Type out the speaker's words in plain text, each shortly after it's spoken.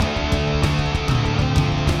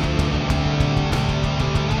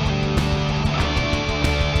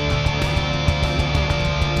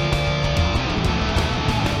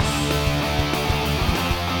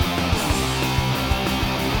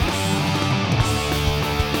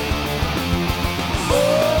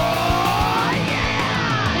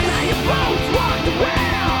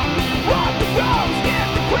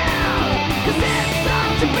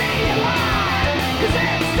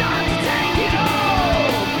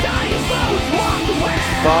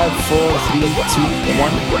let's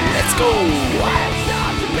go.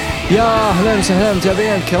 يا أهلا وسهلا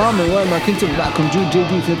متابعينا الكرام وين ما كنتم، معكم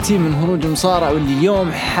جديد 13 من هروج مصارعة،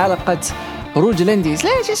 واليوم حلقة هروج الانديز.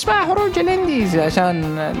 ليش اسمها هروج الانديز؟ عشان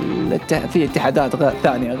في اتحادات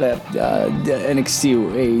ثانية غير NXT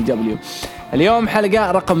و AEW. اليوم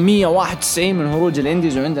حلقة رقم 191 من هروج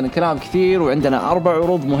الانديز، وعندنا كلام كثير، وعندنا 4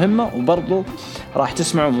 عروض مهمة، وبرضو راح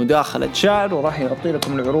تسمعوا مداخلة شاعر، وراح يغطي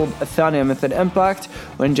لكم العروض الثانية مثل امباكت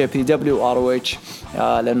وNJPW وROH،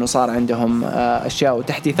 لأنه صار عندهم أشياء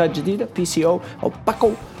وتحديثات جديدة. PCO أو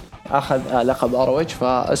باكو أخذ لقب ROH،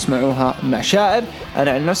 فاسمعوها مع شاعر.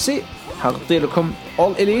 أنا عن نفسي هغطي لكم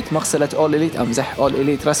All Elite، مغسلة All Elite، أمزح، All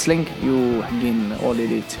Elite Wrestling، يو حقين All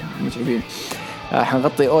Elite متعبين.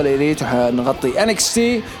 حنغطي All Elite، وحنغطي NXT،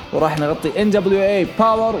 وراح نغطي NWA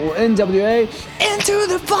Power و NWA Into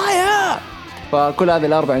the Fire. فكل هذه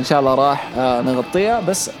الأربعة إن شاء الله راح نغطيها.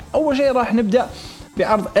 بس أول شيء راح نبدأ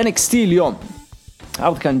بعرض NXT اليوم.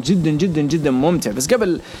 عرض كان جدا جدا جدا ممتع، بس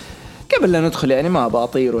قبل لا ندخل يعني ما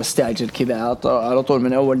بطير واستعجل كذا على طول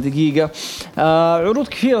من أول دقيقة. عروض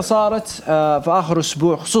كثيرة صارت في آخر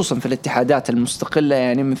أسبوع، خصوصا في الاتحادات المستقلة،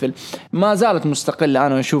 يعني مثل ما زالت مستقلة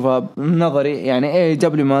أنا أشوفها بنظري، يعني AEW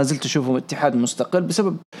ما زلت أشوفه اتحاد مستقل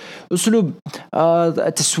بسبب أسلوب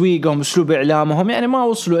تسويقهم، أسلوب إعلامهم. يعني ما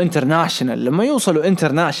وصلوا انترناشنال. لما يوصلوا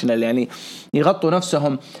انترناشنال يعني يغطوا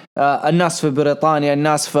نفسهم، الناس في بريطانيا،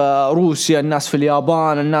 الناس في روسيا، الناس في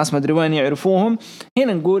اليابان، الناس ما أدري وين يعرفوهم.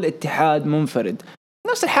 هنا نقول اتحاد منفرد.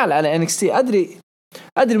 نفس الحال على NXT.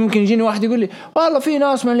 أدري ممكن يجيني واحد يقول لي والله في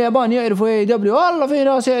ناس من اليابان يعرفوا AEW، والله في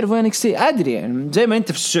ناس يعرفوا NXT. أدري يعني زي ما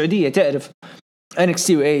أنت في السعودية تعرف NXT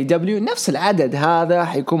و AEW، نفس العدد هذا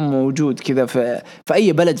حيكون موجود كذا في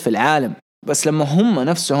أي بلد في العالم. بس لما هم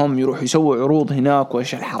نفسهم يروحوا يسووا عروض هناك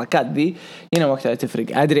وإيش الحركات دي، هنا وقتها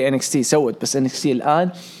تفرق. أدري NXT سوت، بس NXT الآن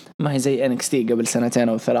ما هي زي NXT قبل 2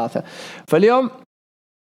 أو 3. فاليوم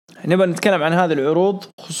نبغى نتكلم عن هذه العروض،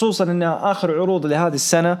 خصوصا انها اخر عروض لهذه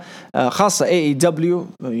السنه، خاصه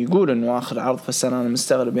AEW. يقول انه اخر عرض في السنه. انا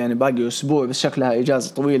مستغرب يعني باقي اسبوع، بس شكلها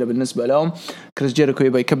اجازه طويله بالنسبه لهم. كريس جيريكو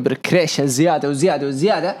يبغى يكبر كريشه زياده وزياده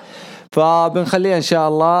وزياده، فبنخليها ان شاء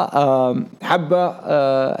الله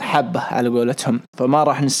حبه على قولتهم. فما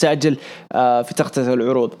راح نستعجل في تغطيه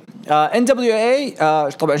العروض. NWA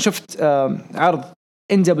طبعا شفت عرض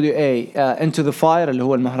NWA Into the Fire اللي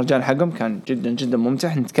هو المهرجان حقهم، كان جدا جدا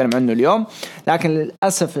ممتع، نتكلم عنه اليوم. لكن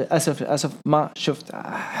للأسف ما شفت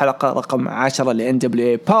حلقة رقم 10 ل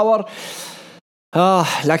NWA Power.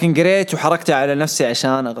 لكن قريت وحركت على نفسي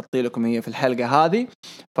عشان أغطي لكم هي في الحلقة هذه،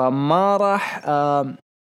 فما راح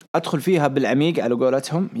أدخل فيها بالعميق على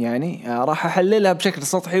قولتهم. يعني راح أحللها بشكل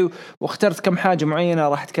سطحي، واخترت كم حاجة معينة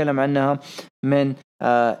راح أتكلم عنها من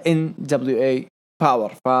NWA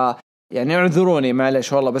Power. يعني اعذروني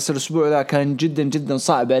معلش والله، بس الأسبوع ذا كان جدا جدا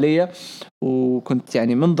صعب علي، وكنت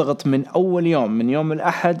يعني منضغط من أول يوم، من يوم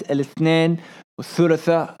الأحد، الاثنين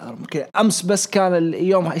والثلاثاء. أمس بس كان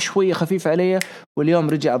اليوم شوية خفيف علي، واليوم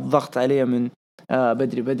رجع الضغط علي من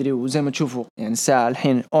بدري. وزي ما تشوفوا يعني الساعة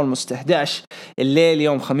الحين almost 11 الليل،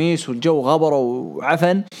 يوم خميس، والجو غبر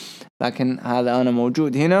وعفن. لكن هذا أنا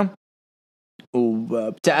موجود هنا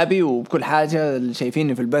وبتعبي وبكل حاجة اللي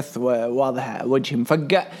شايفيني في البث، واضح وجهي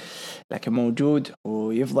مفقع، لكن موجود.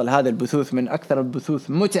 ويفضل هذا البثوث من أكثر البثوث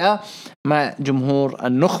متعة مع جمهور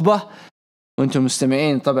النخبة وانتم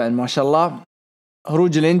مستمعين. طبعا ما شاء الله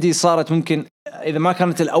هروج الاندي صارت ممكن إذا ما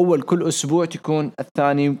كانت الأول كل أسبوع تكون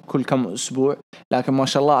الثاني كل كم أسبوع. لكن ما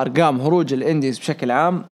شاء الله أرقام هروج الانديز بشكل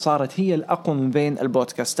عام صارت هي الأقوى من بين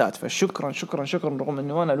البودكاستات. فشكرا شكرا شكرا، رغم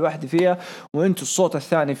أنه أنا الوحدي فيها وأنتوا الصوت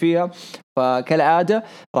الثاني فيها. فكالعادة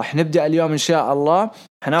راح نبدأ اليوم إن شاء الله.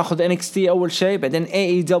 هناخذ NXT أول شيء، بعدين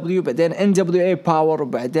AEW، بعدين NWA Power،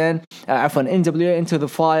 وبعدين NWA Into the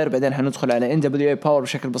Fire، بعدين هندخل على NWA Power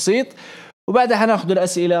بشكل بسيط، وبعدها هناخذ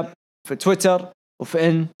الأسئلة في تويتر وفي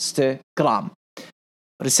انستغرام.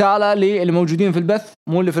 رسالة اللي موجودين في البث،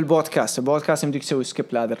 مو اللي في البودكاست. البودكاست يمديك تسوي سكيب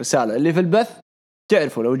لهذه الرسالة. اللي في البث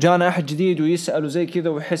تعرفوا لو جانا أحد جديد ويسأله زي كذا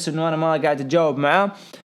ويحس إنه أنا ما قاعد أتجاوب معاه،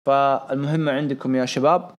 فالمهمة عندكم يا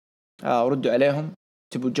شباب ردوا عليهم.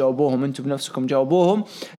 تبوا تجاوبوهم أنتم بنفسكم، جاوبوهم.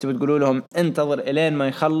 تبوا تقولوا لهم انتظر إلين ما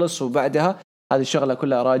يخلص وبعدها هذه الشغلة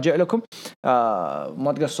كلها راجع لكم.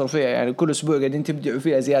 ما تقصروا فيها، يعني كل أسبوع قاعدين تبدعوا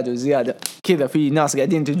فيها زيادة وزيادة كذا. في ناس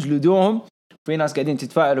قاعدين تجلدوهم، في ناس قاعدين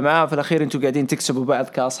تتفاعلوا معاه، في الأخير أنتوا قاعدين تكسبوا بعض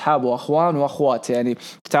كأصحاب وأخوان وأخوات، يعني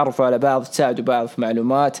تتعرفوا على بعض، تساعدوا بعض في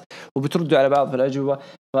معلومات، وبتردوا على بعض في الأجوبة.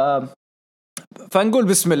 فنقول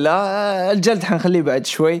بسم الله. الجلد حنخليه بعد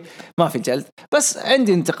شوي، ما في جلد، بس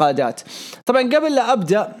عندي انتقادات. طبعا قبل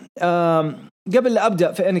لا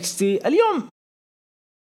أبدأ في NXT اليوم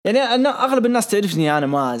يعني أنا أغلب الناس تعرفني أنا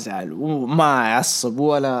ما أزعل وما أعصب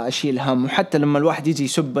ولا أشيل هم، وحتى لما الواحد يجي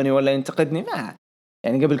يسبني ولا ينتقدني ما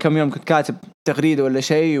يعني. قبل كم يوم كنت كاتب تغريدة ولا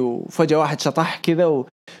شيء وفجأة واحد شطح كذا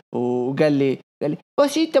وقال لي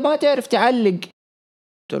بس أنت ما تعرف تعلق.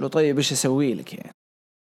 قلت له طيب إيش أسوي لك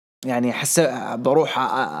يعني بروح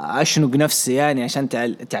أشنق نفسي يعني عشان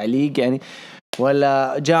تعليق يعني؟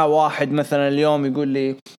 ولا جاء واحد مثلا اليوم يقول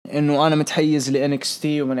لي إنه أنا متحيز لNXT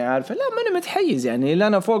وماني عارف. لا ما أنا متحيز يعني،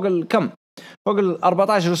 لأنا فوق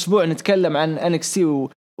 14 أسبوع نتكلم عن NXT و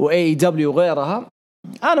AEW وغيرها.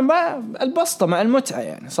 أنا ما البسطة مع المتعة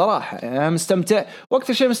يعني صراحة، يعني أنا مستمتع،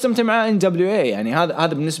 وأكثر شيء مستمتع مع NWA يعني. هذا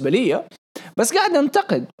بالنسبة لي. بس قاعد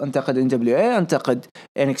انتقد NWA، انتقد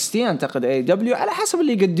NXT، انتقد AEW على حسب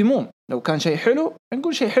اللي يقدمون. لو كان شيء حلو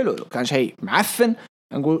نقول شيء حلو، لو كان شيء معفن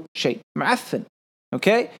نقول شيء معفن.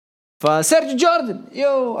 اوكي، فسيرج جوردن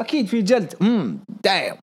اكيد في جلد.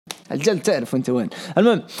 دايم الجلد تعرف انت وين.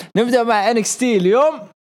 المهم نبدأ مع NXT اليوم.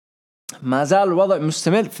 ما زال الوضع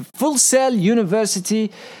مستمر في فول سيل يونيفرسيتي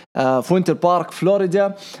في وينتر بارك فلوريدا.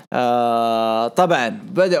 طبعا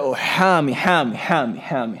بدأوا حامي حامي حامي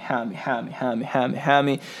حامي حامي حامي حامي حامي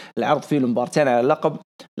حامي العرض فيه مبارتين على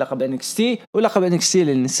لقب NXT ولقب NXT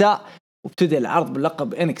للنساء. وابتدأ العرض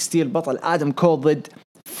باللقب NXT البطل آدم كول ضد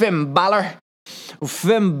فين بالر.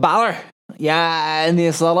 وفين بالر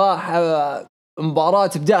يعني صراحة مباراة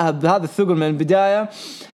تبدأها بهذا الثقل من البداية.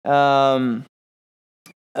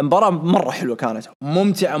 مباراة مرة حلوة، كانت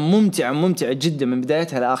ممتعة جدا من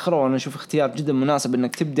بدايتها لآخرها. وأنا أشوف اختيار جدا مناسب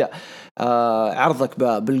إنك تبدأ عرضك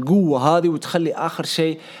بالقوة هذه وتخلي آخر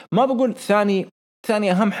شيء. ما بقول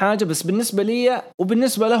ثاني أهم حاجة، بس بالنسبة لي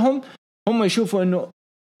وبالنسبة لهم هم يشوفوا إنه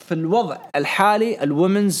في الوضع الحالي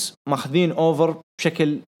الومنز ماخذين أوفر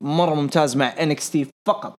بشكل مرة ممتاز مع NXT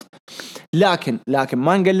فقط. لكن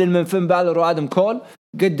ما نقلل من فين بالر وآدم كول،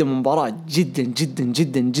 قدم مباراة جدا جدا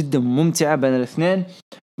جدا جدا ممتعة بين الاثنين.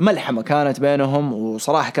 ملحمة كانت بينهم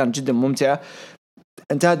وصراحة كانت جدا ممتعة.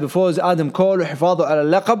 انتهت بفوز آدم كول وحفاظه على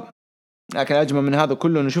اللقب. لكن أجمل من هذا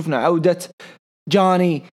كله نشوفنا عودة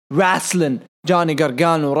جوني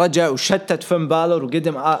غارغانو، رجع وشتت فين بالر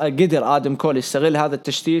وقدر آدم كول يستغل هذا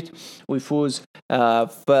التشتيت ويفوز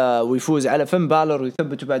على فين بالر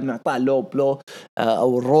ويثبته بعد ما اعطاه اللو بلو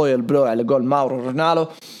أو الرويال بلو على قول ماورو رونالو.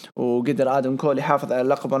 وقدر آدم كول يحافظ على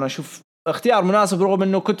اللقب. أنا أشوف اختيار مناسب، رغم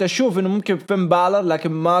انه كنت اشوف انه ممكن فين بالر،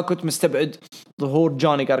 لكن ما كنت مستبعد ظهور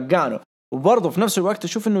جوني غارغانو. وبرضه في نفس الوقت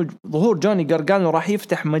اشوف انه ظهور جوني غارغانو راح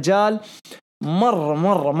يفتح مجال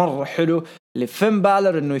مرة حلو لفين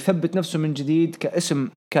بالر انه يثبت نفسه من جديد كاسم،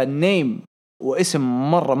 كنيم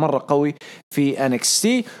واسم مرة قوي في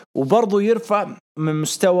NXT. وبرضه يرفع من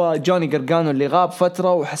مستوى جوني غارغانو اللي غاب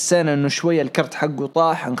فترة وحسينا انه شوية الكرت حقه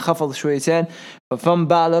طاح، انخفض شويتين. ففين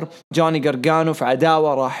بالر جوني غارغانو في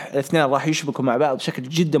عداوة الاثنين راح يشبكوا مع بعض بشكل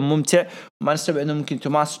جدا ممتع. وما نستبعد انه ممكن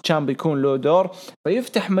توماس تشامب يكون له دور،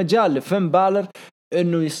 فيفتح مجال لفين بالر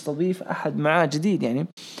انه يستضيف احد معاه جديد يعني.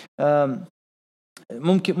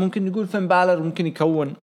 ممكن نقول فين بالر ممكن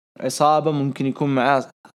يكون عصابة، ممكن يكون معاه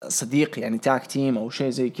صديق يعني تاك تيم أو شيء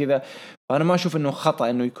زي كذا. فأنا ما أشوف إنه خطأ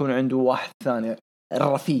إنه يكون عنده واحد ثاني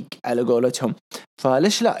الرفيق على قولتهم.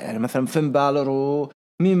 فليش لا يعني مثلا فين بالر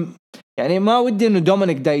ومين يعني. ما ودي إنه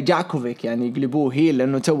دومينيك دايجاكوفيك يعني يقلبوه هيل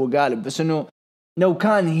لأنه تو قالب، بس إنه لو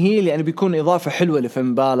كان هيل يعني بيكون إضافة حلوة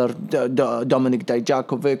لفين بالر. دومينيك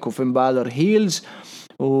دايجاكوفيك وفين بالر هيلز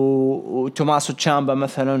وتوماسو تشامبا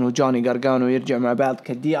مثلا وجوني غارغانو يرجع مع بعض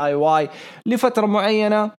كDIY لفترة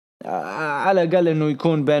معينة، على الأقل إنه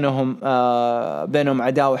يكون بينهم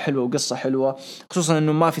عداوة حلوة وقصة حلوة. خصوصا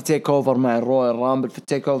إنه ما في تيك أوفر مع الرويال رامبل، في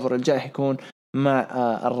التيك أوفر الجاي حيكون مع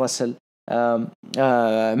الرسل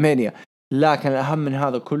مانيا. لكن الأهم من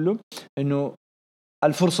هذا كله إنه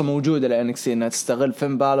الفرصة موجودة لأنكسي إنها تستغل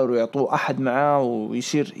فين بالر ويعطوه أحد معاه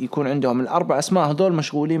ويصير يكون عندهم الأربع أسماء هذول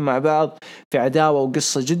مشغولين مع بعض في عداوة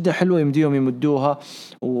وقصة جدا حلوة يمديهم يمدوها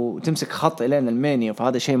وتمسك خط إلين المانيا.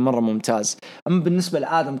 فهذا شيء مرة ممتاز. أما بالنسبة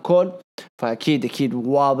لآدم كول فأكيد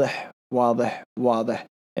واضح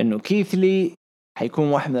إنه كيثلي حيكون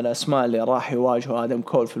واحد من الأسماء اللي راح يواجهه آدم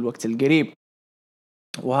كول في الوقت القريب.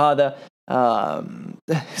 وهذا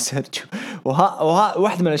سيرجيو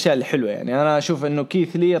واحد من الأشياء الحلوة يعني. أنا أشوف إنه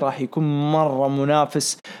كيثلي راح يكون مرة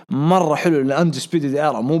منافس مرة حلو للأندسبيدد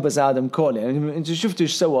إيرا، مو بس آدم كول يعني. أنت شفتوا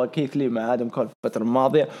إيش سوى كيثلي مع آدم كول في الفترة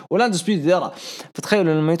الماضية والأندسبيدد إيرا،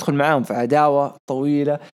 فتخيلوا لما يدخل معاهم في عداوة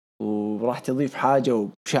طويلة وراح تضيف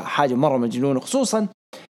حاجة مرة مجنونة، خصوصا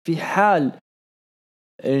في حال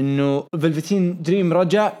إنه فلفتين دريم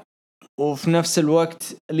رجع وفي نفس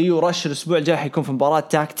الوقت ليو رش الأسبوع الجاي حيكون في مباراة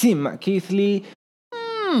تاك تيم مع كيثلي.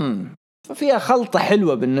 ففيها خلطة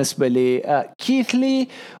حلوة بالنسبة لي كيثلي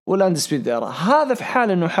والانديز. هذا في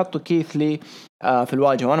حال انه حطوا كيثلي في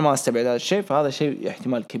الواجهة، وانا ما استبعد هذا الشيء، فهذا شيء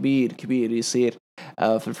احتمال كبير كبير يصير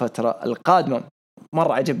في الفترة القادمة.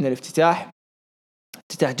 مرة عجبني الافتتاح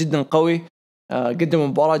جدا قوي، قدموا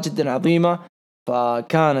مباراة جدا عظيمة،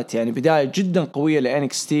 فكانت يعني بداية جدا قوية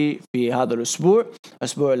لNXT في هذا الأسبوع،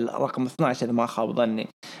 أسبوع رقم 12 إذا ما خاب ظني.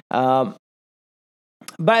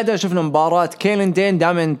 بعدها شفنا مباراة كيلين دين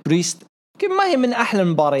دامين بريست، ما هي من أحلى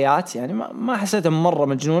المباريات يعني، ما حسيتها مرة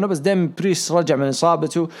مجنونة، بس دامين بريست رجع من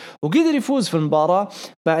إصابته وقدر يفوز في المباراة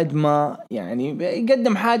بعد ما يعني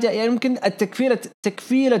يقدم حاجة يعني ممكن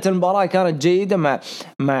تكفيلة المباراة كانت جيدة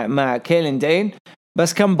مع كيلين دين،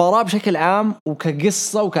 بس كان مباراة بشكل عام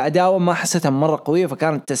وكقصة وكأداوة ما حسيتها مرة قوية،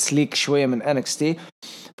 فكانت تسليك شوية من NXT.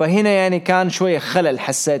 فهنا يعني كان شوية خلل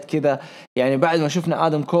حسيت كذا يعني، بعد ما شفنا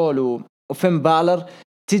آدم كول وفين بالر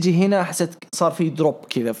تيجي هنا حسيت صار في دروب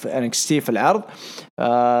كذا في NXT في العرض.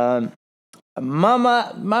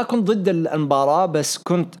 ما كنت ضد المباراة، بس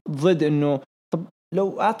كنت ضد انه طب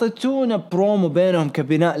لو اعطيتونا برومو بينهم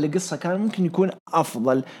كبناء لقصة كان ممكن يكون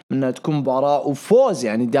افضل من انها تكون مباراة وفوز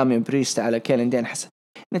يعني دامين بريست على كيلين دين. حسن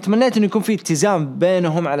نتمنيت انه يكون في اتزان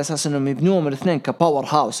بينهم على اساس انهم يبنوهم الاثنين كباور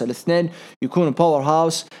هاوس، الاثنين يكونوا باور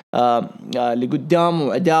هاوس لقدام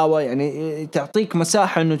وعداوة يعني، تعطيك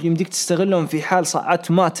مساحة انه يمديك تستغلهم في حال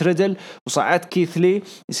صعدت مات ريدل وصعدت كيثلي،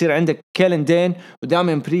 يصير عندك كيلين دين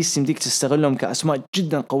ودامين بريست يمديك تستغلهم كأسماء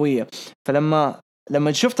جدا قوية.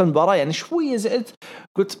 لما شفت المباراة يعني شوية زعلت،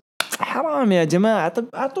 قلت حرام يا جماعة، طب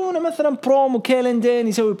أعطونا مثلا برومو كيلين دين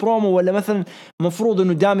يسوي برومو، ولا مثلا مفروض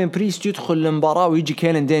إنه دامين بريست يدخل المباراة ويجي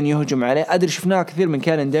كيلين دين يهجم عليه. أدري شفناها كثير من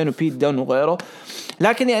كيلين دين وبيت دون وغيره،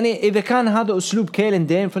 لكن يعني إذا كان هذا أسلوب كيلين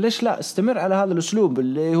دين فليش لا استمر على هذا الأسلوب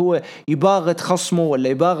اللي هو يباغت خصمه ولا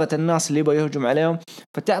يباغت الناس اللي يبغى يهجم عليهم،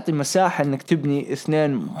 فتعطي مساحة إنك تبني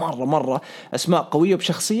اثنين مرة أسماء قوية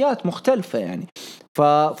بشخصيات مختلفة يعني.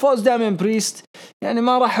 ففوز دامين بريست يعني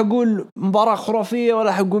ما راح أقول مباراة خرافية ولا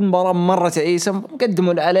راح أقول مباراة مرة تعيسة،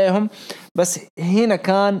 مقدموا عليهم، بس هنا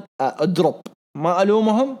كان الدروب. ما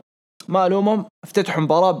ألومهم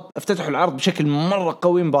افتتحوا العرض بشكل مرة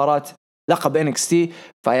قوي، مباراة لقب NXT،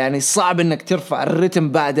 فيعني صعب انك ترفع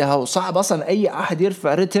الرتم بعدها، وصعب اصلا اي احد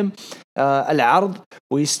يرفع رتم العرض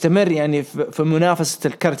ويستمر يعني في منافسة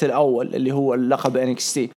الكرت الاول اللي هو اللقب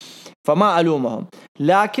NXT. فما ألومهم،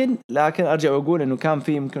 لكن ارجع واقول انه كان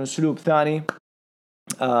في يمكن اسلوب ثاني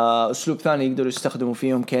يقدروا يستخدموا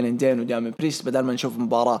فيهم كيلين دين ودامين بريست بدل ما نشوف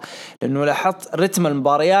مباراة، لانه لاحظت رتم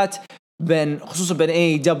المباريات خصوصا بين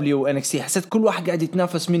AEW و NXT، حسيت كل واحد قاعد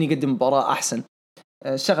يتنافس مين يقدم مباراة احسن.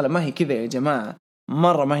 الشغلة ما هي كذا يا جماعة،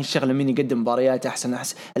 مرة ما هي الشغلة مين يقدم مباريات أحسن.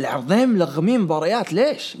 العرضين ملغمين مباريات،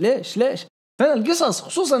 ليش فين القصص؟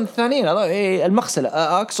 خصوصا الثانيين المغسلة،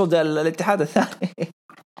 أقصد الاتحاد الثاني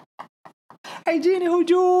هيجيني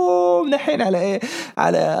هجوم نحين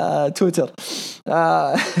على تويتر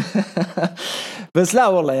بس لا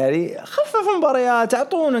والله يعني خفف مباريات،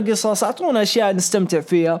 أعطونا قصص، أعطونا أشياء نستمتع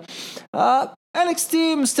فيها. NXT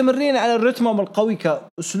مستمرين على الرتم القوي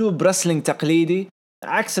كأسلوب رسلينج تقليدي،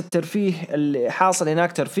 عكس الترفيه اللي حاصل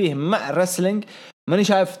هناك، ترفيه مع رسلينج. ماني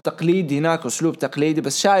شايف تقليد هناك، أسلوب تقليدي،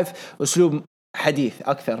 بس شايف أسلوب حديث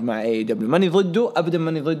أكثر مع AEW. ماني ضده أبدا،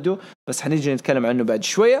 ماني ضده، بس حنيجي نتكلم عنه بعد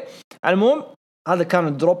شوية. على المهم هذا كان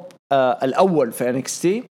الدروب الأول في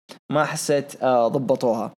NXT، ما حسيت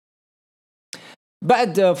ضبطوها.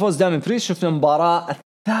 بعد فوز دامين بريست شفنا مباراة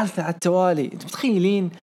الثالثة على التوالي. انتم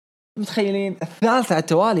متخيلين الثالثة على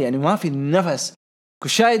التوالي يعني ما في نفس.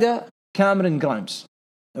 كوشايدا كاميرون جرايمز،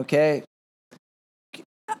 اوكي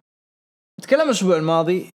نتكلم الأسبوع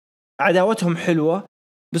الماضي عداوتهم حلوة،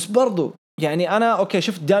 بس برضو يعني أنا أوكي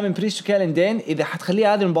شفت دامين بريست وكيلين دين، إذا حتخلي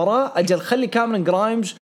هذه المباراة أجل خلي كاميرون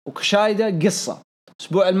جرايمز وكوشايدا قصة.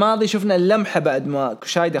 الأسبوع الماضي شفنا اللمحة بعد ما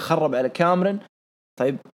كوشايدا خرب على كاميرون،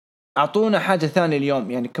 طيب أعطونا حاجة ثانية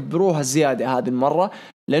اليوم يعني، كبروها زيادة هذه المرة،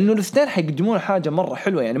 لأنه الاثنين حيقدمون حاجة مرة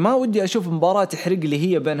حلوة يعني. ما ودي أشوف مباراة تحرق لي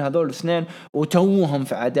هي بين هذول الاثنين وتوهم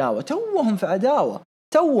في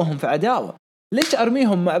عداوة. ليش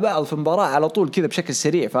أرميهم مع بعض في مباراة على طول كذا بشكل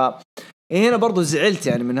سريع؟ فهنا برضو زعلت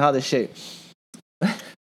يعني من هذا الشيء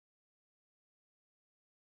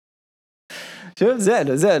شوف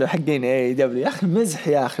زعلوا حقين AEW يا أخي، مزح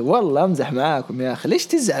يا أخي، والله أمزح معاكم يا أخي، ليش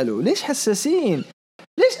تزعلوا؟ ليش حساسين؟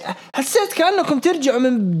 ليش حسيت كأنكم ترجعوا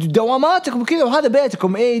من دواماتكم وكذا وهذا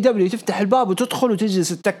بيتكم AEW، تفتح الباب وتدخل وتجلس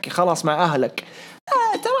تتكي خلاص مع أهلك؟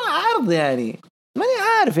 ترى عرض يعني، ماني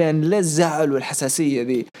عارف يعني ليه الزعل والحساسية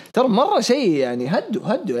ذي، ترى مرة شيء يعني.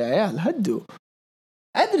 هدوا يا عيال، هدوا.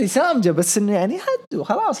 أدري سامجة، بس إنه يعني هدوا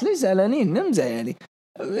خلاص، ليش زعلانين؟ نمزح يعني.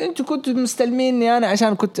 انتوا كنتوا مستلميني انا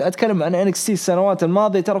عشان كنت اتكلم عن NXT السنوات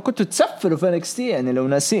الماضيه، ترى كنتوا تسفلوا في NXT يعني لو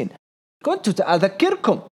ناسين، كنتوا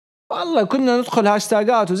اذكركم والله كنا ندخل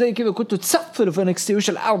هاشتاجات وزي كذا، كنتوا تسفلوا في NXT وش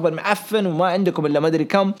العرض المعفن وما عندكم الا ما ادري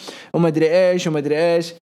كم وما ادري ايش وما ادري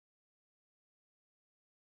ايش.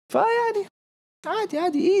 فيعني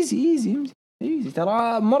عادي ايزي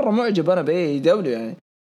ترى مره معجب انا باي دولة يعني،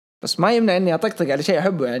 بس ما يمنع اني اطقطق على شيء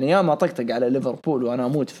احبه يعني. يا ما اطقطق على ليفربول وانا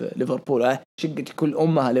اموت في ليفربول، شقتي كل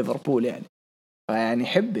امها ليفربول يعني، فيعني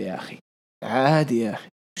حب يا اخي عادي يا اخي.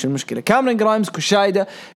 شو المشكله؟ كاميرون جرايمز كشايده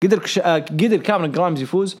قدر كاميرون جرايمز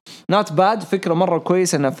يفوز، نوت باد، فكره مره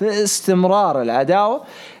كويسه انه في استمرار العداوه،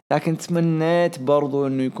 لكن تمنيت برضو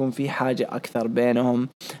انه يكون في حاجه اكثر بينهم،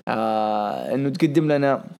 انه تقدم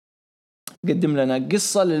لنا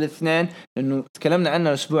قصة للاثنين، لأنه تكلمنا عنها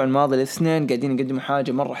الأسبوع الماضي. الاثنين قاعدين يقدموا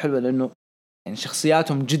حاجة مرة حلوة، لأنه يعني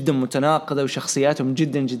شخصياتهم جدا متناقضة وشخصياتهم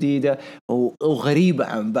جدا جديدة وغريبة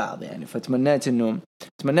عن بعض يعني. فتمنيت إنهم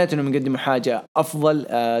يقدموا حاجة أفضل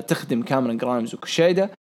تخدم كاميرون جرايمز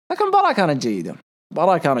وكشايدة، لكن المباراة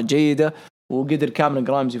كانت جيدة وقدر كاميرون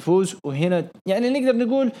جرايمز يفوز. وهنا يعني نقدر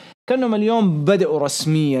نقول كأنهم اليوم بدأوا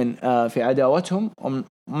رسميا في عداوتهم،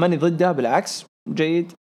 ماني ضدها بالعكس،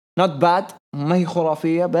 جيد not bad، ما هي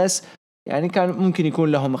خرافية، بس يعني كان ممكن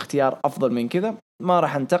يكون لهم اختيار أفضل من كذا. ما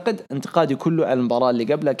راح انتقد، انتقادي كله على المباراة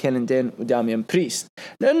اللي قبلها كيلندين وداميان بريست،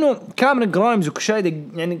 لأنه كاميرون جرايمز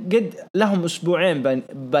وكشايدة يعني قد لهم أسبوعين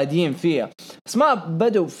بادين فيها، بس ما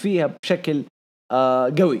بدوا فيها بشكل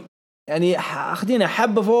قوي يعني. أخذينا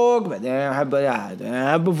حبة فوق بعدين حبة تحت،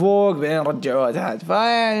 حبة فوق بعدين رجعوها تحت،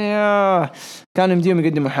 فيعني كانوا يمديهم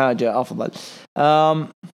يقدموا حاجة أفضل.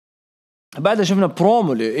 بعدها شفنا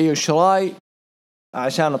برومو لإيو شراي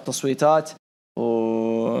عشان التصويتات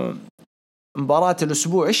ومباراة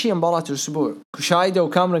الأسبوع. إيش هي مباراة الأسبوع؟ كوشايدا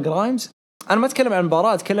وكاميرون جرايمز. أنا ما أتكلم عن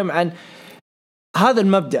مباراة، أتكلم عن هذا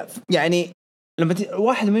المبدأ يعني. لما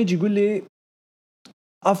واحد ما يجي يقول لي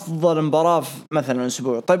أفضل مباراة مثلا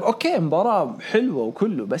أسبوع، طيب أوكي مباراة حلوة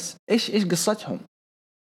وكله، بس إيش قصتهم؟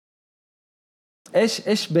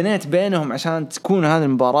 إيش بنيت بينهم عشان تكون هذه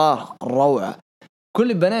المباراة روعة؟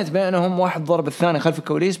 كل البنات بينهم واحد ضرب الثاني خلف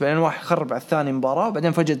الكواليس، بعدين واحد خرب على الثاني مباراة،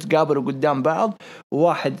 بعدين فجأة تقابلوا قدام بعض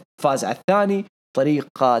وواحد فاز على الثاني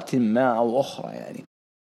طريقة ما أو أخرى يعني.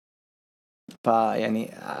 فيعني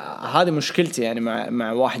هذه مشكلتي يعني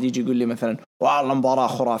مع واحد يجي يقول لي مثلا والله مباراة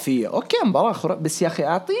خرافية. أوكي مباراة خرافية، بس يا أخي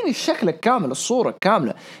أعطيني الشكل الكامل، الصورة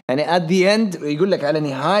الكاملة يعني. at the end يقول لك على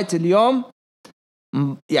نهاية اليوم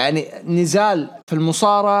يعني نزال في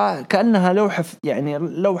المصارعة كأنها لوحة، يعني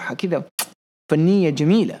لوحة كذا فنية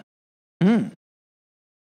جميلة.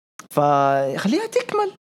 فخليها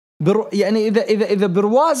تكمل يعني إذا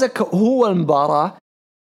بروازك هو المباراة،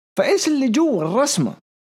 فإيش اللي جوا الرسمة؟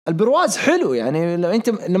 البرواز حلو يعني، لو أنت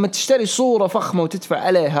لما تشتري صورة فخمة وتدفع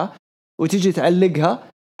عليها وتيجي تعلقها،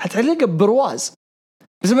 هتعلقها ببرواز،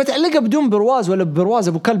 بس لما تعلقها بدون برواز ولا ببرواز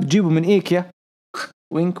أبو كلب تجيبه من إيكيا،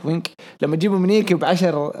 وينك لما تجيبه من إيكيا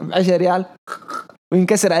ب10 ريال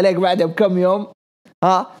وينكسر عليك بعدها بكم يوم،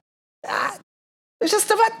 إيش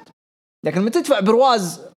استفدت؟ لكن لما تدفع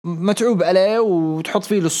برواز متعوب عليه وتحط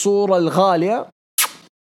فيه الصورة الغالية،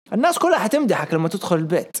 الناس كلها حتمدحك لما تدخل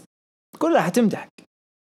البيت، كلها حتمدحك.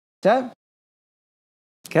 تمام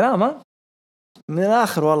كلامه من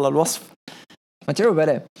الآخر، والله الوصف متعوب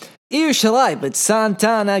عليه. إيو شراي ضد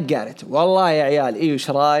سانتانا جاريت، والله يا عيال إيو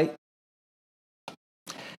شراي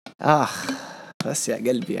بس يا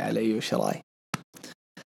قلبي على إيو شراي.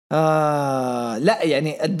 لا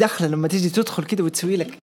يعني الدخلة لما تيجي تدخل كده وتسوي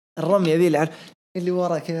لك الرمية ذي اللي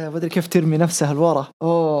ورا كذا، بدري كيف ترمي نفسها لورا.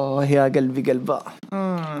 يا قلبي قلبا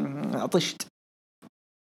عطشت.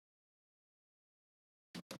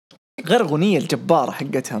 غير أغنية الجبارة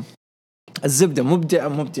حقتها، الزبدة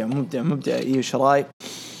مبدع إيو شراي.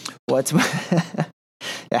 وأتمنى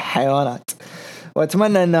يا حيوانات،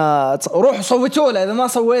 وأتمنى أن روح صوتوا لها، إذا ما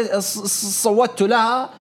صوتوا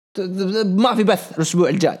لها ما في بث الأسبوع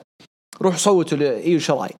الجاي، روح صوتوا لإيو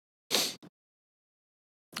شراي،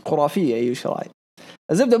 خرافية إيو شراي.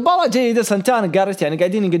 الزبدة مباراة جيدة، سانتانا قارت يعني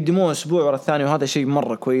قاعدين يقدموه أسبوع ورا الثاني، وهذا شيء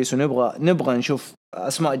مرة كويس، ونبغى نشوف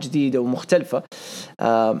أسماء جديدة ومختلفة.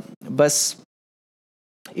 بس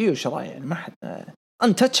إيو شراي يعني ما حد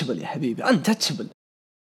untouchable يا حبيبي، untouchable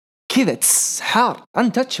كذا حار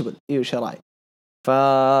untouchable إيو شراي.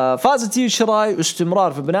 ففازت إيو شراي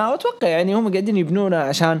واستمرار في بناء، وأتوقع يعني هم قاعدين يبنونه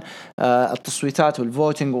عشان التصويتات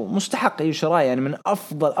والفوتينج، ومستحق إيو شراي يعني من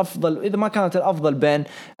أفضل إذا ما كانت الأفضل بين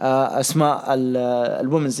أسماء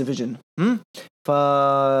الومنز ديفيجن.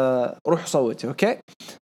 فروح صوتي أوكي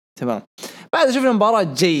تمام. بعد شفنا مباراة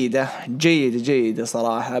جيدة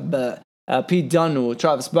صراحة، بيت دان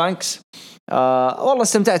وترافيس بانكس. والله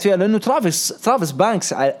استمتعت فيها لأنه ترافيس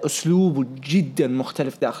بانكس على أسلوبه جدا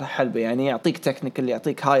مختلف داخل الحلبة. يعني يعطيك تكنيكال،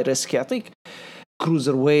 يعطيك هاي ريسك، يعطيك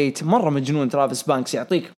كروزر ويت، مرة مجنون ترافيس بانكس.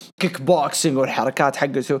 يعطيك كيك بوكسينج والحركات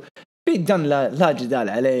حقته بيت دان لا جدال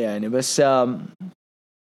عليه يعني. بس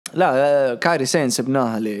لا كايري سين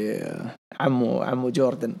سبناها لعمو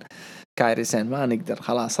جوردن. كايري سين ما نقدر،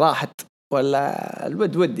 خلاص راحت. ولا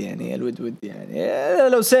الود يعني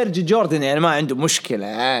لو سيرجي جوردن يعني ما عنده مشكلة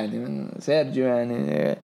يعني. سيرجيو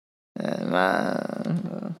يعني ما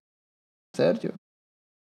سيرجيو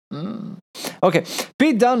اوكي.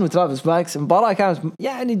 بيت دان وترافيس بانكس مباراة كانت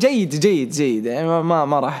يعني جيد يعني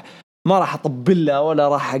ما راح اطبل لها ولا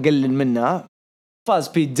راح اقلل منها. فاز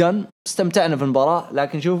بيت دان، استمتعنا في المباراة.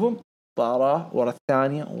 لكن شوفوا مباراة ورا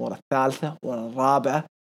الثانية ورا الثالثة ورا الرابعة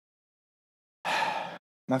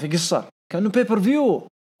ما في قصة، كأنه بيبر فيو.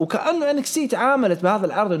 وكأنه NXT تعاملت بهذا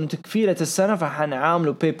العرض انه تكفيلة السنة،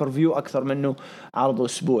 فحنعامله بيبر فيو اكثر منه عرض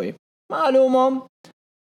اسبوعي. معلومة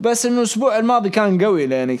بس انه الاسبوع الماضي كان قوي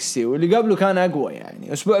لNXT واللي قبله كان اقوى. يعني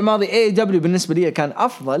الاسبوع الماضي AEW بالنسبة لي كان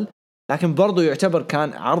افضل، لكن برضو يعتبر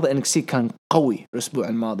كان عرض NXT كان قوي الاسبوع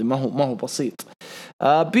الماضي، ما هو بسيط.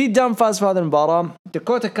 بيت دان فاز في هذه المباراة.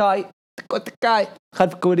 داكوتا كاي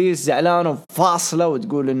خلف الكواليس زعلانة وفاصلة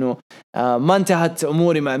وتقول انه ما انتهت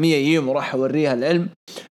اموري مع مية يوم وراح اوريها العلم.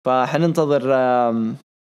 فحننتظر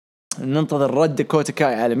رد داكوتا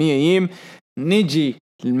كاي على مية يوم. نيجي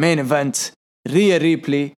للمين ايفنت، ريا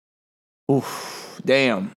ريبلي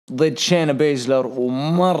دايم ضد شينا بيزلر.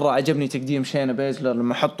 ومرة عجبني تقديم شينا بيزلر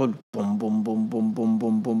لما حطوا بوم بوم بوم بوم بوم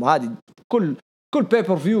بوم بوم. هذه كل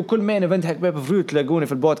بيبر فيو، كل مين ايفنت حق بيبر فيو تلاقوني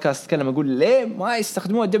في البودكاست اتكلم اقول ليه ما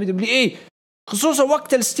يستخدموها WWE خصوصا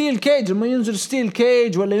وقت الستيل كيج. لما ينزل ستيل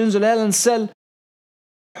كيج ولا ينزل هيلن سيل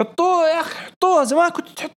حطوها يا اخي، حطوها زي ما كنت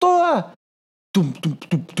تحطوها دم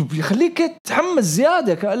يخليك تحمس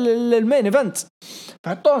زيادة المين ايفنت.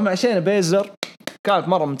 فحطوها مع شينا بيزلر كانت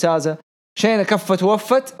مرة ممتازة. شينا كفت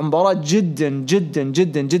ووفت. مباراة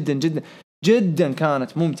جدا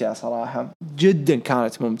كانت ممتعة صراحة، جدا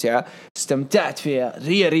كانت ممتعة، استمتعت فيها.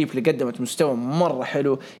 ريا ريبلي قدمت مستوى مرة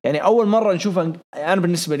حلو. يعني أول مرة نشوفها، أنا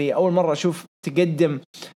بالنسبة لي أول مرة أشوف تقدم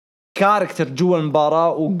كاركتر جوا المباراة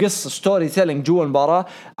وقصة ستوري تيلينج جوا المباراة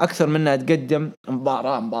أكثر منها تقدم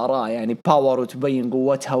مباراة يعني باور وتبين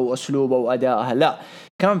قوتها وأسلوبها وأدائها. لا،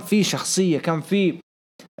 كان في شخصية، كان في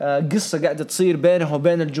قصة قاعدة تصير بينه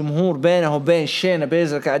وبين الجمهور، بينه وبين شينا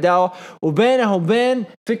بيزلر كأداءه، وبينه وبين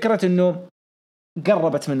فكرة إنه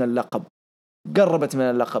قربت من اللقب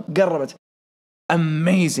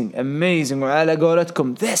amazing. وعلى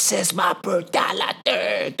قولتكم this is my brutality.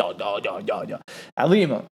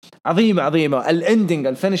 عظيمة. الاندينج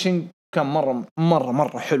الفينيشنج كان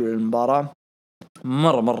مرة حلو للمباراة،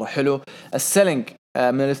 مرة حلو. السيلينج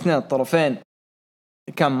من الاثنين الطرفين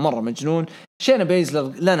كان مرة مجنون. شينا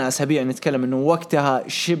بيزلر لنا أسابيع نتكلم إنه وقتها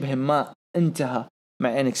شبه ما انتهى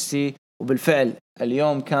مع NXT، وبالفعل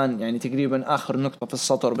اليوم كان يعني تقريبا آخر نقطة في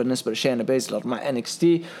السطر بالنسبة لشينا بيزلر مع NXT،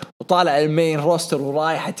 وطالع المين روستر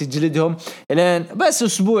ورايحة تجلدهم الين بس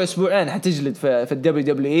أسبوعين حتجلد في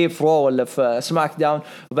WWE في رو ولا في سماك داون،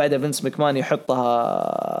 وبعدها فينس مكمان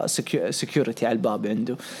يحطها security على الباب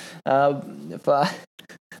عنده.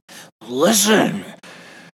 listen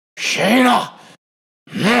Shayna,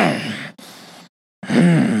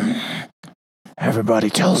 everybody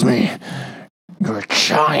tells me you're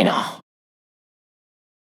China,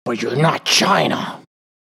 but you're not China.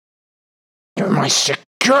 You're my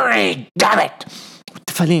security, damn it.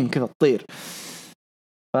 تفلين كذا تطير.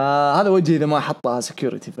 فهذا وجهي إذا ما حطها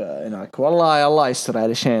سكيورتي هناك. والله الله يستر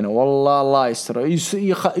على شينا، والله الله يستر.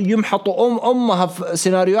 يمحطوا أمها في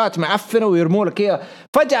سيناريوهات معفنة ويرموا لك إياها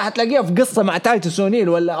فجأة هتلاقيها في قصة مع تايتوس أونيل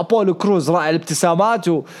ولا أبولو كروز راعي الابتسامات،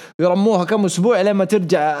 ويرموها كم أسبوع لما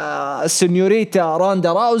ترجع السنيوريتا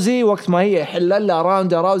راندا راوزي. وقت ما هي يحل لها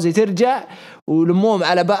راندا راوزي ترجع ولموهم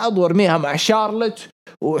على بعض وارميها مع شارلت،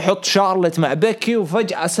 وحط شارلت مع بيكي،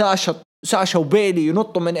 وفجأة ساشا وبيلي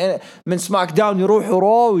ينطوا من سماك داون يروحوا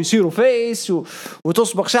رو ويصيروا فيس،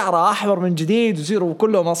 وتصبغ شعرها أحمر من جديد ويصيروا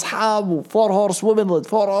كلهم أصحاب، وفور هورس وومن ضد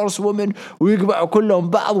فور هورس وومن، ويقبعوا كلهم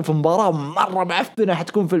بعض. وفي مباراة مرة معفنة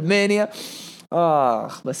حتكون في المانيا.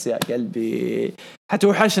 بس يا قلبي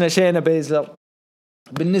حتوحشنا شينا بيزلر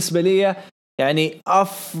بالنسبة لي. يعني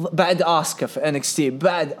بعد آسكا في NXT،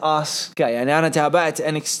 بعد آسكا يعني أنا تابعت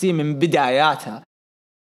NXT من بداياتها،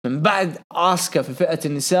 من بعد آسكا في فئة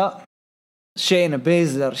النساء شينا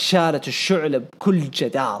بيزلر شالت الشعلة بكل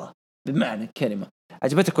جدارة بمعنى الكلمة.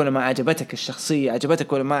 عجبتك ولا ما عجبتك الشخصية،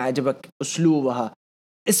 عجبتك ولا ما عجبك أسلوبها،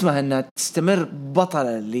 اسمها أنها تستمر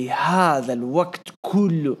بطلة لهذا الوقت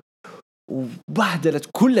كله، وبهدلت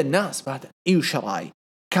كل الناس. بهدل إيو شراي،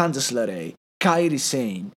 كاندس لاري، كايري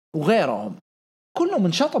سين وغيرهم كلهم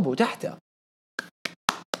انشطبوا تحته.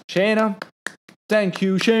 شينا ثانك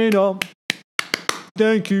يو شينا،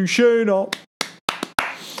 ثانك يو شينا،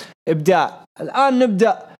 إبداع. الآن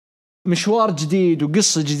نبدأ مشوار جديد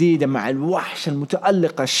وقصة جديدة مع الوحش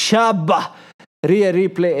المتألقة الشابة ريا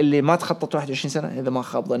ريبلي اللي ما تخطط 21 سنة، إذا ما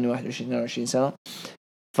خاب ظني 21 سنة.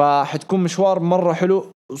 فحتكون مشوار مرة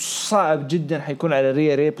حلو وصعب جدا حيكون على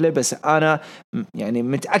ريا ريبلي، بس أنا يعني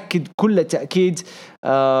متأكد كل تأكيد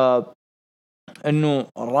انه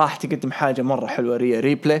راح تقدم حاجه مره حلوه ريا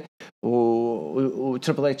ريبلي،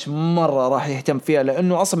 وتريبل اتش مره راح يهتم فيها،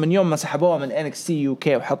 لانه اصلا من يوم ما سحبوها من انكس تي UK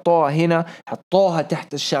وحطوها هنا، حطوها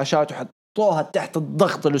تحت الشاشات وحطوها تحت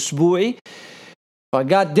الضغط الاسبوعي.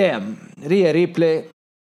 فقاد دام ريا ريبلي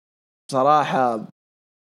صراحه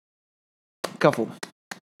كفو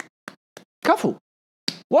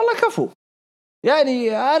والله كفو.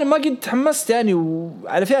 يعني انا ما قد تحمست يعني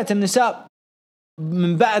وعلى فئه النساء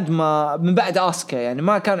من بعد آسكا، يعني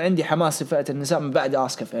ما كان عندي حماس لفئة النساء من بعد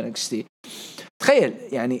آسكا في NXT.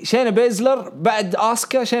 تخيل يعني شينا بيزلر بعد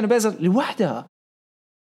آسكا، شينا بيزلر لوحدها.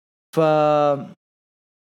 ف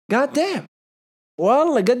قاد دام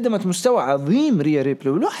والله قدمت مستوى عظيم ريا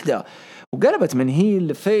ريبلي لوحدها، وقلبت من هيل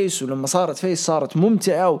لفيس، ولما صارت فيس صارت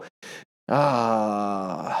ممتعة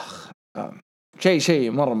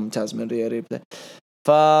شيء مرة ممتاز من ريا ريبلي.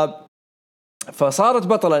 فصارت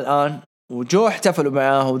بطلة الآن، وجو احتفلوا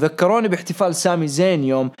معاه وذكروني باحتفال سامي زين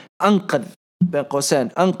يوم أنقذ بين قوسين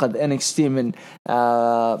أنقذ NXT من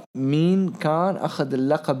مين كان أخذ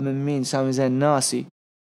اللقب من مين سامي زين ناسي،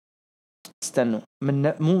 استنوا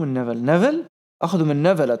مو من نيفل أخذوا من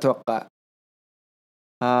نيفل أتوقع،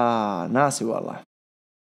 ناسي والله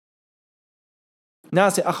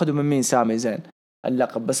ناسي أخذوا من مين سامي زين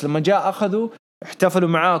اللقب، بس لما جاء أخذوا احتفلوا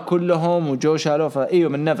معاه كلهم وجو شالوه. فأيوه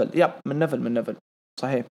من نيفل، من نيفل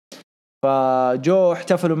صحيح. فجو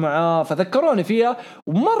احتفلوا معاه فذكروني فيها،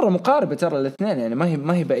 ومرة مقاربة ترى الاثنين، يعني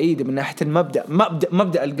ما هي بعيدة من ناحية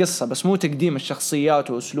مبدأ القصة، بس مو تقديم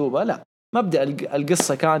الشخصيات وأسلوبها، لا مبدأ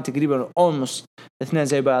القصة كان تقريبا almost الاثنين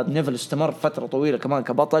زي بعض. نيفل استمر فترة طويلة كمان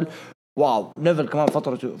كبطل، واو نيفل كمان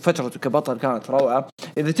فترته كبطل كانت روعة.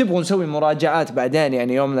 إذا تبغوا نسوي مراجعات بعدين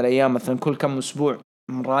يعني يوم من الأيام مثلا كل كم أسبوع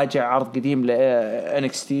مراجع عرض قديم ل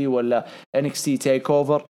NXT ولا NXT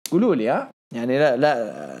Takeover قولوا لي يعني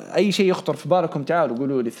لا أي شيء يخطر في بالكم تعالوا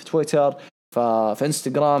قولوا لي في تويتر في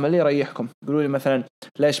انستغرام اللي يريحكم. قولوا لي مثلا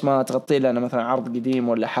ليش ما تغطي لنا مثلا عرض قديم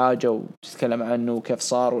ولا حاجة وتتكلم عنه وكيف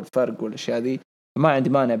صار والفرق والأشياء دي، ما عندي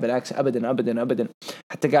مانع بالعكس أبدا.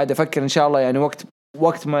 حتى قاعد أفكر إن شاء الله يعني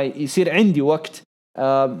وقت ما يصير عندي وقت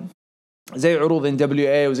زي عروض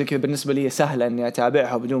NWA وزي كذا بالنسبة لي سهلة إني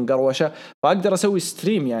أتابعها بدون قروشة، فأقدر أسوي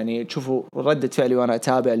ستريم يعني تشوفوا ردة فعلي وأنا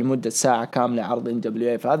أتابع لمدة ساعة كاملة عرض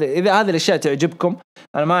NWA. فهذا إذا هذه الأشياء تعجبكم،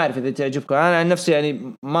 أنا ما أعرف إذا تعجبكم، أنا عن نفسي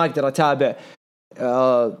يعني ما أقدر أتابع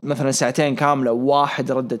مثلا ساعتين كاملة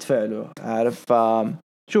واحد ردة فعله عارف.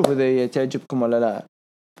 شوفوا إذا تعجبكم ولا لا،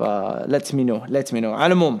 let me know. على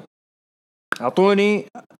العموم أعطوني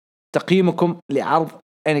تقييمكم لعرض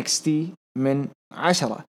NXT من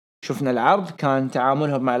 10. شفنا العرض كان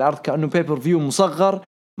تعاملهم مع العرض كأنه بيبر فيو مصغر،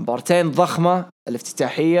 مبارتين ضخمة،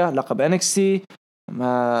 الافتتاحية لقب NXT،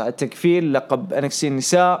 التكفيل لقب NXT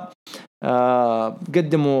النساء،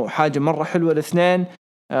 قدموا حاجة مرة حلوة الاثنين.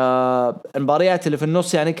 المباريات اللي في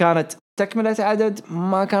النص يعني كانت تكملة عدد،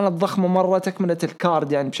 ما كانت ضخمة مرة، تكملة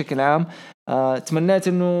الكارد يعني بشكل عام. تمنيت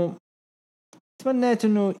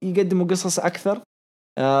انه يقدموا قصص اكثر،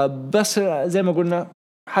 بس زي ما قلنا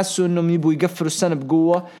حسوا انهم يبوا يقفلوا السنة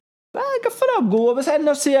بقوة، قفلوها بقوة. بس عن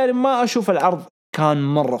نفسي يعني ما اشوف العرض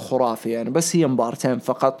كان مرة خرافي يعني، بس هي مبارتين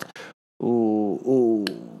فقط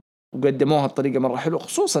وقدموها بطريقة مرة حلوة،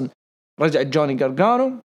 خصوصا رجعت جوني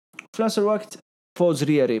غارغانو في نفس الوقت فوز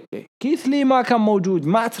ريا ريبلي. كيث لي ما كان موجود،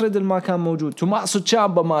 مات ريدل ما كان موجود، توماسو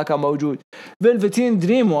تشامبا ما كان موجود، فيلفتين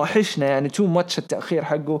دريم وحشنا يعني تو ماتش التأخير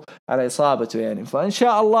حقه على إصابته يعني. فإن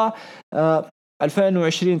شاء الله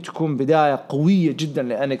 2020 تكون بداية قوية جدا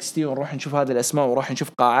لNXT، ونروح نشوف هذه الأسماء ونروح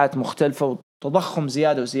نشوف قاعات مختلفة وتضخم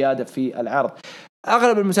زيادة وزيادة في العرض.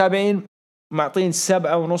 أغلب المتابعين معطين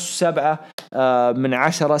 7.5 7 من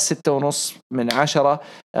 10، 6.5 من 10،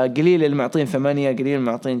 قليل اللي معطين 8، قليل اللي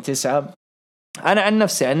معطين 9. أنا عن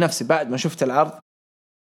نفسي بعد ما شفت العرض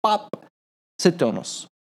 6.5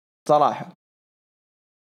 صراحة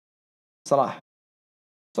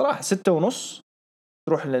 6.5.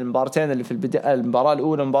 تروح للمباراتين اللي في البداية، المباراة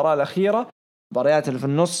الأولى المباراة الأخيرة، مباريات اللي في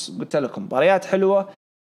النص قلت لكم مباريات حلوة،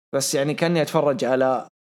 بس يعني كأني أتفرج على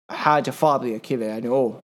حاجة فاضية كذا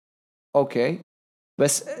يعني أوكي.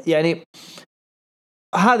 بس يعني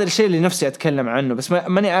هذا الشيء اللي نفسي أتكلم عنه، بس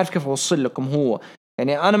ماني عارف كيف أوصل لكم هو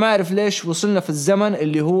يعني أنا ما أعرف ليش وصلنا في الزمن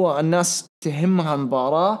اللي هو الناس تهمها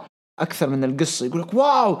المباراة أكثر من القصة. يقولك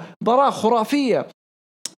واو مباراة خرافية،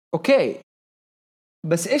 أوكي،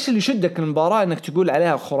 بس إيش اللي يشدك المباراة إنك تقول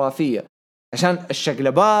عليها خرافية؟ عشان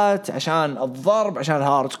الشقلبات، عشان الضرب، عشان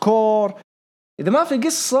الهارد كور. إذا ما في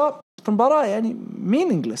قصة في المباراة يعني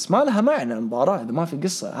meaningless، ما لها معنى المباراة إذا ما في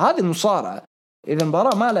قصة. هذه المصارعة، إذا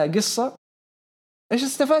المباراة ما لها قصة إيش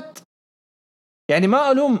استفدت؟ يعني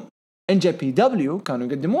ما ألوم NJPW كانوا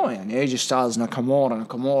يقدموها، يعني ايجي ستايلز،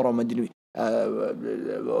 ناكامورا مدري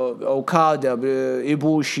اوكادا،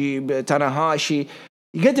 ايبوشي، تاناهاشي،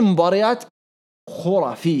 يقدم مباريات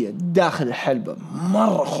خرافية داخل الحلبة،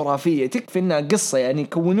 مرة خرافية، تكفي انها قصة، يعني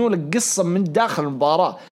يكونوا لك قصة من داخل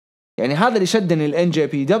المباراة. يعني هذا اللي شدني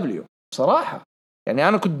الNJPW بصراحة. يعني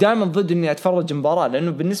انا كنت دائما ضد اني اتفرج مباراة،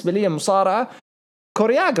 لانه بالنسبة لي المصارعة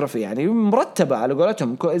كوريوغرافي، يعني مرتبة على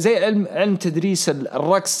قولتهم، زي علم تدريس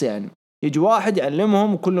الرقص، يعني يجي واحد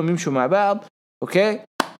يعلمهم وكلهم يمشوا مع بعض، اوكي.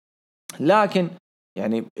 لكن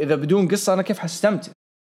يعني اذا بدون قصة انا كيف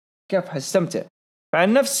حستمتع؟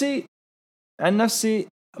 فعن نفسي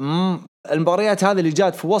المباريات هذه اللي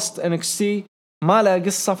جات في وسط NXT ما لها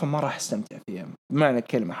قصة، فما راح استمتع فيها بمعنى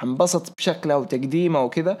الكلمة. حنبسط بشكلها وتقديمها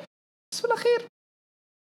وكذا، بس في الأخير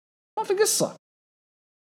ما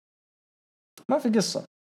في قصة.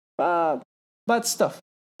 bad stuff.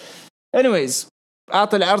 anyways،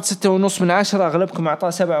 أعطي العرض 6.5/10. أغلبكم أعطاه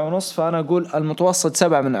 7.5، فأنا أقول المتوسط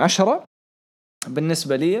 7/10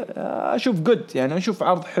 بالنسبة لي. أشوف good، يعني أشوف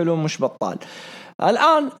عرض حلو مش بطال.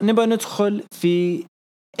 الآن نبغى ندخل في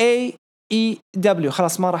AEW.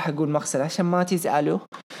 خلاص ما راح أقول مغسل عشان ما تزعلوا.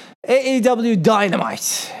 AEW داينامايت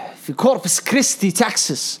في كوربس كريستي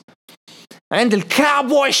تكساس عند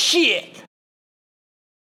الكاوبوي شيل.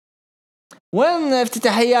 وين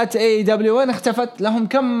افتتاحيات AEW؟ وين اختفت؟ لهم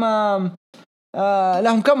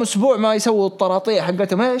كم أسبوع ما يسووا الطراطية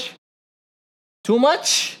حقتهم. إيش too much؟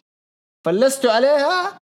 فلستوا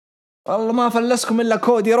عليها؟ والله ما فلسكم إلا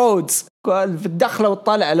كودي رودز في الدخلة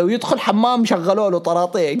والطلعة. لو يدخل حمام شغلوا له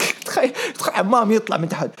طراطيق. يدخل حمام يطلع من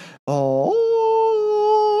تحت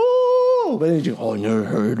بيجي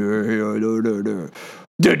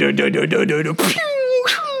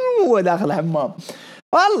وداخل حمام.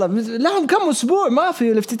 والله لهم كم أسبوع ما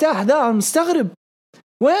في الافتتاح ذا. مستغرب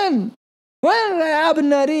وين الألعاب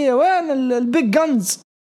النارية؟ وين البيج جانز؟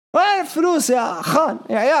 وين الفلوس يا خان،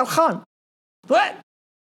 يا عيال خان؟ وين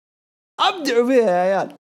أبدعوا فيها يا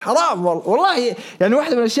عيال؟ حرام والله. يعني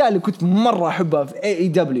واحدة من الأشياء اللي كنت مرة أحبها في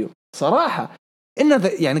AEW صراحة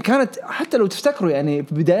إنها يعني كانت، حتى لو تفتكروا يعني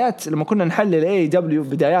في بدايات لما كنا نحلل AEW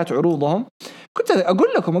بدايات عروضهم، كنت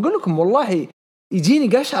أقول لكم والله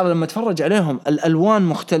يجيني قشعر لما أتفرج عليهم. الألوان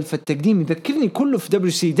مختلفة، التقديم يذكرني كله في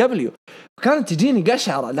WCW، كانت تجيني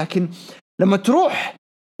قشعرة. لكن لما تروح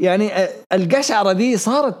يعني القشعرة ذي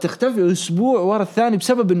صارت تختفي أسبوع ورا الثاني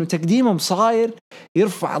بسبب إنه تقديمهم صاير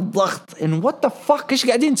يرفع الضغط. إنه what the fuck إيش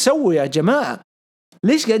قاعدين تسووا يا جماعة؟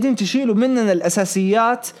 ليش قاعدين تشيلوا مننا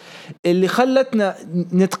الأساسيات اللي خلتنا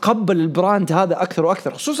نتقبل البراند هذا أكثر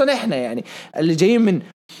وأكثر، خصوصا إحنا يعني اللي جايين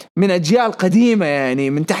من أجيال قديمة، يعني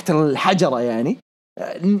من تحت الحجرة. يعني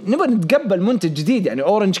نبغى نتقبل منتج جديد. يعني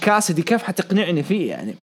أورنج كاسدي كيف حتقنعني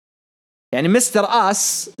فيه؟ يعني مستر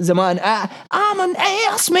آس زمان آمن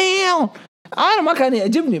آس ميل أنا ما كان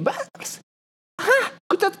يعجبني، بس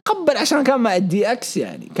كنت أتقبل عشان كان مع الدي إكس،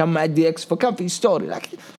 يعني كان مع الدي إكس فكان في ستوري.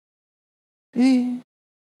 لكن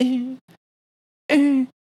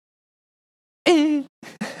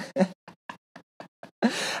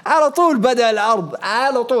على طول بدأ العرض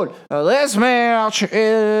على طول this match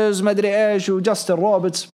is مدري إيش وجاستن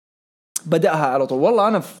روبرتس بدأها على طول. والله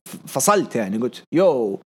أنا فصلت، يعني قلت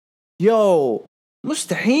يو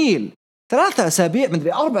مستحيل 3 أسابيع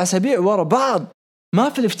مدري 4 أسابيع ورا بعض ما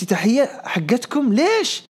في الافتتاحية حقتكم.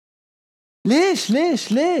 ليش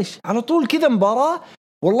على طول كذا مباراة؟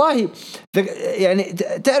 والله يعني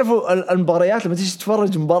تعرفوا المباريات لما تيجي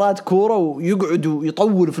تتفرج مباراة كورة ويقعدوا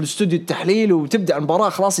يطولوا في الاستوديو التحليل وتبدأ المباراة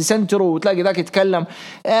خلاص يسنتروا وتلاقي ذاك يتكلم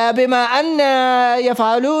بما أن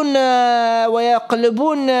يفعلون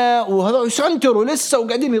ويقلبون وهذا يسنتروا لسه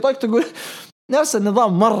وقاعدين يطقطقوا نفس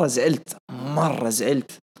النظام. مرة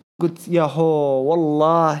زعلت قلت يا هو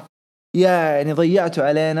والله يعني ضيعتوا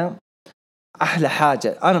علينا أحلى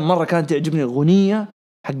حاجة. أنا مرة كانت تعجبني الأغنية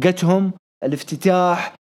حقتهم،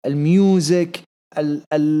 الافتتاح، الميوزك،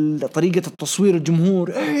 طريقة التصوير، الجمهور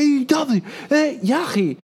يا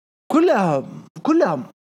أخي كلها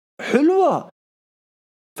حلوة.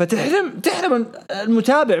 تحرم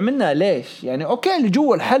المتابع منها ليش؟ يعني أوكي اللي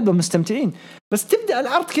جوا الحلبة مستمتعين، بس تبدأ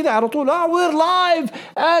العرض كذا على طول we're live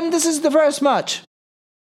and this is the first match.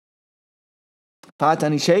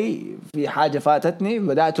 فاتني شيء، في حاجة فاتتني،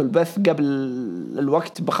 بدأت البث قبل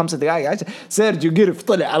الوقت ب5 دقائق. سيرجيو جيريكو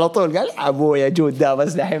طلع على طول قال أبويا جود ده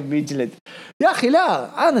بس الحين بيجلد. يا أخي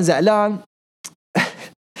لا، أنا زعلان.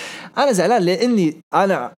 أنا زعلان لأني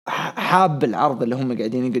أنا حاب العرض اللي هم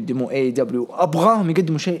قاعدين يقدموه AEW، أبغاهم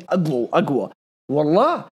يقدموا شيء أقوى وأقوى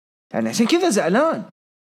والله، يعني عشان كذا زعلان.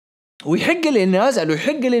 ويحق لي إني أزعل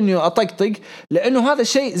ويحق لي إني أطقطق، لأنه هذا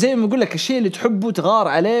الشيء زي ما أقول لك الشيء اللي تحبه تغار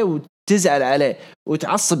عليه وتزعل عليه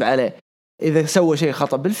وتعصب عليه إذا سوى شيء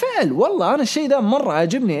خطأ. بالفعل والله أنا الشيء ده مرة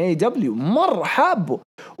عجبني AEW، مرة حابه،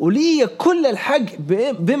 ولي كل الحق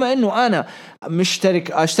بما إنه أنا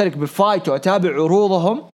أشترك بفايت وأتابع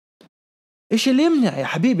عروضهم. إيش اللي يمنع يا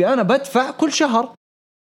حبيبي؟ أنا بدفع كل شهر،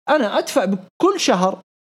 أنا أدفع بكل شهر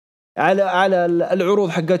على العروض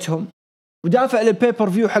حقتهم، ودافع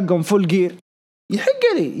للبيبر فيو حقهم فول جير.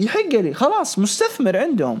 يحق لي خلاص، مستثمر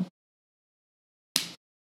عندهم.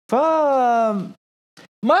 ف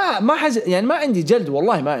ما حاجة يعني، ما عندي جلد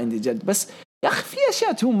والله، ما عندي جلد، بس يا أخي في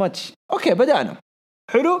أشياء تو ماتش. أوكي بدأنا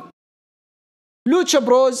حلو، لوتشا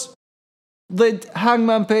بروز ضد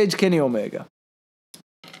هانجمان بيج كيني أوميجا.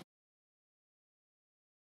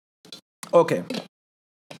 أوكي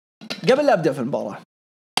قبل لا أبدأ في المباراة،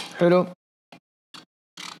 حلو.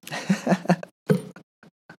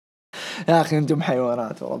 يا أخي أنتم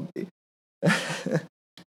حيوانات وربي.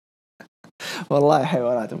 والله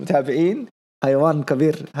حيوانات، متابعين حيوان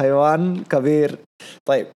كبير، حيوان كبير.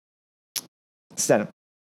 طيب استنى.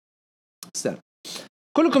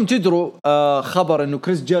 كلكم تدروا خبر إنه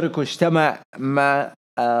كريس جيريكو اجتمع مع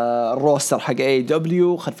الروستر حق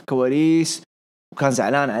AEW خلف الكواليس، وكان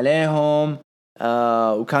زعلان عليهم،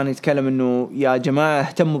 وكان يتكلم إنه يا جماعة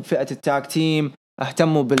اهتموا بفئة التاج تيم،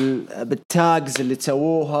 اهتموا بالتاجز اللي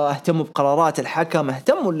تسووها، اهتموا بقرارات الحكم،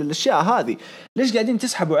 اهتموا للأشياء هذه، ليش قاعدين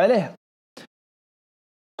تسحبوا عليها؟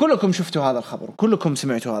 كلكم شفتوا هذا الخبر، كلكم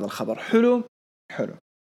سمعتوا هذا الخبر. حلو.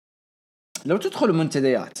 لو تدخلوا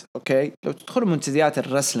منتديات، اوكي، لو تدخلوا منتديات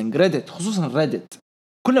الرسلينج ريدت، خصوصا ريدت،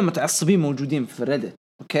 كل المتعصبين موجودين في ريدت،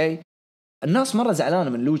 اوكي، الناس مره زعلانه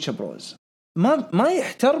من لوتشا بروز، ما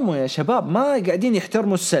يحترموا يا شباب، ما قاعدين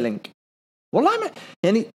يحترموا السيلينج. والله ما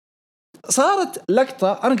يعني، صارت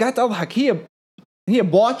لقطه انا قعدت اضحك، هي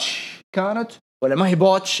بوتش كانت ولا ما هي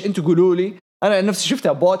بوتش؟ انتوا قولوا لي. انا نفسي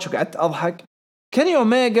شفتها بوتش وقعدت اضحك. كيني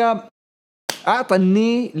اوميجا اعطى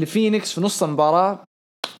الني لفينيكس في نص المباراه،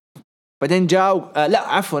 بعدين جاء لا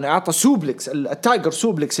عفوا، اعطى سوبلكس، التايجر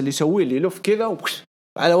سوبلكس اللي يسويه، اللي يلف كذا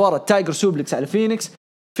على ورا، التايجر سوبلكس على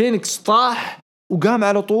فينيكس طاح وقام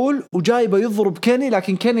على طول وجايبه يضرب كيني،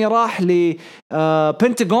 لكن كيني راح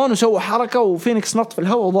لبنتاغون وسوى حركه، وفينيكس نط في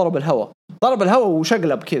الهواء وضرب الهواء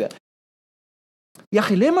وشقلب كذا. يا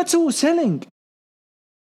اخي ليه ما تسووا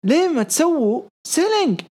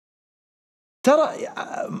سيلينج؟ ترى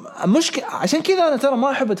مشكلة، عشان كذا أنا ترى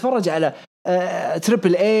ما أحب أتفرج على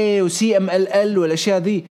تريبل اي وسي ام ال ال والأشياء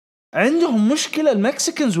ذي. عندهم مشكلة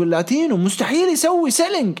المكسيكنز واللاتينو، مستحيل يسوي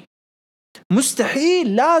سيلينج،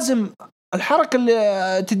 مستحيل. لازم الحركة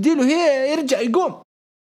اللي تديله هي يرجع يقوم.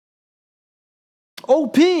 او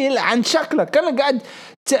بي عن شكلك كان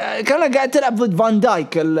قاعد تلعب ضد فان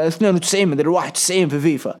دايك 92 من 91 في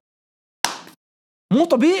فيفا.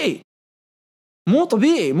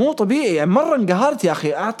 مو طبيعي يعني، مرة انقهرت يا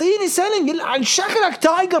أخي. أعطيني سيلينج عن شكلك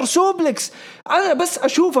تايجر سوبلكس، أنا بس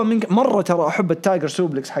أشوفه من مرة. ترى أحب التايجر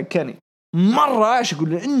سوبلكس حق كيني مرة،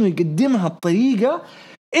 أقول لأنه يقدمها بطريقة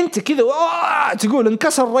أنت كذا تقول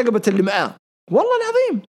انكسر رقبة اللي معاه، والله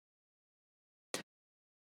العظيم.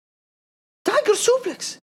 تايجر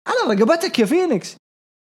سوبلكس على رقبتك يا فينيكس،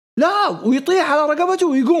 لا ويطيح على رقبته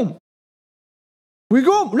ويقوم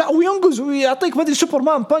لا وينقز ويعطيك مدري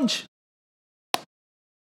سوبرمان بانش،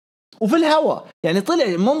 وفي الهواء يعني طلع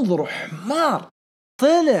منظره حمار،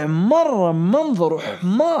 طلع مرة منظره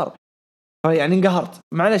حمار. يعني انقهرت،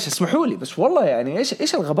 معلش اسمحوا لي، بس والله يعني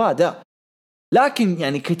ايش الغباء ده. لكن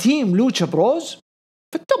يعني كتيم لوتشا بروز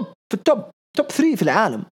في التوب 3 في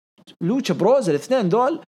العالم. لوتشا بروز الاثنين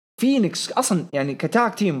دول، فينيكس اصلا يعني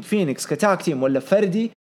كتاك تيم، فينيكس كتاك تيم ولا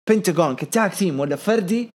فردي، بنتاغون كتاك تيم ولا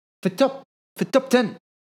فردي، في التوب 10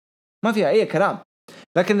 ما فيها اي كلام.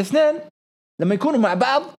 لكن الاثنين لما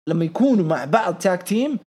يكونوا مع بعض تاك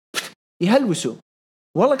تيم يهلوسوا،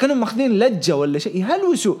 والله كانوا ماخذين لجة ولا شيء،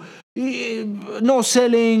 يهلوسوا، نو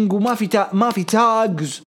سيلينج، وما في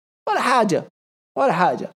تاجز ولا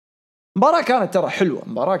حاجة. مباراة كانت ترى حلوة،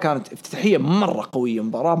 مباراة كانت افتتاحية مرة قوية،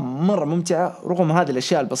 مباراة مرة ممتعة رغم هذه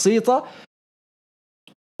الأشياء البسيطة.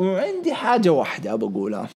 وعندي حاجة واحدة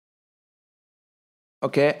بقولها،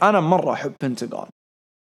 أوكي، أنا مرة أحب بنتاغون،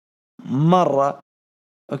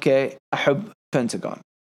 أوكي، أحب بنتاغون،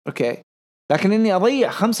 أوكي، لكن إني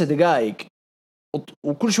أضيع 5 دقائق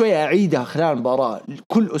وكل شوية أعيدها خلال المباراة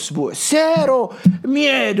كل أسبوع، سيرو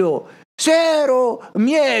ميدو سيرو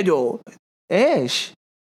ميدو. إيش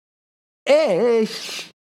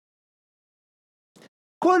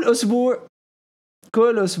كل أسبوع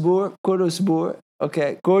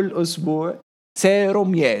أوكي، كل أسبوع سيرو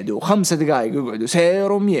ميدو 5 دقائق يقعدوا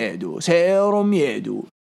سيرو ميدو.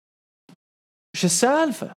 وش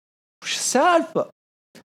السالفة؟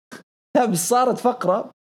 لا بس صارت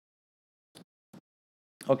فقرة،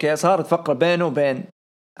 أوكي صارت فقرة بينه وبين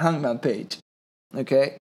هانغمان بيج.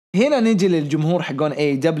 أوكي هنا نيجي للجمهور حقون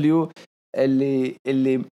AEW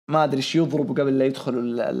اللي ما أدري إيش يضربوا قبل لا يدخلوا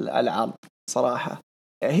العرض صراحة.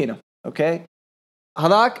 هنا أوكي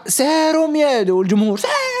هذاك سيرو ميدو والجمهور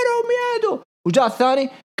سيرو ميدو، وجاء الثاني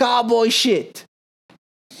كابوي شيت.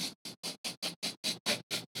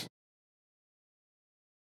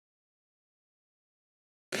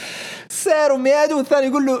 سيرو ميدو والثاني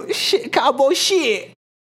يقول له كابوي شيت.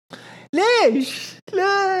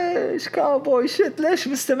 ليش كابوي شيت؟ ليش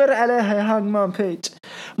مستمر عليها يا هانغمان بيج؟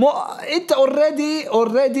 انت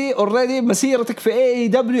اوريدي مسيرتك في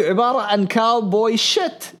AEW عبارة عن كابوي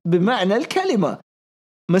شيت بمعنى الكلمة.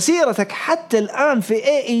 مسيرتك حتى الآن في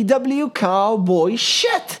AEW كابوي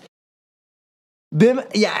شيت،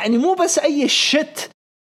 يعني مو بس أي شيت،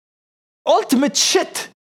 ultimate شيت.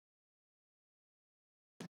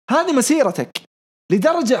 هذه مسيرتك،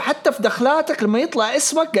 لدرجة حتى في دخلاتك لما يطلع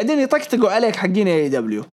اسمك قاعدين يطقطقوا عليك حقين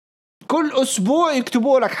AEW. كل أسبوع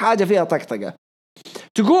يكتبوا لك حاجة فيها طقطقة،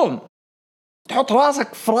 تقوم تحط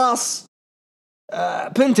راسك في راس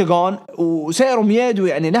بنتاغون وسيرو ميدو،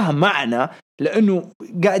 يعني لها معنى لأنه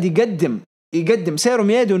قاعد يقدم سيرو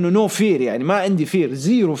ميدو إنه نو فير، يعني ما عندي فير،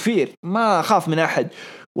 زيرو فير، ما أخاف من أحد.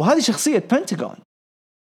 وهذه شخصية بنتاغون،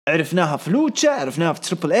 عرفناها في لوتشا، عرفناها في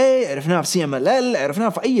تريبل اي، عرفناها في CMLL، عرفناها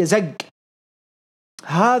في أي زق.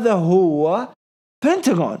 هذا هو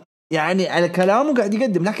بنتاغون، يعني على كلامه قاعد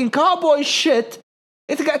يقدم. لكن كابوي شيت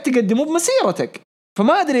انت قاعد تقدمه بمسيرتك،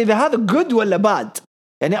 فما أدري إذا هذا good ولا bad.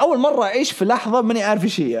 يعني أول مرة أعيش في لحظة ماني عارف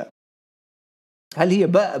إيش هي، هل هي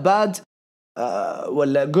bad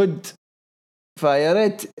ولا good. فيا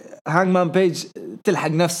ريت هانغمان بيج تلحق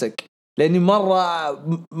نفسك، لأني مرة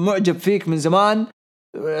معجب فيك من زمان.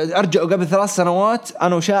 أرجع قبل 3 سنوات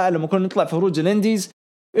أنا وشاعر لما كنا نطلع في هروج الانديز،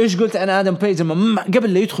 إيش قلت أنا آدم بيج لما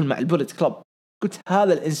قبل لا يدخل مع البوليت كلوب؟ قلت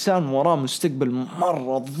هذا الإنسان وراه مستقبل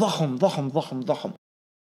مرة ضخم.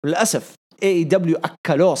 للأسف AEW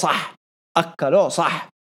أكلوه صح،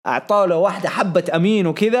 أعطاه له واحدة حبة أمين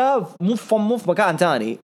وكذا مو مكان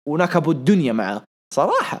تاني، ونكبوا الدنيا معه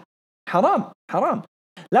صراحة. حرام.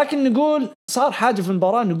 لكن نقول صار حاجة في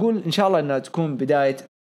المباراة، نقول إن شاء الله إنها تكون بداية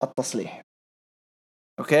التصليح.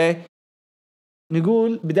 أوكي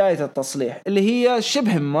نقول بداية التصليح اللي هي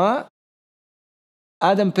شبه ما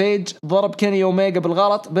آدم بيج ضرب كيني أوميجا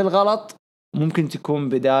بالغلط، ممكن تكون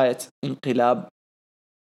بداية انقلاب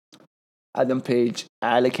آدم بيج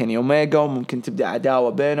على كيني أوميجا، وممكن تبدأ عداوة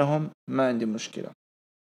بينهم. ما عندي مشكلة،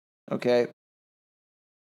 أوكي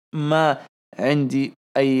ما عندي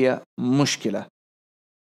أي مشكلة،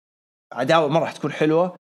 عداوة مرة راح تكون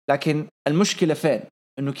حلوة. لكن المشكلة فين؟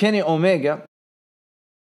 إنه كيني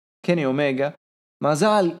أوميجا ما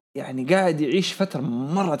زال يعني قاعد يعيش فترة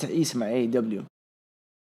مرة تعيس مع AEW.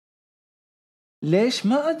 ليش؟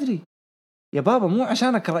 ما أدري يا بابا، مو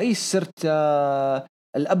عشانك رئيس صرت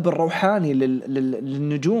الأب الروحاني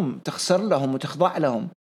للنجوم تخسر لهم وتخضع لهم.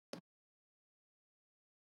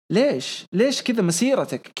 ليش كذا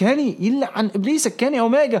مسيرتك؟ كيني يلعن إبليسك، كيني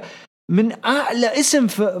أوميجا من أعلى اسم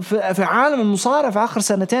في عالم المصارعة في آخر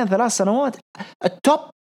 2-3 سنوات، التوب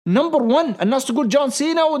نمبر 1. الناس تقول جون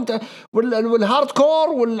سينا والهارد كور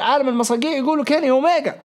والعالم المصاقيع يقولوا كيني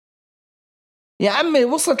أوميجا. يا عمي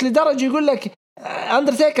وصلت لدرجة يقول لك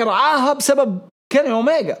أندرتيكر عاهب بسبب كيني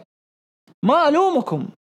أوميجا. ما ألومكم،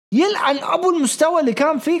 يلعن أبو المستوى اللي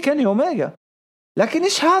كان فيه كيني أوميجا. لكن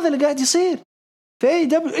إيش هذا اللي قاعد يصير في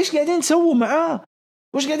AEW؟ إيش قاعدين تسووا معاه؟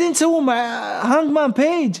 وإيش قاعدين تسووا مع هانغمان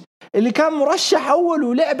بيج اللي كان مرشح أول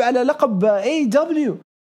ولعب على لقب AEW؟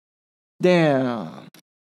 دام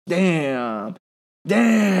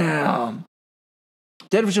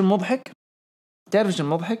تعرف إيش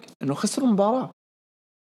المضحك؟ إنه خسروا المباراة.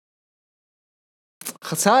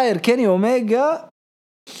 خسائر كيني أوميجا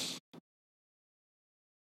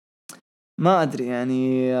ما أدري،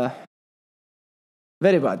 يعني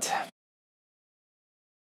very bad.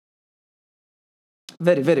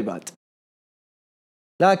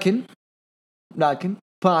 لكن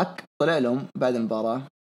باك طلع لهم بعد المباراة.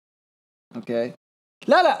 أوكي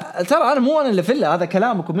لا ترى أنا اللي فيلا، هذا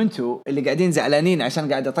كلامكم أنتوا اللي قاعدين زعلانين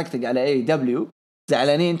عشان قاعد أطقطق على AEW.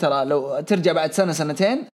 زعلانين ترى، لو ترجع بعد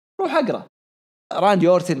 1-2 روح أقرأ راندي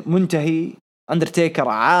أورتن منتهي، أندرتيكر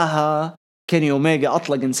عاها، كيني أوميجا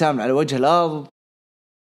أطلق إنسان على وجه الأرض.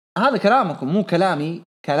 هذا كلامكم مو كلامي،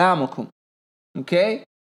 كلامكم. أوكي،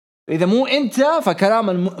 إذا مو أنت فكلام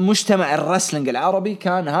المجتمع الرسلينج العربي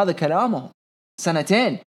كان هذا كلامه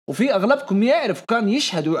سنتين، وفي أغلبكم يعرف كان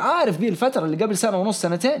يشهد وعارف ذي الفترة اللي قبل سنة ونص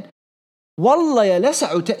سنتين. والله يا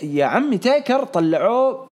لسع يا عمي تيكر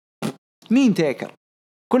طلعوه مين تيكر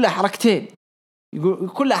كلها حركتين، يقول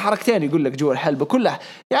كلها حركتين، يقول لك جوا الحلبة كلها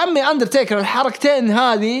يا عمي أندرتيكر الحركتين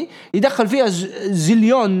هذه يدخل فيها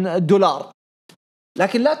زليون دولار.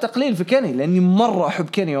 لكن لا تقليل في كيني لأني مرة أحب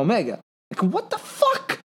كيني أوميجا، لكن what the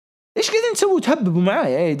fuck إيش قاعدين تسووا تهببوا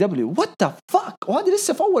معايا اي دبليو what the fuck. وهذه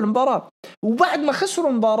لسه في أول مباراة، وبعد ما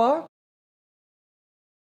خسروا مباراة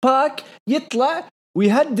باك يطلع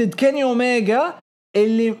ويهدد كيني أوميجا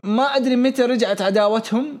اللي ما أدري متى رجعت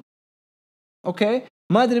عداوتهم. أوكي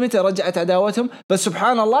ما أدري متى رجعت عداوتهم، بس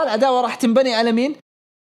سبحان الله العداوة راح تنبني على مين؟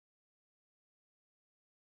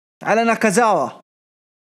 على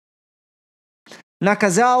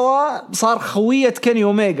ناكازاوا صار خوية كيني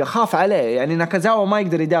أوميجا، خاف عليه يعني ناكازاوا ما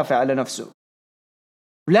يقدر يدافع على نفسه.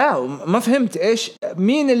 لا ما فهمت إيش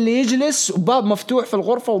مين اللي يجلس وباب مفتوح في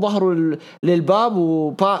الغرفة وظهره للباب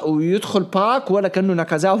ويدخل باك ولا كأنه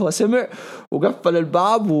ناكازاوا سمع وقفل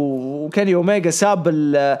الباب، وكيني أوميجا ساب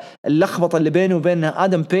اللخبطة اللي بينه وبين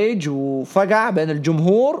آدم بيج وفقع بين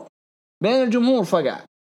الجمهور فقع،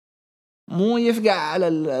 مو يفقع على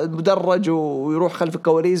المدرج ويروح خلف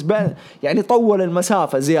الكواليس يعني طول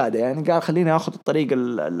المسافة زيادة، يعني قال خليني أخذ الطريق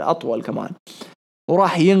الأطول كمان،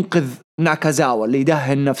 وراح ينقذ ناكازاوا اللي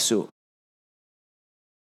يدهن نفسه.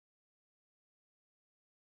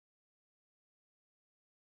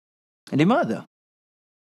 لماذا؟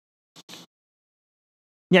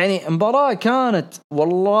 يعني مباراة كانت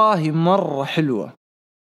والله مرة حلوة،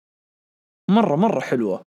 مرة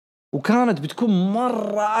حلوة، وكانت بتكون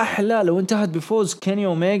مرة أحلى لو انتهت بفوز كيني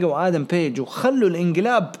أوميجا وآدم بيج، وخلوا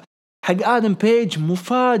الانقلاب حق آدم بيج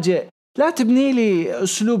مفاجئ. لا تبني لي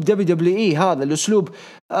أسلوب دبليو هذا الأسلوب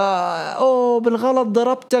بالغلط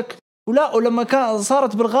ضربتك ولما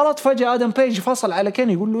صارت بالغلط فجأة آدم بيج فصل على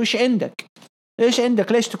كيني يقول له إيش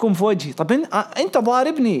عندك ليش تكون في وجهي؟ طب أنت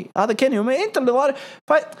ضاربني، هذا كيني أوميجا أنت اللي ضارب.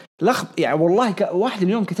 يعني والله واحد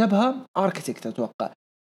اليوم كتبها أركتكت أتوقع،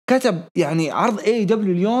 كتب يعني عرض اي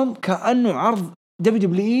دبليو اليوم كأنه عرض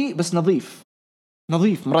دبليو بس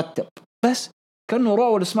نظيف مرتب، بس كأنه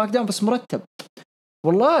رو ولا سماك داون بس مرتب.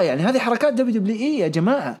 والله يعني هذه حركات دبليو يا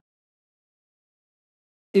جماعة،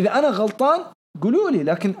 إذا أنا غلطان قولوا لي،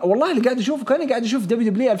 لكن والله اللي قاعد أشوفه كأني قاعد أشوف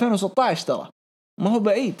دبليو 2016 ترى ما هو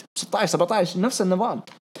بعيد، 16 17 نفس النظام.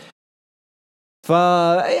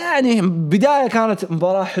 فيعني بداية كانت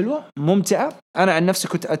مباراة حلوة ممتعة. أنا عن نفسي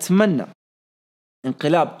كنت أتمنى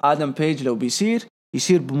انقلاب آدم بيج لو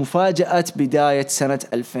يصير بمفاجأة بداية سنة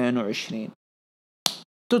 2020،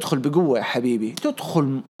 تدخل بقوة يا حبيبي،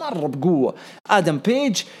 تدخل مرة بقوة. آدم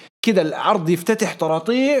بيج كذا العرض يفتتح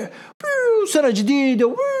طراطيع سنة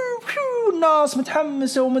جديدة الناس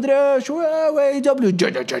متحمسة ومدري ايش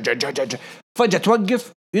فجأة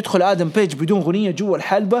توقف يدخل آدم بيج بدون غنية جوا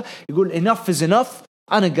الحلبة يقول enough is enough،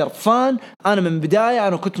 أنا قرفان، أنا من بداية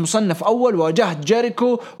أنا كنت مصنف أول واجهت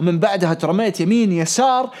جيريكو ومن بعدها ترميت يمين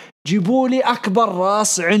يسار، جيبولي أكبر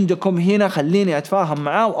راس عندكم هنا خليني أتفاهم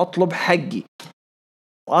معاه وأطلب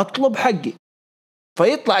حقي.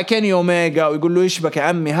 فيطلع كيني أوميجا ويقول له إيش بك يا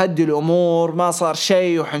عمي، هدي الأمور ما صار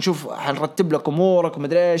شيء وحنشوف حنرتب لك أمورك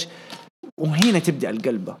ومدري إيش. وهنا تبدأ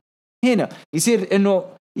القلبة، هنا يصير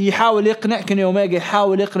إنه يحاول يقنع كيني أوميجا،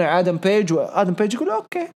 يحاول يقنع آدم بيج، وآدم بيج يقول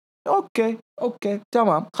أوكي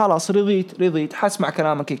تمام خلاص رضيت حسمع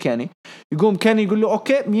كلامك يا كيني. يقوم كيني يقول له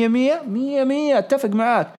أوكي 100 اتفق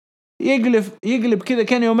معاك، يقلب كذا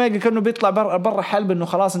كيني أوميجا كأنه بيطلع برا حلب إنه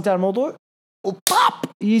خلاص انتهى الموضوع، وطاب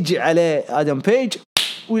يجي عليه آدم بيج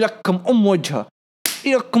ويلكم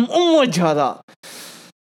وجهه ذا.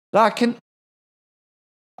 لكن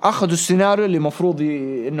أخذوا السيناريو اللي مفروض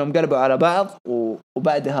إنهم قلبوا على بعض،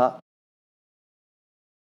 وبعدها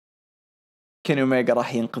كيني أوميجا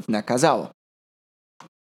راح ينقذ ناكازاوا.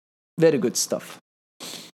 very good stuff.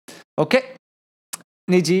 أوكي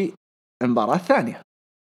نجي المباراة الثانية.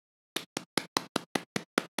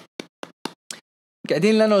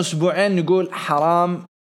 قاعدين لنا أسبوعين نقول حرام،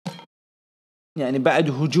 يعني بعد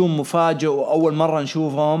هجوم مفاجئ وأول مرة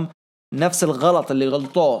نشوفهم نفس الغلط اللي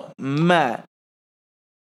غلطوه مع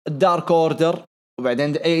الدارك اوردر،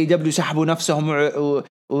 وبعدين اي دبليو سحبوا نفسهم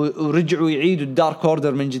ورجعوا يعيدوا الدارك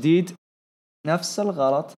اوردر من جديد، نفس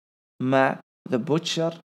الغلط مع ذا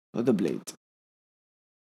بوتشر وذا بليد.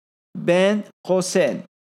 بين قوسين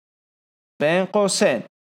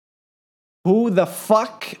who the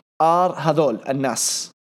fuck ار هذول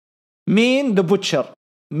الناس. مين ذا بوتشر؟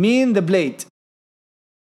 مين ذا بليد؟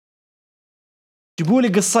 جيبوا لي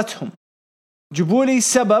قصتهم، جيبوا لي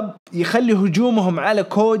سبب يخلي هجومهم على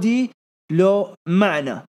كودي له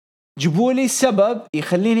معنى، جيبوا لي سبب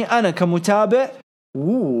يخليني أنا كمتابع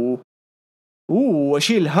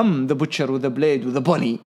أشيل هم ذا بوتشر وذا بليد وذا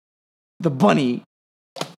بوني. ذا بوني.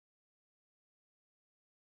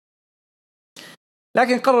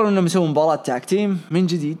 لكن قرروا انهم يسوون مباراة تاك تيم من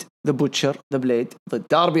جديد، ذا بوتشر ذا بليد ضد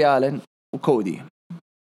داربي آلن وكودي،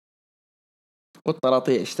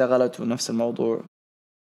 والطراطيع اشتغلت ونفس الموضوع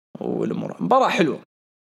والامور. مباراة حلوة،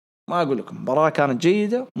 ما اقول لكم، مباراة كانت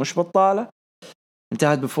جيدة مش بطالة،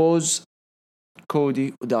 انتهت بفوز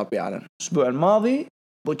كودي وداربي آلن. الاسبوع الماضي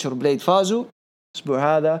بوتشر بليد فازوا،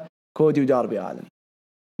 الاسبوع هذا كودي وداربي آلن.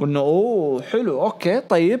 قلنا اوه حلو، اوكي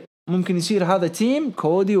طيب ممكن يصير هذا تيم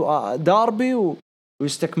كودي وداربي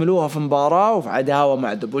ويستكملوها في مباراة وفي عداوة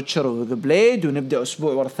مع ذا بوتشر وذا بليد، ونبدأ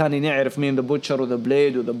أسبوع ورا الثاني نعرف مين ذا بوتشر وذا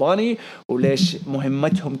بليد وذا باني وليش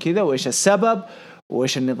مهمتهم كذا وإيش السبب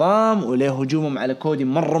وإيش النظام وليه هجومهم على كودي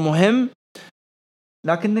مرة مهم.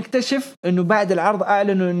 لكن نكتشف إنه بعد العرض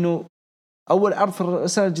أعلنوا إنه أول عرض في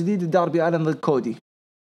السنة الجديدة داربي آلن ضد كودي.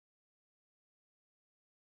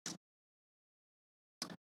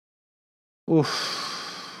 أوف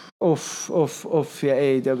أوف أوف أوف يا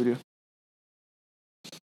اي دبليو،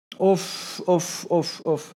 أوف أوف أوف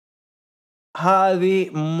أوف. هذه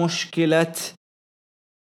مشكلة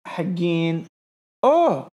حقين.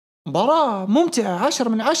 أوه مباراة ممتعة،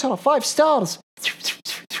 10/10، 5 stars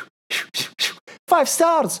 5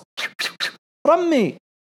 stars. رمي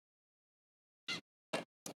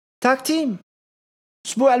تاك تيم.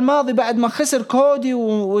 الأسبوع الماضي بعد ما خسر كودي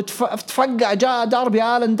وتفقع جاء داربي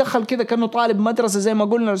آلن دخل كذا كأنه طالب مدرسة زي ما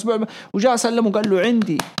قلنا الأسبوع، وجاء سلم وقال له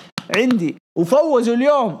عندي وفوزوا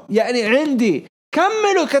اليوم يعني عندي.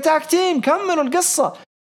 كملوا كتاك تيم، كملوا القصة.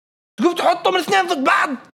 تقوم تحطهم الاثنين ضد بعض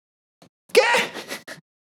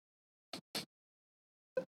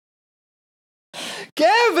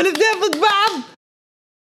كيف الاثنين ضد بعض؟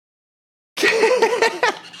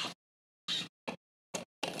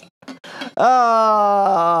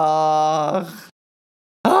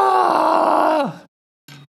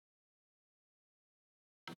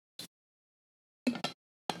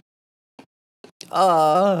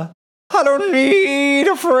 I don't need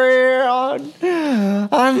a friend,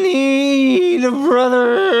 I need a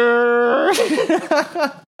brother.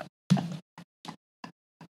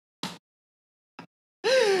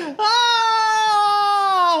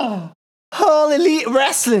 All elite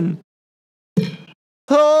wrestling,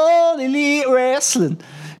 all elite wrestling,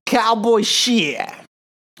 cowboy shit.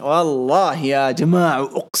 والله يا جماعة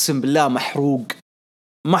أقسم بالله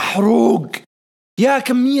محروق يا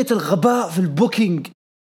كمية الغباء في البوكينج.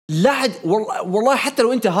 لا حد والله حتى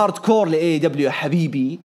لو أنت هارد كور لأي دبليو يا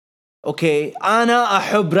حبيبي، أوكي أنا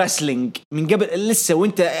أحب رسلينج من قبل لسه،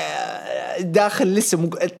 وأنت داخل لسه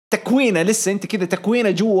تكوينة، لسه أنت كذا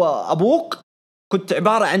تكوينة جوا أبوك، كنت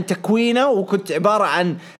عبارة عن تكوينة وكنت عبارة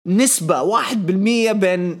عن نسبة 1%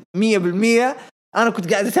 بين 100%. أنا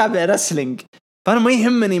كنت قاعد أتابع رسلينج، فأنا ما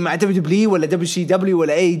يهمني مع دبليو ولا WCW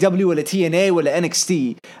ولا AEW ولا TNA ولا NXT.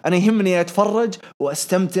 أنا يهمني أتفرج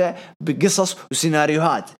وأستمتع بقصص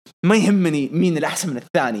وسيناريوهات، ما يهمني مين الأحسن من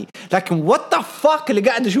الثاني. لكن what the fuck اللي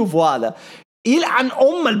قاعد أشوفه هذا، يلعن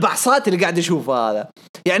البعصات اللي قاعد أشوفه هذا.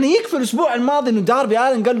 يعني يكفي الأسبوع الماضي إنه داربي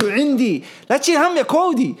آلن قال له عندي، لا تشيل هم يا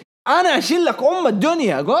كودي، أنا أشيل لك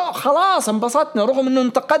الدنيا. خلاص انبسطنا، رغم إنه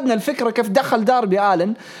انتقدنا الفكرة كيف دخل داربي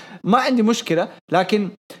آلن، ما عندي مشكلة،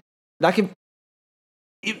 لكن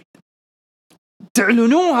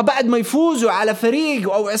تعلنوها بعد ما يفوزوا على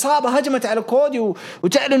فريق أو عصابة هجمت على كودي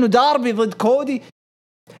وتعلنوا داربي ضد كودي،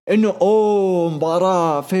 إنه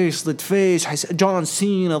مباراة فيس ضد فيس، حيث جون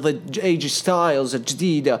سينا ضد AJ ستايلز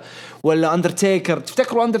الجديدة، ولا أندرتيكر.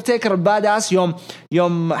 تفتكروا أندرتيكر الباداس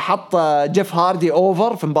يوم حط جيف هاردي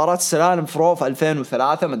أوفر في مباراة السلالم في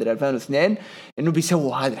 2003 ما أدري 2002، إنه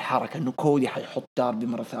بيسووا هذه الحركة إنه كودي حيحط داربي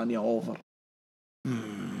مرة ثانية أوفر.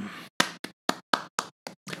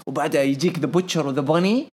 وبعدها يجيك ذا بوتشر وذا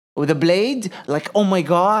باني وذا بليد like oh my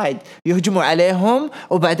god يهجموا عليهم،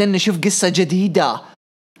 وبعدين نشوف قصة جديدة.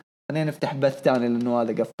 خلينا نفتح بث ثاني لأنه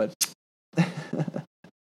هذا قفل.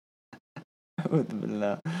 أعوذ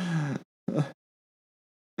بالله.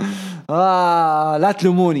 لا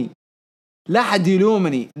تلوموني، لا حد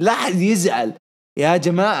يلومني، لا حد يزعل يا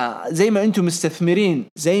جماعة. زي ما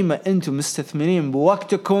أنتم مستثمرين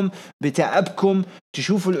بوقتكم بتعبكم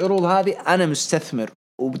تشوفوا العروض هذه، أنا مستثمر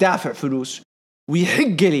وبدافع فلوس،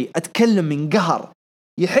 ويحق لي أتكلم من قهر،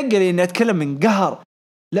 يحق لي أن أتكلم من قهر،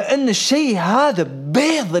 لأن الشيء هذا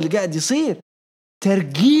بيض اللي قاعد يصير.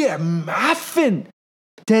 ترقيع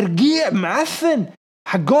معفن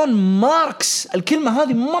حقون ماركس. الكلمة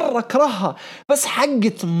هذه مرة أكرهها، بس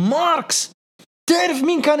حقت ماركس. تعرف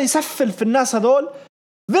مين كان يسفل في الناس هذول؟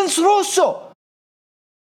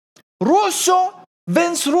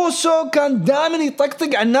 فينس روسو كان دائما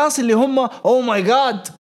يطقطق على الناس اللي هم أوه ماي جاد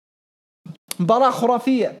مباراة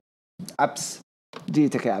خرافية. عبس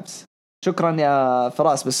جيتك يا عبس، شكرا يا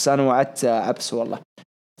فراس، بس أنا وعدت عبس والله.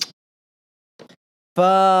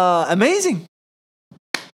 amazing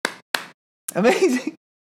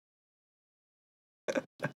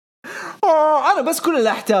أنا بس كل اللي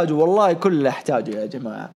أحتاجه، والله كل اللي أحتاجه يا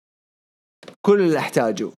جماعة، كل اللي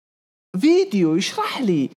أحتاجه فيديو يشرح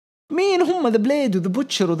لي مين هم ذا بليد وذا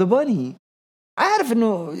بوتشر وذا باني. عارف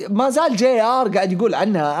إنه ما زال جي آر قاعد يقول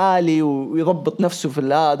عنها آلي ويضبط نفسه في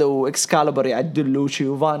هذا، وإكسكالبر يعدل له،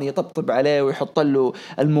 وشيوفاني يطبطب عليه ويحط له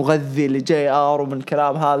المغذي لجي آر ومن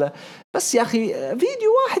الكلام هذا. بس يا أخي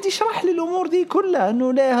فيديو واحد يشرح لي الأمور دي كلها،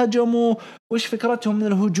 إنه ليه هجموا وإيش فكرتهم من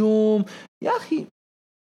الهجوم. يا أخي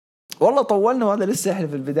والله طولنا، وهذا لسه إحنا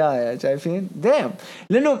في البداية شايفين دايم.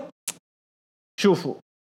 لأنه شوفوا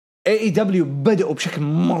AEW بدأوا بشكل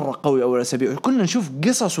مرة قوي أول أسابيع، كنا نشوف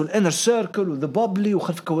قصص والإنر سيركل وذا بابلي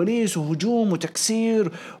وخلف كواليس وهجوم وتكسير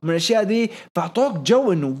ومن الأشياء دي، فأعطوك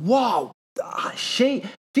جو إنه واو شيء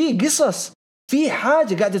في قصص، في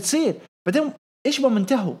حاجة قاعدة تصير. بعدين إيش بهم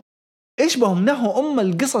انتهوا؟ إيش بهم نهوا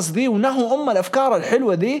القصص ذي ونهوا الأفكار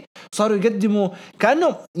الحلوة ذي، صاروا يقدموا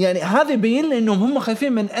كأنه يعني هذا يبين لي إنهم هم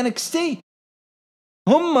خايفين من NXT.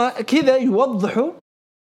 هم كذا يوضحوا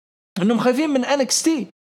إنهم خايفين من NXT.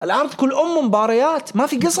 العرض كل مباريات، ما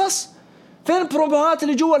في قصص. فين البروموهات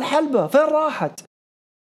اللي جوا الحلبة؟ فين راحت؟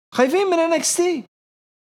 خايفين من NXT،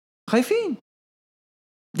 خايفين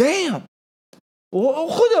دايم.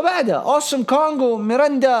 وخذوا بعدها أوسم كونغو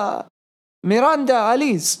ميراندا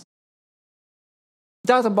أليز،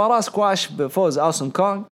 جات مباراة سكواش بفوز أوسم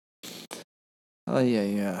كونغ.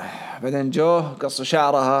 أي بعدين جوه قصوا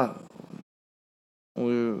شعرها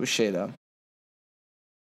والشيء ذا،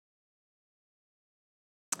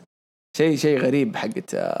 شيء غريب حقت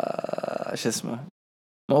شو اسمه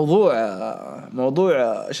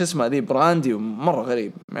موضوع شو اسمه ذي براندي، مرة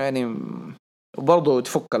غريب يعني. وبرضه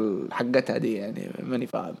تفك حقتها دي يعني، ماني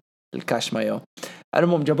فاهم الكاش مايو.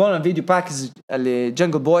 المهم جابونا فيديو باكج اللي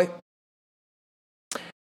جنغل بوي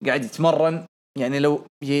قاعد يتمرن. يعني لو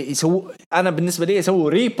يسووا، أنا بالنسبة لي يسووا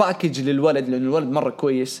ري باكج للولد، لأن الولد مرة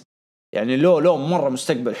كويس يعني، لو مرة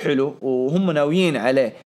مستقبل حلو وهم ناويين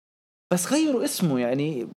عليه، بس غيروا اسمه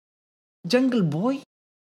يعني جنغل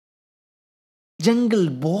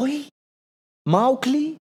بوي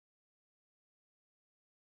ماوكلي.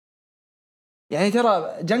 يعني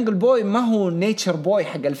ترى جنغل بوي ما هو نيتشر بوي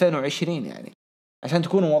حق 2020 يعني، عشان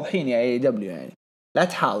تكونوا واضحين يا AEW يعني. لا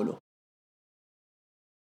تحاولوا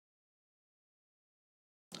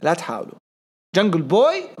جنغل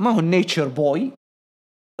بوي ما هو نيتشر بوي،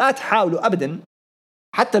 لا تحاولوا أبدا،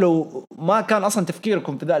 حتى لو ما كان أصلا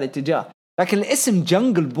تفكيركم في ذا الاتجاه. لكن الاسم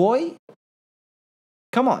جنغل بوي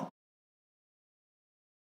كمان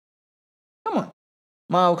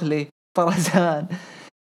ماوكلي طرزان.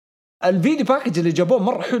 الفيديو باكج اللي جابوه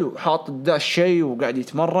مرة حلو، حاط ذا الشيء وقاعد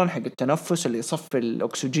يتمرن حق التنفس اللي يصفي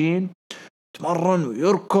الأكسجين، يتمرن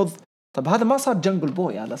ويركض. طب هذا ما صار جنغل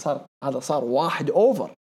بوي، هذا صار واحد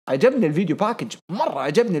أوفر. عجبني الفيديو باكج مرة،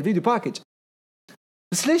 عجبني الفيديو باكج،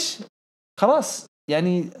 بس ليش خلاص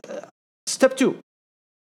يعني ستيب 2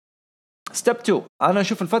 أنا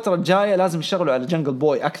أشوف الفترة الجاية لازم يشتغلوا على جنغل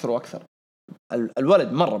بوي أكثر وأكثر.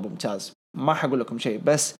 الولد مرة ممتاز، ما حقول لكم شيء،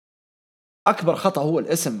 بس أكبر خطأ هو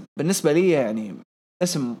الاسم بالنسبة لي. يعني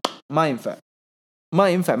اسم ما ينفع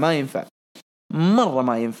مرة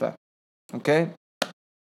ما ينفع. أوكي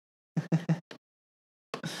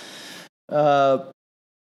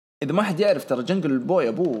إذا ما حد يعرف ترى جنغل بوي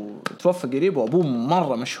أبوه توفى قريب، وأبوه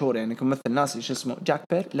مرة مشهور يعني، كمثل ناس إيش اسمه جاك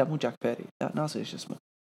بيري، لا مو جاك بيري، لا ناس إيش اسمه،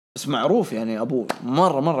 بس معروف يعني. أبوه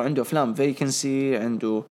مرة عنده أفلام فيكنسي،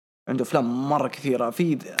 عنده أفلام مرة كثيرة.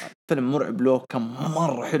 في فيلم مرعب له كان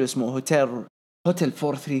مرة حلو اسمه هوتيل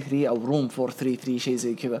 433 أو روم 433 شيء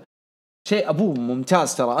زي كذا. شيء أبوه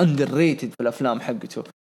ممتاز ترى، underrated في الأفلام حقته.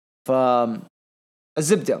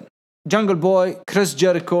 فالزبدة جنغل بوي كريس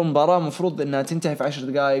جيريكو، مباراة مفروض أنها تنتهي في 10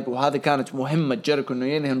 دقائق، وهذه كانت مهمة جيريكو أنه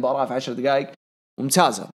ينهي المباراة في 10 دقائق.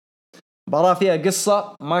 ممتازة، مباراة فيها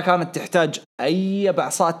قصة ما كانت تحتاج أي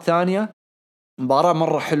بعصات ثانية. مباراة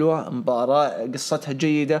مرة حلوة، مباراة قصتها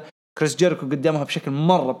جيدة. كريس جيريكو قدمها بشكل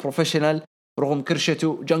مرة بروفيشنال رغم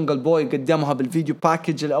كرشته. جنغل بوي قدمها بالفيديو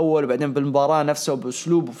باكج الأول، وبعدين بالمباراة نفسه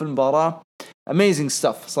وبأسلوبه في المباراة. amazing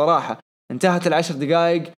stuff صراحة. انتهت 10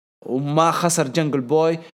 دقائق وما خسر جنغل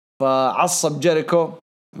بوي، فعصب جيريكو.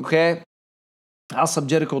 اوكي عصب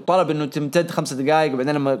جيريكو وطلب انه تمتد 5 دقائق،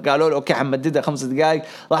 وبعدين لما قالوا له اوكي حمددها 5 دقائق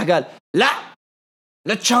راح قال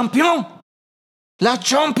لا تشامبيون، لا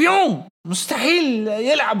تشامبيون مستحيل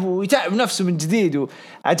يلعب ويتعب نفسه من جديد.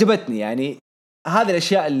 وعجبتني يعني هذه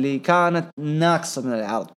الاشياء اللي كانت ناقصه من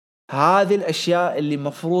العرض، هذه الاشياء اللي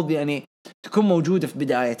مفروض يعني تكون موجوده في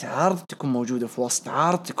بدايه عرض، تكون موجوده في وسط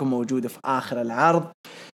عرض، تكون موجوده في اخر العرض.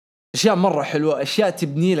 اشياء مره حلوه، اشياء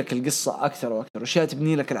تبني لك القصه اكثر واكثر، اشياء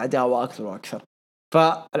تبني لك العداوه اكثر واكثر.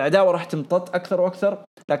 فالعداوه راح تمطط اكثر واكثر،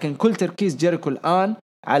 لكن كل تركيز جيريكو الان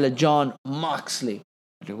على جون ماكسلي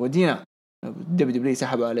اللي هو دينا. دبليو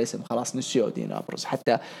سحبوا على اسم، خلاص نسيوا دين أمبروز.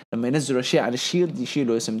 حتى لما ينزلوا اشياء على الشيلد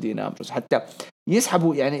يشيلوا اسم دين أمبروز، حتى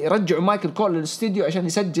يسحبوا يعني يرجعوا مايكل كول للاستوديو عشان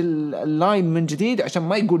يسجل اللاين من جديد عشان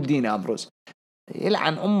ما يقول دين أمبروز.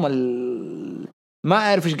 يلعن ما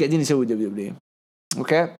اعرف ايش قاعدين يسوي دبليو.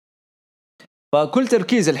 اوكي فكل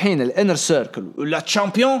تركيز الحين الانر سيركل ولا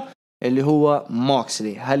تشامبيون اللي هو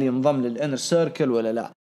موكسلي. هل ينضم للانر سيركل ولا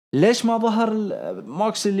لا؟ ليش ما ظهر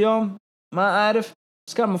موكسلي اليوم؟ ما اعرف،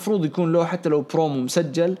 بس كان مفروض يكون له حتى لو برومو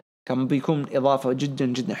مسجل، كان بيكون اضافه جدا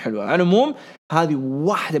جدا حلوه. على العموم هذه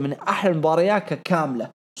واحده من احلى المباريات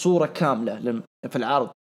كامله، صوره كامله في العرض،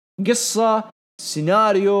 قصه،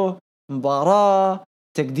 سيناريو، مباراه،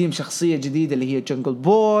 تقديم شخصيه جديده اللي هي جنغل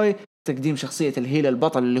بوي، تقديم شخصية الهيل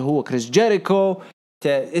البطل اللي هو كريس جيريكو،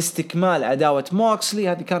 استكمال عداوة موكسلي.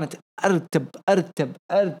 هذه كانت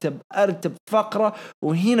أرتب فقرة،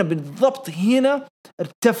 وهنا بالضبط هنا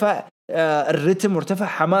ارتفع الرتم وارتفع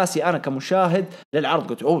حماسي أنا كمشاهد للعرض.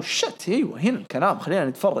 قلت أوه شت، أيوة هنا الكلام، خلينا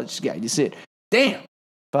نتفرج إيش قاعد يصير. دايم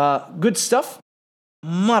فجود ستاف،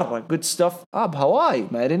 مرة جود ستاف. بهواي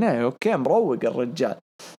مارينا أوكي مروق الرجال.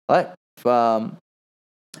 طيب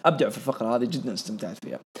أبدع في الفقرة هذه، جدا استمتعت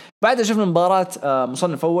فيها. بعدها شفنا مباراة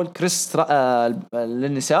مصنف أول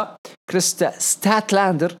للنساء، كريستا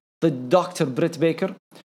ستاتلاندر ضد دكتور بريت بيكر.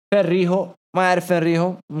 فين ريهو؟ ما أعرف فين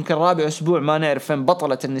ريهو، ممكن رابع أسبوع ما نعرف فين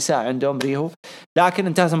بطلة النساء عندهم ريهو. لكن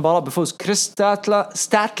انتهت المباراة بفوز كريستا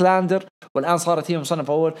ستاتلاندر، والآن صارت هي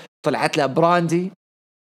مصنف أول. طلعت لها براندي،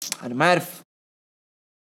 أنا ما أعرف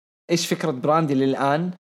إيش فكرة براندي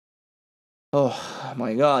للآن، أوه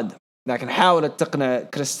ماي جاد، لكن حاولت تقنع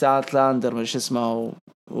كريستال لاندر من اسمه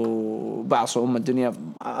وبعصوا الدنيا.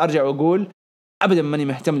 أرجع وأقول أبدا ماني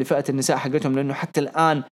مهتم لفئة النساء حقتهم، لأنه حتى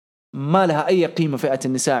الآن ما لها أي قيمة فئة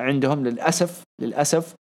النساء عندهم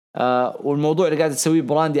للأسف. والموضوع اللي قاعد تسويه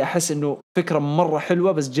براندي أحس إنه فكرة مرة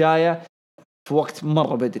حلوة، بس جاية في وقت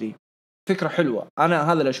مرة بدري. فكرة حلوة،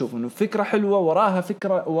 أنا هذا اللي أشوفه، إنه فكرة حلوة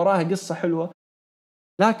وراها قصة حلوة،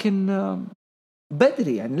 لكن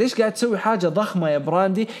بدري. يعني ليش قاعد تسوي حاجة ضخمة يا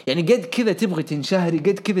براندي؟ يعني قد كذا تبغي تنشهري،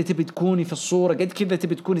 قد كذا تبي تكوني في الصورة، قد كذا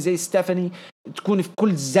تبي تكوني زي ستيفاني، تكوني في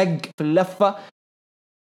كل زق في اللفة؟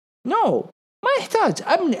 ما يحتاج.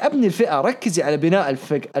 أبني الفئة، ركزي على بناء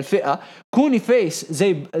الفئة، كوني فيس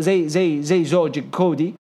زي زوجك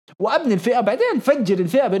كودي، وأبني الفئة، بعدين فجر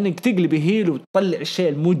الفئة بأنك تقلبي هيل وتطلع الشيء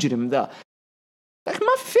المجرم ذا. لكن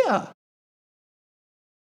ما في فئة.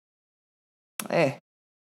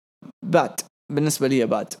 باد بالنسبة لي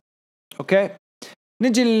باد. أوكي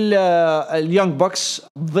نجي اليونج بوكس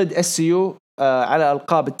ضد SCU على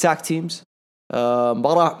ألقاب التاك تيمز.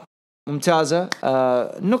 مباراة ممتازة.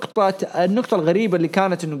 النقطة الغريبة اللي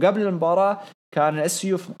كانت إنه قبل المباراة كان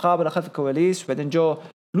SCU في مقابلة خلف الكواليس، وبعدين جو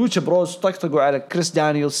لوتشا بروز طقطقوا على كريس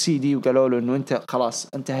دانيال CD وقالوا له إنه أنت خلاص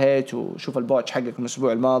انتهيت، وشوف البوتش حقك من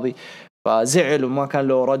الأسبوع الماضي. فزعل وما كان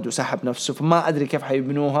له رد وسحب نفسه. فما أدري كيف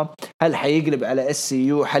حيبنوها، هل حيقلب على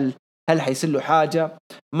SCU، هل حيصير له حاجة،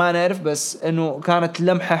 ما نعرف. بس إنه كانت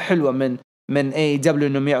لمحة حلوة من AEW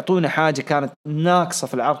إنهم يعطونا حاجة كانت ناقصة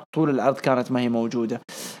في العرض، طول العرض كانت ما هي موجودة.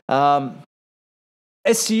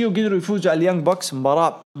 SCU قدروا يفوزوا على اليونج بوكس.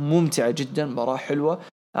 مباراة ممتعة جدا، مباراة حلوة،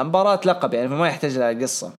 مباراة لقب يعني، فما يحتاج لها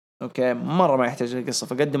قصة. أوكي مرة ما يحتاج لها قصة،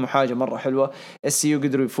 فقدموا حاجة مرة حلوة. SCU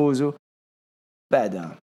قدروا يفوزوا.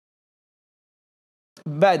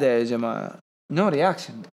 بعدها يا جماعة نو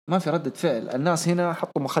رياكشن، ما في ردة فعل. الناس هنا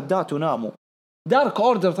حطوا مخدات وناموا. دارك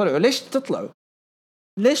اوردر طلعوا، ليش تطلعوا؟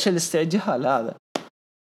 ليش الاستعجال هذا؟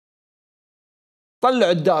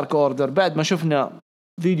 طلعوا الدارك اوردر بعد ما شفنا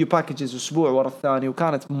فيديو باكجز اسبوع ورا الثاني،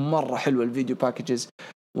 وكانت مرة حلوة الفيديو باكجز.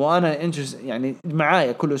 وانا يعني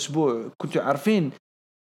معايا كل اسبوع. كنتوا عارفين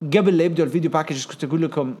قبل لا يبدأ الفيديو باكجز كنت اقول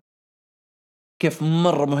لكم كيف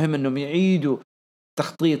مرة مهم انهم يعيدوا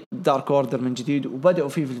تخطيط دارك اوردر من جديد، وبدأوا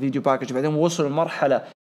فيه في الفيديو باكج. بعدين وصلوا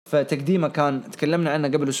المرحلة فتقديمه كان تكلمنا عنه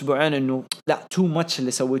قبل أسبوعين إنه لا تو ماتش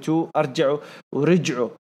اللي سويتوه. رجعوا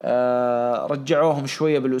رجعوهم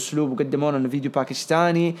شوية بالأسلوب، وقدموا لنا فيديو باكج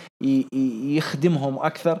تاني يخدمهم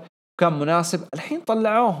أكثر. كان مناسب. الحين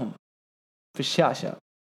طلعوهم في الشاشة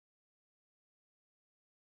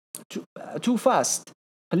تو فاست،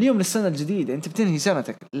 خليهم للسنة الجديدة، انت بتنهي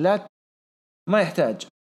سنتك، لا ما يحتاج.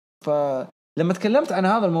 فلما تكلمت عن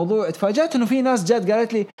هذا الموضوع اتفاجأت انه في ناس جات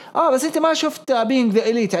قالت لي بس انت ما شفت Being the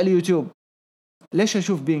Elite على اليوتيوب. ليش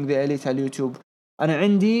اشوف Being the Elite على اليوتيوب؟ انا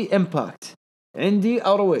عندي Impact، عندي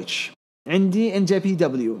هروج، عندي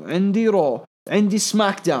NJPW، عندي رو، عندي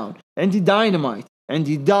سماك داون، عندي داينامايت،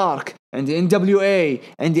 عندي دارك، عندي NWA،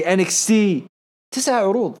 عندي NXT، 9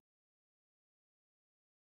 عروض.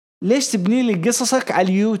 ليش تبني لي قصصك على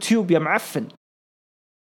اليوتيوب يا معفن؟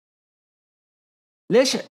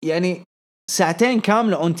 ليش يعني ساعتين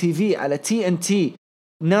كاملة اون تي في على TNT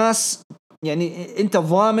ناس يعني انت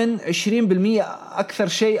ضامن 20% اكثر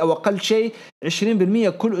شيء او اقل شيء 20%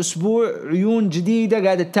 كل اسبوع عيون جديدة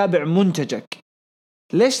قاعدة تتابع منتجك؟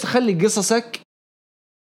 ليش تخلي قصصك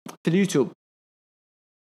في اليوتيوب؟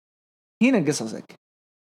 هنا قصصك،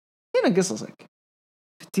 هنا قصصك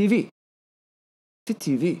في التي في، في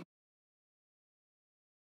التي في.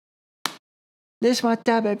 ليش ما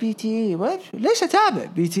تتابع BTE؟ ليش اتابع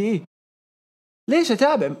BTE؟ ليش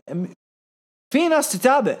اتابع؟ في ناس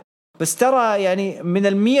تتابع، بس ترى يعني من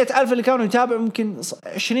 100,000 اللي كانوا يتابعوا ممكن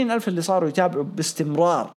 20,000 اللي صاروا يتابعوا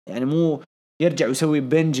باستمرار، يعني مو يرجع ويسوي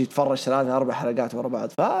بنج يتفرج 3-4 حلقات ورا بعض.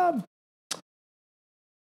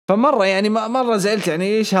 فمرة يعني مرة زعلت يعني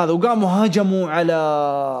إيش هذا. وقاموا هاجموا على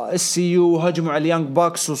SCU، هاجموا على اليانج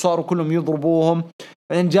باكس، وصاروا كلهم يضربوهم.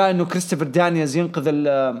 بعدين جاء إنه كريستوفر دانيالز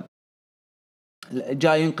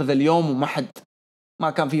جاء ينقذ اليوم، وما حد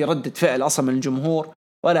ما كان فيه ردة فعل أصلا من الجمهور،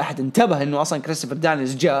 ولا أحد انتبه إنه أصلا كريستوفر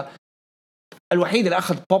دانيالز جاء. الوحيد اللي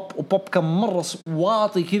أخذ وبوب كان مرة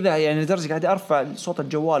واطي كذا، يعني لدرجة قاعد أرفع صوت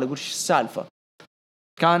الجوال أقول إيش السالفة.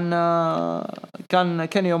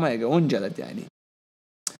 كان يوميجا وانجلد يعني.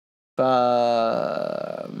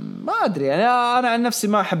 ما أدري يعني، أنا عن نفسي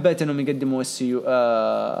ما حبيت إنهم يقدموا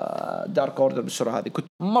دارك أوردر بالسرعة هذه. كنت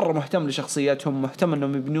مرة مهتم لشخصياتهم، مهتم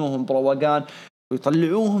إنهم يبنوهم بروقان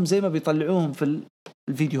ويطلعوهم زي ما بيطلعوهم في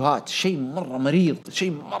الفيديوهات. شيء مرة مريض،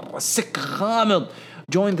 شيء مرة سك غامض.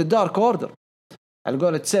 Join the Dark Order على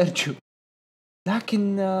قولة سيرجيو.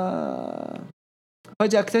 لكن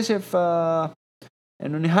فجأة اكتشف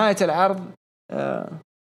إنه نهاية العرض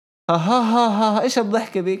ها إيش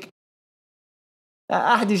الضحكة ذيك؟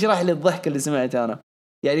 أحد يشرح لي الضحكة اللي سمعتها أنا؟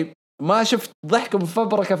 يعني ما شفت ضحكة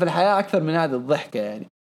مفبركة في الحياة أكثر من هذه الضحكة يعني.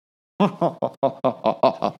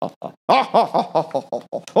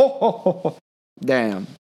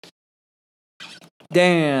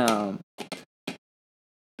 دام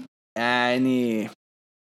يعني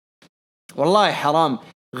والله حرام،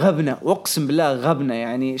 غبنة، أقسم بالله غبنة.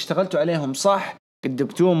 يعني اشتغلتوا عليهم صح،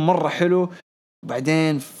 قدمتوهم مرة حلو،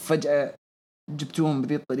 وبعدين فجأة جبتوهم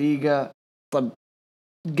بذي الطريقة. طب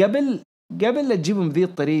قبل لا تجيبهم بذي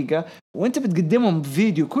الطريقة وانت بتقدمهم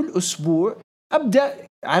بفيديو كل أسبوع، أبدأ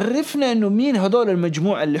عرفنا إنه مين هذول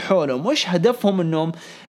المجموعة اللي حولهم، وإيش هدفهم. إنهم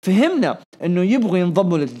فهمنا إنه يبغوا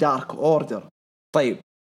ينضموا للدارك أوردر. طيب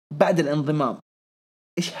بعد الانضمام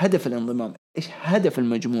إيش هدف الانضمام؟ إيش هدف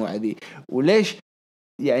المجموعة ذي؟ وليش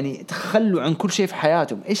يعني تخلوا عن كل شيء في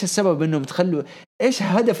حياتهم؟ إيش السبب إنهم تخلوا؟ إيش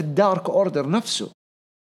هدف الدارك أوردر نفسه؟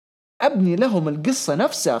 أبني لهم القصة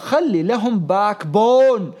نفسها، خلي لهم باك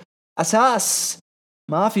بون، أساس.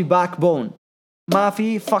 ما في باك بون، ما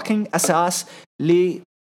في fucking أساس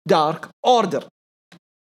لدارك أوردر،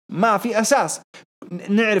 ما في أساس.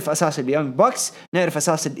 نعرف أساس اليانج بوكس، نعرف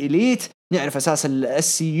أساس الإليت، نعرف أساس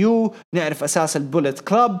الSCU، نعرف أساس البوليت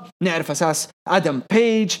كلاب، نعرف أساس آدم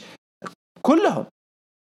بيج، كلهم.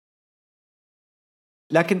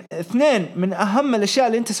 لكن 2 من أهم الأشياء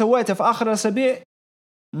اللي أنت سويتها في آخر الأسابيع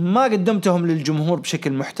ما قدمتهم للجمهور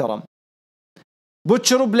بشكل محترم.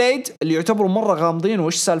 بوتشر وبليد اللي يعتبروا مرة غامضين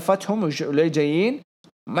وإيش سالفتهم وليه جايين،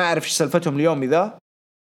 ما أعرف إيش سالفتهم اليوم ذا.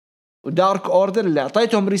 ودارك أوردر اللي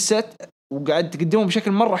أعطيتهم ريست وقاعد تقدمهم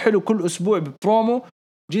بشكل مرة حلو كل أسبوع ببرومو،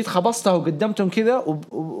 جيت خبصتها وقدمتهم كذا،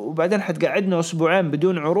 وبعدين حتقعدنا أسبوعين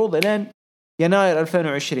بدون عروض إلين يناير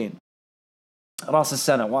 2020 راس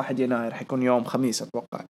السنة. 1 يناير حيكون يوم خميس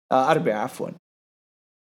أتوقع، 4 عفوا.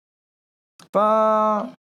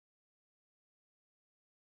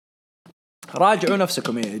 راجعوا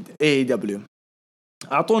نفسكم يا AEW،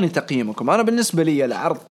 أعطوني تقييمكم. أنا بالنسبة لي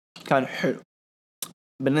العرض كان حلو،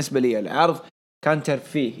 بالنسبة لي العرض كان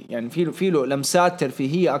ترفيهي، يعني في له لمسات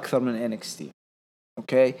ترفيهية أكثر من NXT.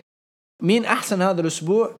 أوكي، مين أحسن هذا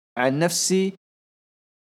الأسبوع؟ عن نفسي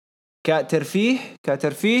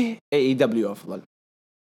كترفيه AEW أفضل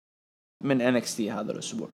من NXT هذا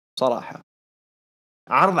الأسبوع صراحة.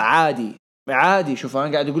 عرض عادي، شوف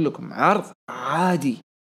أنا قاعد أقول لكم عرض عادي،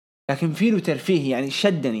 لكن فيه له ترفيه يعني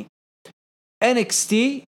شدني. NXT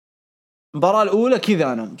المباراة الأولى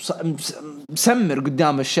كذا أنا مسمر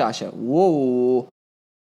قدام الشاشة، واو.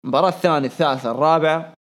 المباراة الثانية الثالثة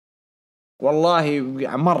الرابعة والله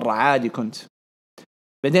مرة عادي كنت.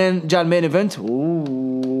 بعدين جاء المين ايفنت،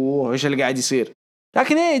 ايش اللي قاعد يصير.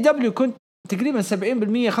 لكن AEW كنت تقريبا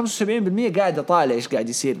 70% 75% قاعد أطالع ايش قاعد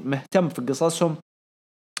يصير، مهتم في قصصهم،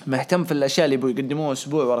 مهتم في الأشياء اللي يبغوا يقدموها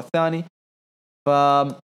أسبوع ورا الثاني.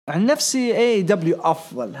 فعن نفسي AEW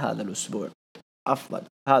أفضل هذا الأسبوع، أفضل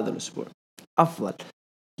هذا الأسبوع أفضل،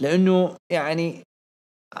 لأنه يعني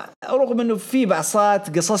رغم أنه في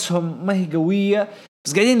بعصات قصصهم ما هي قوية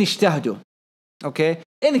بس قاعدين يجتهدوا. أوكي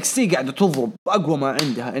NXT قاعدة تضرب أقوى ما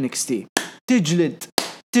عندها، NXT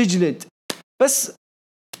تجلد بس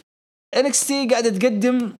NXT قاعدة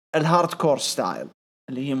تقدم الهاردكور ستايل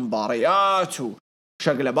اللي هي مباريات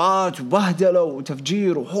وشقلبات وبهدلة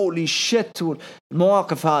وتفجير وهولي شت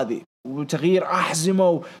والمواقف هذه وتغيير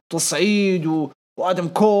أحزمة وتصعيد وآدم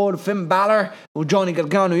كول وفين بالر وجوني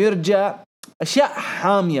قرقانو يرجع، أشياء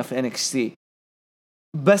حامية في NXT.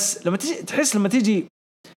 بس لما تحس لما تيجي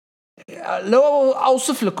لو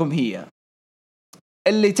أوصف لكم هي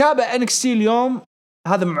اللي تابع NXT اليوم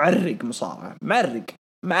هذا معرق مصارعة،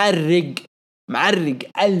 معرق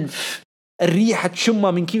 1000 الريحة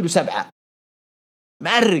تشمها من كيلو 7.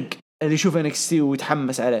 معرق اللي يشوف NXT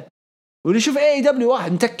ويتحمس عليه، واللي يشوف AEW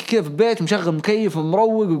واحد متك كذا في البيت مشغل مكيف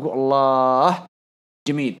ومروق ويقول الله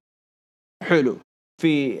جميل حلو،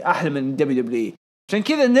 في أحلى من WWE. عشان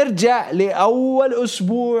كذا نرجع لأول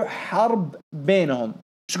أسبوع حرب بينهم.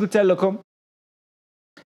 إيش قلت لكم؟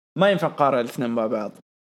 ما ينفع نقارن الاثنين مع بعض.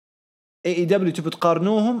 AEW تبي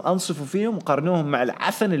تقارنوهم أنصفوا فيهم وقارنوهم مع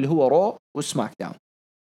العفن اللي هو رو وسماك داون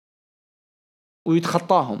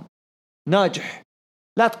ويتخطاهم ناجح.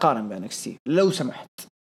 لا تقارن بين NXT لو سمحت.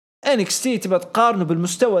 NXT تبي تقارنه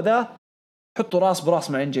بالمستوى ذا حطوا راس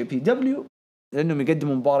براس مع NJPW لأنهم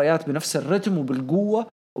يقدموا مباريات بنفس الرتم وبالقوة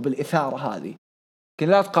وبالإثارة هذه،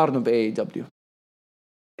 لكن لا تقارنوا ب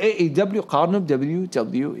AEW قارنوا ب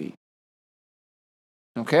WWE.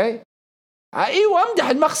 أوكي ايوه امدح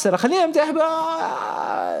المخسرة، خلينا امدح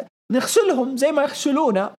نغسلهم زي ما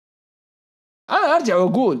يغسلونا. انا ارجع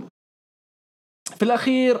واقول في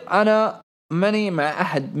الاخير انا ماني مع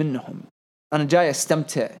احد منهم، انا جاي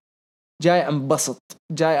استمتع، جاي انبسط،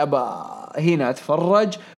 جاي ابى هنا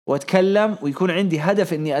اتفرج واتكلم ويكون عندي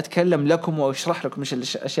هدف اني اتكلم لكم واشرح لكم ايش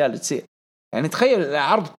الاشياء اللي تصير. يعني تخيل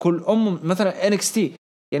العرض كل مثلا NXT،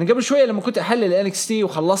 يعني قبل شوية لما كنت احلل NXT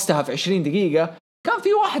وخلصتها في 20 دقيقة كان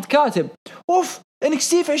في واحد كاتب اوف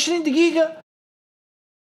NXT في 20 دقيقة،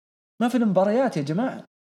 ما في المباريات يا جماعة،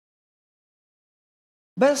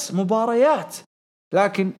 بس مباريات.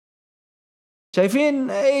 لكن شايفين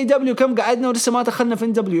AEW كم قعدنا ولسه ما دخلنا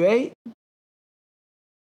في NWA.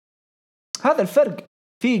 هذا الفرق،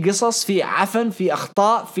 في قصص، في عفن، في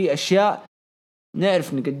أخطاء، في أشياء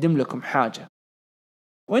نعرف نقدم لكم حاجة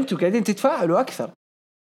وانتوا قاعدين تتفاعلوا أكثر.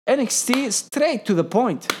 NXT straight to the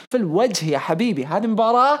point، في الوجه يا حبيبي، هذه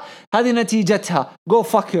مباراة هذه نتيجتها go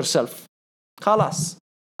fuck yourself خلاص.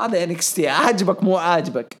 هذا NXT عاجبك مو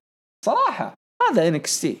عاجبك صراحة، هذا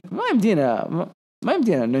NXT ما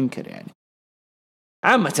يمدينا ننكر. يعني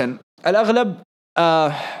عامة الأغلب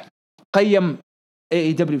قيم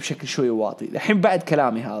AEW بشكل شوي واطي. الحين بعد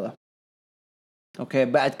كلامي هذا أوكي،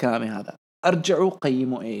 بعد كلامي هذا أرجعوا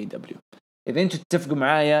قيموا AEW إذا أنتوا تتفقوا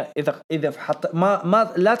معايا. إذا حط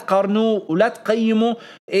ما لا تقارنوا ولا تقيموا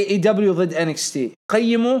AEW ضد NXT،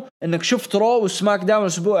 قيموا إنك شفت رو وسماك داون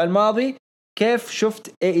الأسبوع الماضي، كيف شفت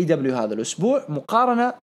AEW هذا الأسبوع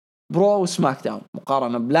مقارنة برو وسماك داون،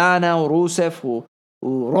 مقارنة بلانا وروسف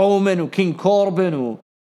ورومان وكين كوربن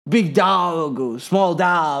وبيج داوغ وسمول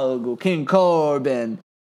داوغ وكين كوربن،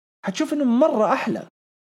 هتشوف إنه مرة أحلى،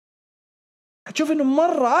 هتشوف إنه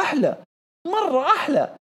مرة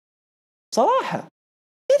أحلى صراحة.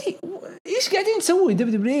 يعني إيش قاعدين تسوي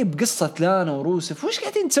WWE بقصة لانا وروسف؟ وإيش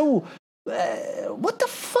قاعدين تسوي what the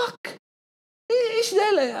fuck؟ إيش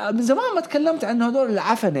ده؟ من زمان ما تكلمت عن هذول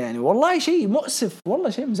العفن، يعني والله شيء مؤسف، والله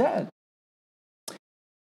شيء مزعل.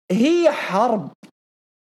 هي حرب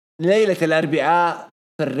ليلة الأربعاء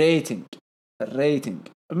في الريتنج.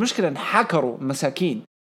 المشكلة إن حكروا مساكين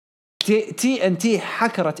TNT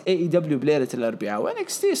حكرت AEW بليلة الأربعاء،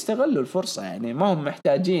 وNXT استغلوا الفرصة، يعني ما هم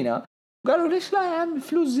محتاجينها، قالوا ليش لا يا عم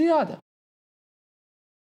فلوس زيادة.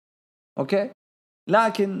 أوكي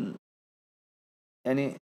لكن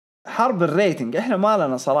يعني حرب الريتنج، إحنا ما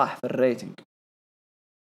لنا صلاح في الريتنج.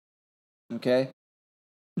 أوكي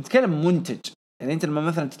نتكلم منتج، يعني أنت لما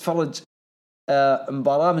مثلا تتفرج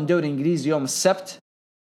مباراة من دوري إنجليزي يوم السبت،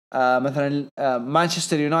 مثلا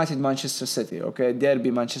مانشستر يونايتد مانشستر سيتي، أوكي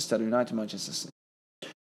ديربي مانشستر يونايتد مانشستر سيتي،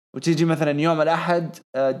 وتيجي مثلا يوم الأحد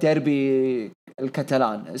ديربي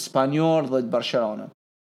الكتالان اسبانيول ضد برشلونة،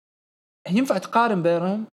 ينفع تقارن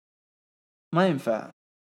بينهم؟ ما ينفع.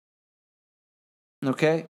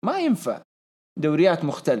 اوكي ما ينفع، دوريات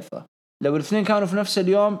مختلفة. لو الاثنين كانوا في نفس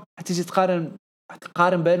اليوم هتيجي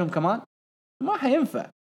تقارن بينهم كمان ما حينفع.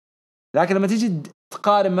 لكن لما تيجي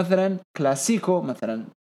تقارن مثلا كلاسيكو مثلا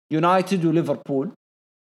يونايتد وليفربول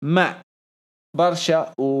مع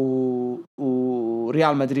برشا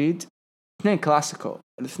وريال مدريد، اثنين كلاسيكو،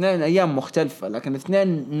 الاثنين ايام مختلفة لكن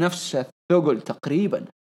الاثنين نفس الثقل تقريبا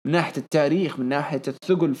من ناحية التاريخ، من ناحية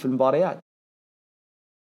الثقل في المباريات.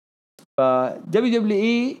 ف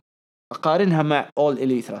WWE اقارنها مع All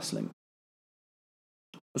Elite Wrestling.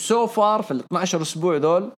 So far في ال 12 اسبوع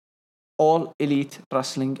ذول All Elite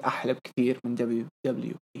Wrestling احلى بكثير من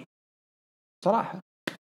WWE صراحة.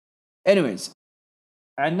 anyways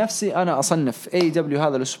عن نفسي انا اصنف AEW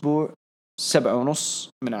هذا الاسبوع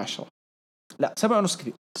 7.5/10. لا 7.5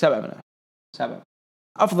 كثير، 7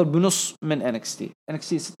 افضل بنص من NXT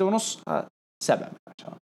 6.5،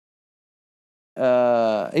 7/10.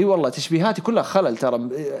 اي والله تشبيهاتي كلها خلل ترى.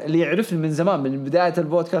 اللي يعرفني من زمان من بداية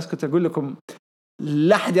البودكاست كنت اقول لكم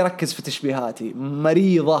لا أحد يركز في تشبيهاتي،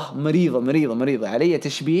 مريضة مريضة مريضة مريضة علي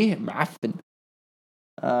تشبيه معفن.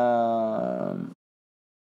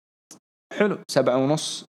 حلو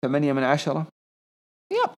 7.5 8/10.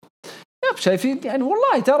 يب شايفين يعني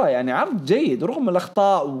والله ترى يعني عرض جيد رغم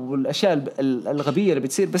الأخطاء والأشياء الغبية اللي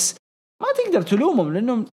بتصير، بس ما تقدر تلومهم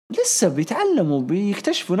لأنهم لسه بيتعلموا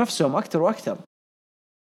بيكتشفوا نفسهم أكتر وأكتر،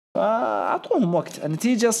 فأعطوهم وقت.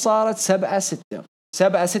 النتيجة صارت 7-6.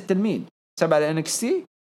 7-6 لمين؟ 7 لNXT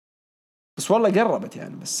بس والله قربت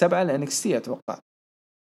يعني، بس 7 لNXT أتوقع.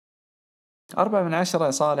 4/10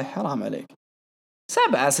 يا صالح حرام عليك.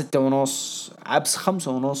 7 6.5 عبس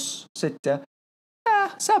 5.5 6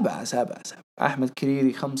 7 أحمد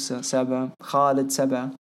كريري 5 7 خالد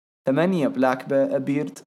 7 8 بلاك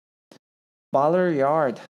بيرد بالر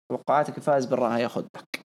يارد. توقعاتك فاز بالراحة ياخذ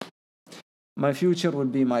لك. My future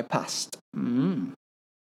will be my past.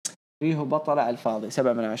 ريهو بطل على الفاضي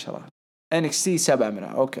 7/10. NXT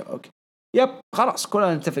 7 أوكي يب خلاص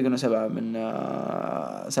كلنا نتفق إنه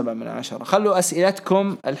 7/10. خلوا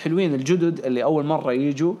أسئلتكم الحلوين الجدد اللي أول مرة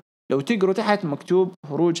يجوا لو تقروا تحت مكتوب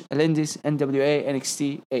هروج الانديز NWA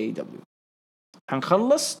NXT AEW.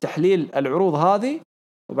 هنخلص تحليل العروض هذه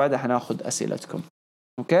وبعدها حناخد أسئلتكم.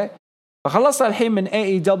 أوكي فخلصنا الحين من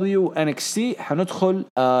AEW NXT. حندخل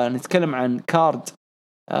نتكلم عن كارد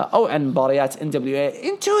أو عن مباريات NWA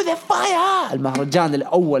Into the Fire، المهرجان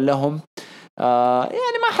الأول لهم.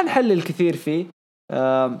 يعني ما حنحلل كثير فيه،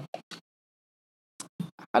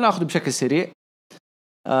 حناخذ بشكل سريع.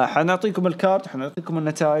 حنعطيكم الكارد، حنعطيكم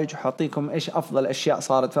النتائج، وحاعطيكم إيش أفضل أشياء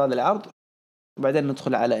صارت في هذا العرض، وبعدين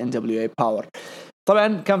ندخل على NWA Power.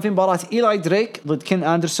 طبعا كان في مباراة إيلاي دريك ضد كين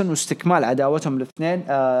أندرسون واستكمال عداوتهم الاثنين.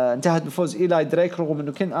 انتهت بفوز إيلاي دريك رغم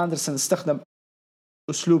أنه كين أندرسون استخدم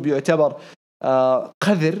أسلوب يعتبر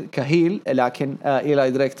قذر كهيل، لكن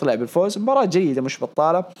إيلاي دريك طلع بالفوز. مباراة جيدة مش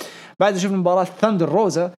بطالة. بعد شفنا مباراة ثاندر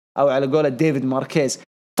روزا أو على قولة ديفيد ماركيز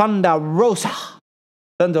ثاندر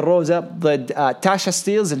روزا ضد تاشا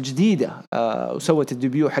ستيلز الجديدة، وسوت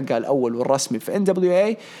الديبيو حقها الأول والرسمي في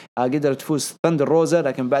NWA. قدرت تفوز ثاندر روزا،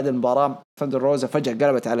 لكن بعد المباراة ثاندر روزا فجأة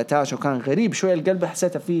قلبت على تاشا وكان غريب شوية القلب،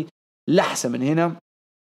 حسيتها فيه لحسة من هنا.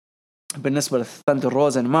 بالنسبة لثاندر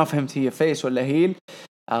روزا أنا ما فهمت هي فيس ولا هيل،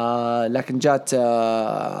 لكن جات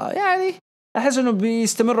يعني أحس أنه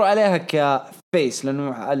بيستمروا عليها كفيس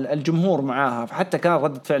لأنه الجمهور معاها، فحتى كان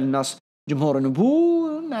ردة فعل الناس جمهور أنه بو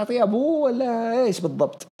نعطيها بو ولا إيش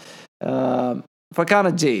بالضبط.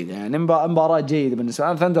 فكانت جيدة يعني مباراة جيدة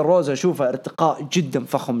بالنسبة لي. ثاندر روزا أشوفها ارتقاء جدا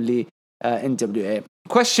فخم ل NWA.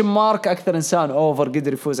 question mark أكثر إنسان أوفر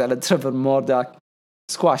قدر يفوز على تريفر مورداك.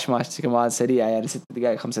 سكواش ماتش كمان سريعة يعني 6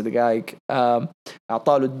 دقائق 5 دقائق.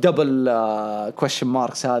 أعطاله الدبل question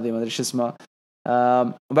marks هذه ما أدري شو اسمه.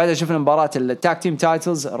 وبعدها شفنا مباراة التاك تيم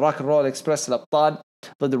تايتلز راك رول إكسبرس الأبطال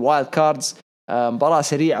ضد الوايلد كاردز. مباراة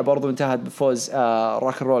سريعة برضو انتهت بفوز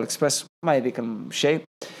راك رول إكسبرس. ما يذيك الشيء.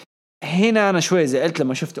 هنا أنا شوي زعلت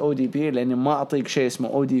لما شفت ODP لأني ما أطيق شيء اسمه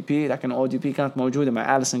ODP، لكن ODP كانت موجودة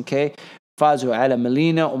مع أليسون كي، فازوا على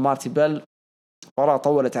ميلينا ومارتي بيل. مباراة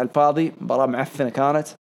طولت على الفاضي، مباراة معفنة كانت.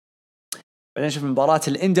 بعدين شفنا مباراة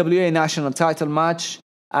NWA ناشونال تايتل ماتش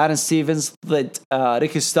آرن ستيفنز ضد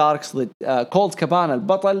ريكي ستاركس ضد كولت كابانا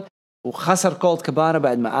البطل، وخسر كولت كابانا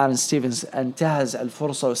بعد ما آرن ستيفنز انتهز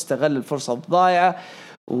الفرصة واستغل الفرصة الضائعة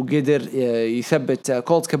وقدر يثبت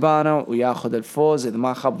كولت كابانا وياخذ الفوز. إذا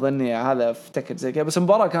ما خاب ظني هذا افتكر زي كذا. بس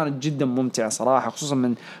المباراة كانت جدا ممتعة صراحة خصوصا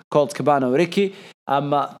من كولت كابانا وريكي.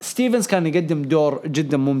 أما ستيفنز كان يقدم دور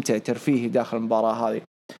جدا ممتع ترفيهي داخل المباراة هذه.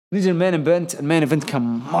 نيجي المين إيفنت كان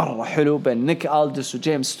مرة حلو بين نيك ألدس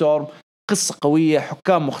وجيمس ستورم. قصة قوية،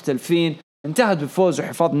 حكام مختلفين، انتهت بفوز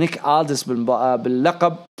وحفاظ نيك ألدس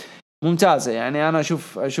باللقب. ممتازة يعني. أنا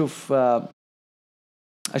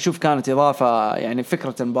أشوف كانت إضافة يعني.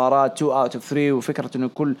 فكرة المباراة 2 out of 3 وفكرة إنه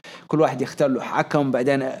كل واحد يختار له حكم،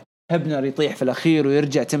 بعدين هبنر يطيح في الأخير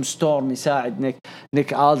ويرجع تيم ستورم يساعد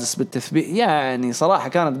نيك ألدس بالتثبيت. يعني صراحة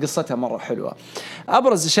كانت قصتها مرة حلوة.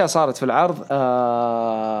 أبرز أشياء صارت في العرض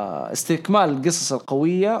استكمال القصص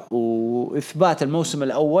القوية وإثبات الموسم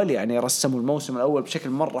الأول. يعني رسموا الموسم الأول بشكل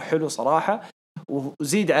مرة حلو صراحة،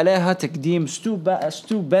 وزيد عليها تقديم ستو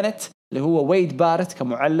بنت اللي هو ويد بارت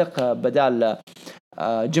كمعلق بدال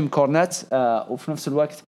جيم كورنيت، وفي نفس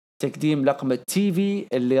الوقت تقديم لقب التي في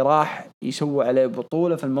اللي راح يسوي عليه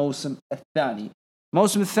بطولة في الموسم الثاني.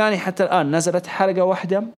 الموسم الثاني حتى الآن نزلت حلقة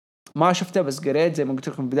واحدة، ما شفتها بس قريت زي ما قلت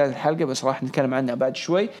لكم في بداية الحلقة، بس راح نتكلم عنها بعد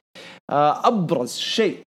شوي. أبرز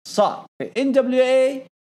شيء صار في NWA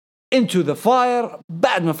Into the Fire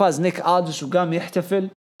بعد ما فاز نيك ألدس وقام يحتفل.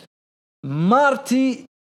 مارتي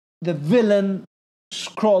the villain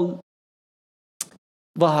سكرول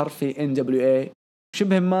ظهر في NWA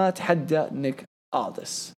شبه ما تحدى نيك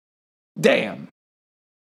ألدس.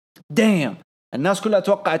 دايم الناس كلها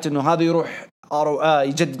توقعت انه هذا يروح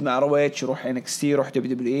يجدد مع رويتش، يروح NXT، يروح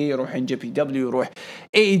WWE، يروح NJPW، يروح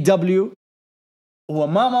AEW. هو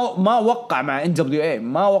ما وقع مع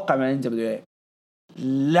NWA.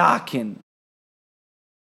 لكن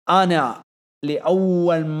انا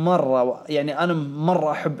لأول مرة يعني أنا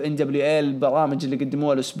مرة أحب NWA، البرامج اللي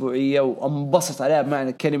قدموها الأسبوعية وانبسط عليها بمعنى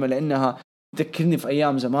الكلمة، لأنها تذكرني في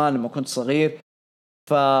أيام زمان لما كنت صغير.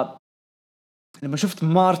 فلما شفت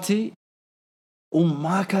مارتي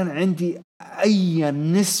وما كان عندي أي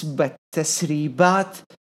نسبة تسريبات،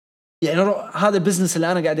 يعني هذا البزنس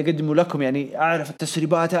اللي أنا قاعد أقدمه لكم، يعني أعرف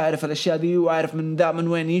التسريبات، أعرف الأشياء دي، وأعرف من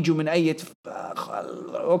وين يجوا من أي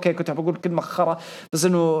أوكي كنت بقول كلمة اخرى، بس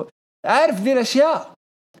إنه أعرف ذي الأشياء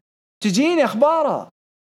تجيني أخبارها.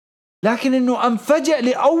 لكن إنه أنفجع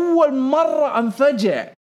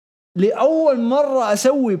لأول مرة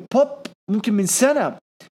أسوي بوب ممكن من سنة.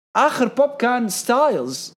 آخر بوب كان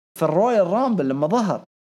ستايلز في الرويال رامبل لما ظهر.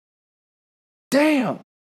 دايم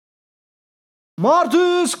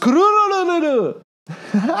مارتي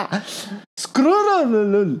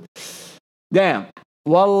سكرولولولول دايم.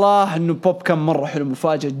 والله إنه بوب كان مرة حلو،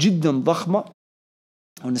 مفاجأة جدا ضخمة.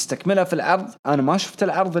 ونستكملها في العرض. أنا ما شفت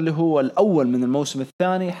العرض اللي هو الأول من الموسم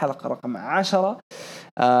الثاني، حلقة رقم 10.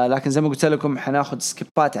 لكن زي ما قلت لكم حناخد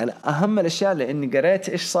سكيبات على أهم الأشياء لأني قريت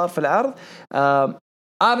إيش صار في العرض.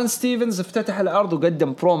 آرن ستيفنز افتتح العرض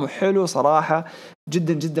وقدم برومو حلو صراحة،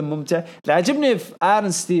 جدا جدا ممتع. اللي عجبني في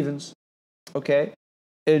آرن ستيفنز أوكي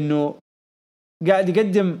إنه قاعد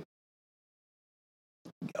يقدم،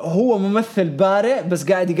 هو ممثل بارع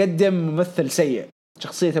بس قاعد يقدم ممثل سيء،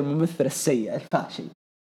 شخصية الممثل السيء الفاشل.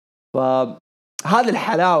 فهذا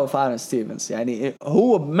الحلاوة في آرن ستيفنز، يعني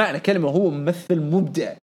هو بمعنى كلمة هو ممثل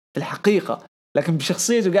مبدع في الحقيقة، لكن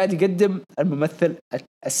بشخصيته قاعد يقدم الممثل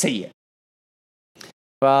السيء.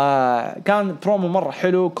 فكان برومو مرة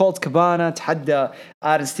حلو. كولت كابانا تحدى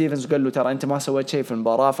آرن ستيفنز وقال له ترى أنت ما سويت شيء في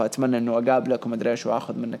المباراة، فأتمنى أنه أقابلك وما أدري إيش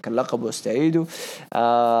وأخذ منك اللقب واستعيده.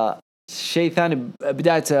 شيء ثاني،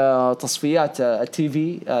 بداية تصفيات التي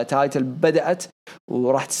في تايتل بدأت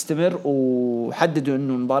وراح تستمر، وحددوا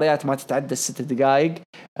إنه المباريات ما تتعدى 6 دقائق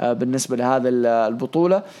بالنسبة لهذا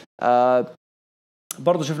البطولة.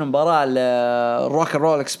 برضو شفنا مباراة الروك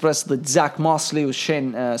رول اكسبرس ضد زاك ماسلي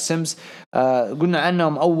والشين سيمز. قلنا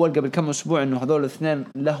عنهم أول قبل كم أسبوع إنه هذول الاثنين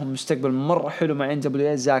لهم مستقبل مرة حلو مع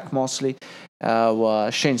NWA، زاك ماسلي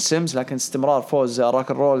وشين سيمز. لكن استمرار فوز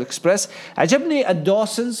روك رول اكسبرس. عجبني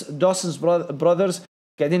الدوسنز براذرز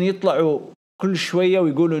قاعدين يطلعوا كل شوية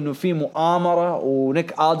ويقولوا إنه في مؤامرة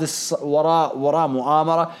ونيك ألدس وراء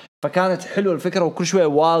مؤامرة، فكانت حلوة الفكرة. وكل شوية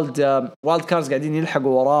والد كارز قاعدين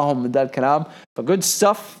يلحقوا وراهم من ذا الكلام. فجود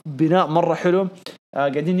ستاف، بناء مرة حلو.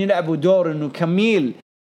 قاعدين يلعبوا دور إنه كميل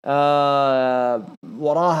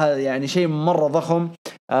وراها، يعني شيء مرة ضخم.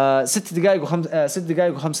 6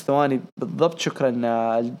 دقائق و5 ثواني بالضبط. شكرا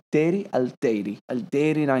الديري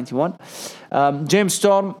 91. جيمس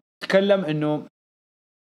ستورم تكلم إنه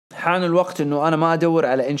حان الوقت إنه أنا ما أدور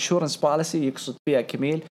على insurance policy يقصد فيها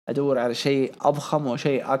كميل، أدور على شيء أضخم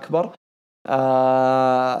وشيء أكبر.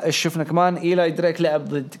 إيش شفنا كمان؟ إيلاي دريك لعب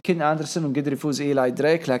ضد كين أندرسون وقدر يفوز إيلاي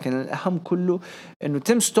دريك. لكن الأهم كله إنه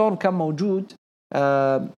تيم ستورم كان موجود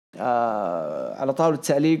على طاولة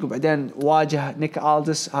التعليق، وبعدين واجه نيك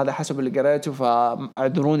ألدس. هذا حسب اللي قريته،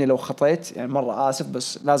 فاعذروني لو خطيت، يعني مرة آسف،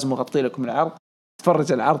 بس لازم أغطي لكم العرض.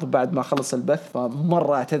 تفرج العرض بعد ما خلص البث،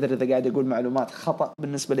 فمرة أعتذر إذا قاعد أقول معلومات خطأ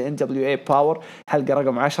بالنسبة ل NWA باور حلقة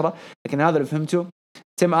رقم 10. لكن هذا اللي فهمته.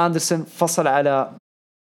 تيم أندرسون فصل على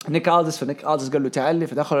نيك ألديس، فنيك ألديس قال له تعلي،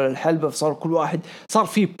 فدخلوا الحلبة، فصار كل واحد صار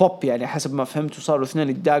فيه بوب يعني حسب ما فهمت، وصاروا اثنين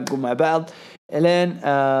يتداقوا مع بعض إلين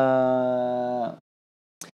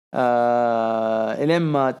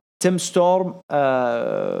ما تيم ستورم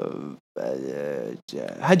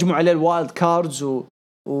هجموا عليه الوايلد كاردز،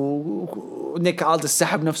 ونيك ألديس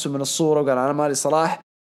سحب نفسه من الصورة وقال أنا مالي صلاح،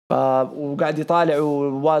 وقاعد يطالعوا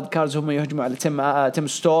الوايلد كاردز هم يهجموا على تيم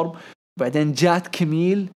ستورم. وبعدين جات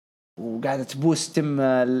كميل وقاعدة تبوس تيم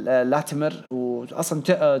لاتيمر، وأصلا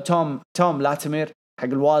توم لاتيمر حق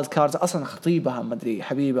الوايلد كاردز أصلا خطيبها مدري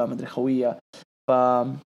حبيبة مدري خوية،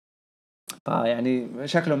 يعني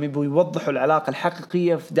شكلهم يبوا يوضحوا العلاقة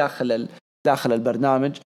الحقيقية في داخل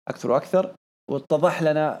البرنامج أكثر وأكثر. واتضح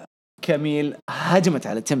لنا كميل هجمت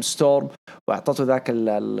على تيم ستورم وأعطته ذاك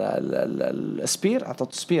السبير،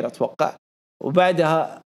 أعطته سبير أتوقع،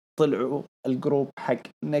 وبعدها طلعوا الجروب حق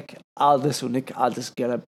نيك ألديس، ونيك ألديس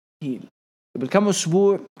قلب هيل. قبل كم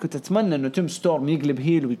أسبوع كنت أتمنى إنه تيم ستورم يقلب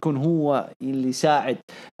هيل ويكون هو اللي يساعد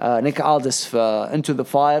نيك ألديس في Into the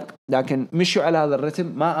Fire، لكن مشوا على هذا الرتم.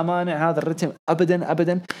 ما أمانع هذا الرتم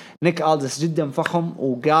أبدا. نيك ألديس جدا فخم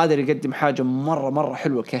وقادر يقدم حاجة مرة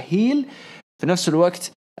حلوة كهيل، في نفس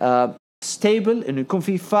الوقت ستيبل إنه يكون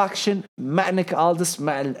في فاكشن مع نيك ألديس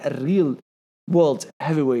مع الريل وورلد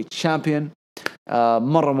هيفيويت شامبيون.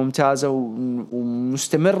 مرة ممتازة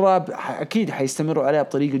ومستمرة، أكيد حيستمروا عليها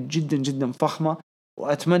بطريقة جدا فخمة.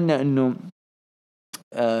 وأتمنى إنه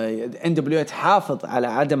NWA تحافظ على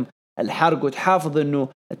عدم الحرق، وتحافظ إنه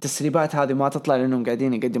التسريبات هذه ما تطلع، لأنهم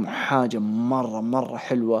قاعدين يقدموا حاجة مرة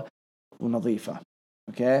حلوة ونظيفة.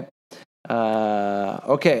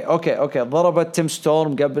 أوكي ضربت تيم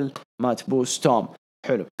ستورم قبل ما تبوس توم.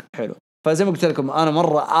 حلو. فزي ما قلت لكم أنا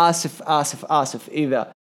مرة آسف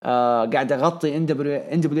إذا قاعد أغطي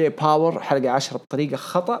NWA باور حلقة 10 بطريقة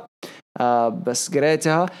خطأ، بس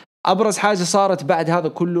قريتها. أبرز حاجة صارت بعد هذا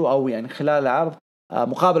كله أو يعني خلال العرض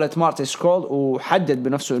مقابلة مارتي سكرول، وحدد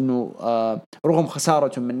بنفسه أنه رغم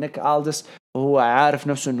خسارته من نيك ألديس وهو عارف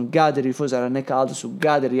نفسه أنه قادر يفوز على نيك ألديس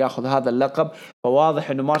وقادر يأخذ هذا اللقب.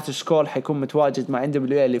 فواضح أنه مارتي سكرول حيكون متواجد مع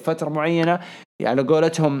NWA لفترة معينة، يعني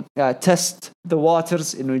قولتهم تست ذا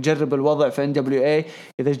واترز، إنه يجرب الوضع في NWA.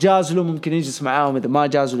 إذا جاز له ممكن يجلس معاهم، إذا ما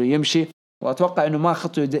جاز له يمشي. وأتوقع إنه ما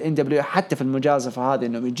خطوا NWA حتى في المجازفة هذه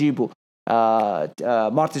إنهم يجيبوا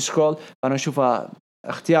مارتي سكرول. فأنا أشوفها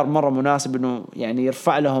اختيار مرة مناسب، إنه يعني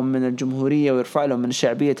يرفع لهم من الجمهورية ويرفع لهم من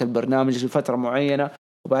شعبية البرنامج لفترة معينة،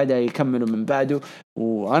 وبعدها يكملوا من بعده.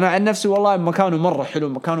 وأنا عن نفسي والله مكانه مرة حلو،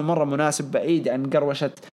 مكانه مرة مناسب، بعيد عن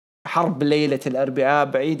قروشة حرب ليلة الأربعاء،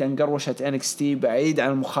 بعيد عن قروشة NXT، بعيد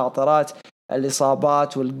عن المخاطرات،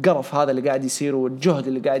 الإصابات والقرف هذا اللي قاعد يصير، والجهد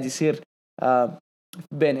اللي قاعد يصير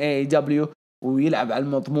بين AEW، ويلعب على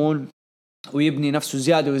المضمون ويبني نفسه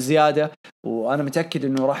زيادة وزيادة. وأنا متأكد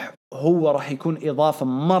إنه راح يكون إضافة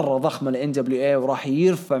مرة ضخمة ل NWA، وراح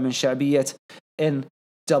يرفع من شعبية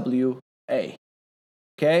NWA.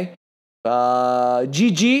 أوكي،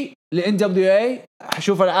 فجي ل NWA.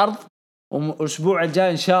 حشوف العرض، والأسبوع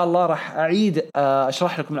الجاي إن شاء الله راح أعيد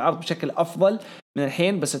أشرح لكم العرض بشكل أفضل من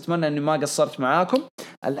الحين، بس أتمنى أني ما قصرت معاكم.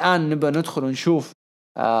 الآن نبقى ندخل ونشوف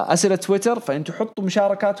أسئلة تويتر، فأنتوا حطوا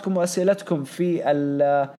مشاركاتكم وأسئلتكم في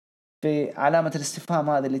علامة الاستفهام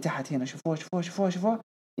هذه اللي تحت هنا. شوفوها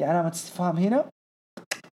في علامة استفهام هنا،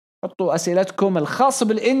 حطوا أسئلتكم الخاصة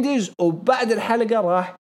بالإنديز، وبعد الحلقة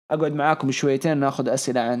راح أقعد معاكم شويتين ناخذ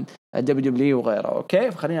أسئلة عن WWE وغيره.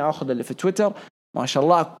 أوكي، فخلينا أخذ اللي في تويتر. ما شاء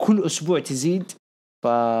الله كل أسبوع تزيد،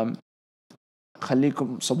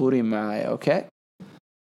 فخليكم صبورين معايا. أوكي،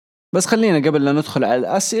 بس خلينا قبل لا ندخل على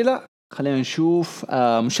الأسئلة خلينا نشوف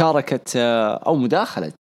مشاركة أو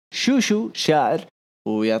مداخلة شوشو شاعر،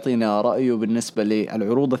 ويعطينا رأيه بالنسبة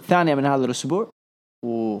للعروض الثانية من هذا الأسبوع،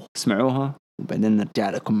 واسمعوها وبعدين نرجع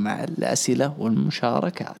لكم مع الأسئلة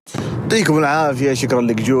والمشاركات. يعطيكم العافية، شكرا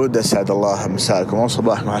لك جود، أسعد الله مساءكم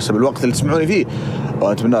وصباحكم حسب الوقت اللي تسمعوني فيه،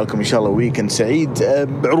 وأتمنى لكم إن شاء الله ويكند سعيد.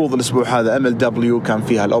 بعروض الأسبوع هذا MLW كان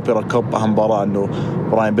فيها الأوبرا كوب، أهم مباراة أنه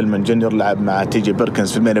براين بيلمان جونيور لعب مع تيجي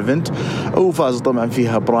بيركنز في المين إيفنت، وفاز طبعا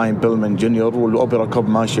فيها براين بيلمان جونيور. والأوبرا كوب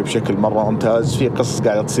ماشية بشكل مرة ممتاز، في قصص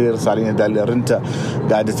قاعدة تصير. سالينا دالي رنتا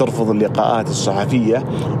قاعدة ترفض اللقاءات الصحفية،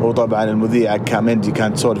 وطبعا المذيعة كاميندي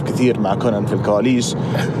كانت تسولف كثير مع كونان في الكواليس.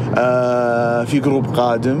 في جروب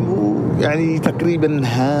قادم، ويعني تقريبا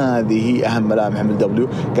هذه أهم ملامح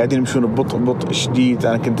MLW. قاعدين يمشون ببطء شديد.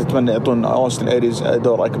 أنا كنت أتمنى يعطون أوستن إيريز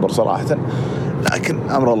دور أكبر صراحة. لكن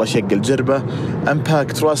أمر الله شق الجربة.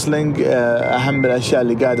 امباكت راسلينج أهم الأشياء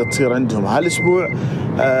اللي قاعدة تصير عندهم هالأسبوع،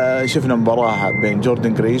 شفنا مباراة بين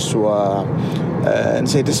جوردن جريس و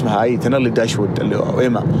نسيت اسمها أي تنلي داشوود اللي هو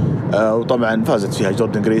إيما، وطبعا فازت فيها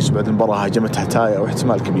جوردن جريس. بعد المباراة هاجمتها تايا،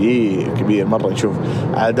 واحتمال كبير مرة نشوف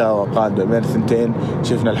عداوة قادمة بين الثنتين.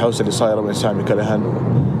 شفنا الحوسة اللي صايرة بين سامي كالهان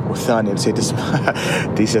والثاني نسيت اسمها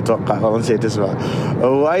تيسي أتوقع والله نسيت اسمها.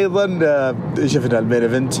 وأيضا شفنا المين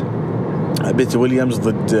إيفنت بيتي ويليامز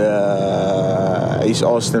ضد ايس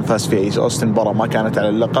أوستن، فاز في ايس أوستن، مباراة ما كانت على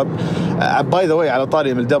اللقب. باي ذا واي على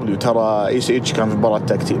طاري من الدبليو، ترى ايس اتش كان في مباراة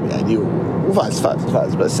تاكتيم يعني وفاز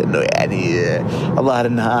بس انه يعني الظاهر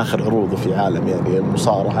انها اخر عروضه في عالم يعني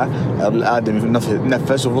المصارعة. الادمي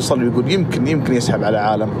نفس وفصل ويقول يمكن يسحب على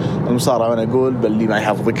عالم المصارعة، وانا اقول بل لي ما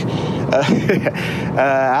يحفظك.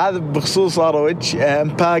 هذا بخصوص هروج.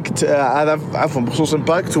 امباكت هذا عفوا بخصوص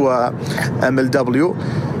امباكت وام ال دبليو.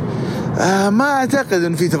 ما أعتقد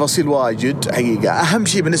أن في تفاصيل واجد حقيقة. أهم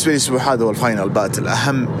شيء بالنسبة للأسبوع هذا هو الفاينل باتل،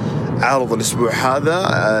 أهم عرض الأسبوع هذا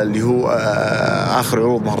اللي هو آخر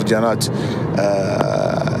عروض مهرجانات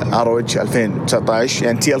هروج 2019.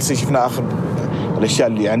 يعني TLC شفنا آخر الأشياء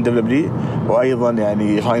اللي عند دبليو، وأيضا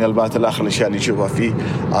يعني فاينل باتل آخر الأشياء اللي نشوفها في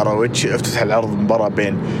هروج. افتتح العرض مباراة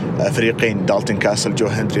بين فريقين دالتون كاسل جو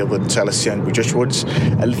هنري ضد سالس يانغ وجوش وودز.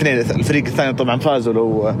 الاثنين الفريق الثاني طبعا فازوا،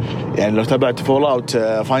 لو تابعت فول اوت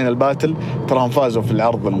فاينل باتل تراهم فازوا في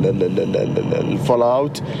العرض الفول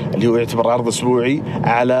اوت اللي هو يعتبر عرض اسبوعي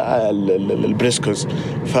على البريسكوز.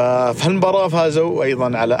 ففي المباراة فازوا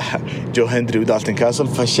أيضا على جو هنري ودالتون كاسل،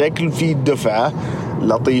 فالشكل في دفعة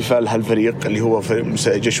لطيفة لهالفريق اللي هو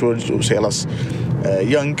جوش وودز وسيلس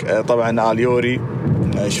يانغ. طبعا آليوري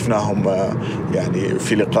شفناهم يعني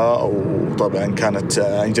في لقاء، وطبعا كانت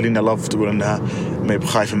أنجلينا لوف تقول أنها ما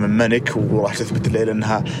بخايفة من مانيك، وراح تثبت الليلة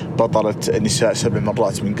أنها بطلة نساء 7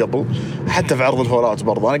 مرات من قبل. حتى في عرض الفولات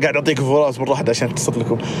برضه أنا قاعد أعطيكم فولات مرة واحدة عشان أختصر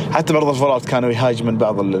لكم. حتى بعرض الفولات كانوا يهاجمون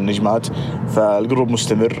بعض النجمات، فالجروب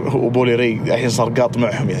مستمر. وبولي ري الحين صار قاط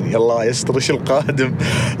معهم، يعني الله يستر إيش القادم.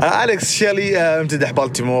 أليكس شيلي امتدح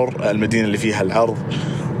بالتيمور المدينة اللي فيها العرض،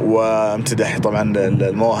 وامتدح طبعا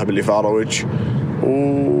المواهب اللي في هروج،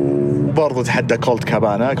 وبرضه تحدى كولت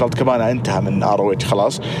كابانا انتهى من ROH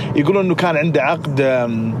خلاص. يقولون انه كان عنده عقد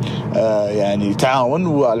يعني تعاون،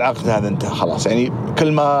 والعقد هذا انتهى خلاص، يعني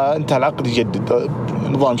كل ما انتهى العقد يجدد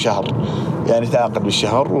نظام شهر، يعني تعاقد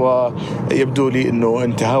بالشهر، ويبدو لي انه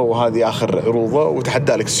انتهى وهذه اخر عروضه.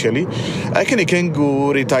 وتحدى أليكس شيلي. كيني كينج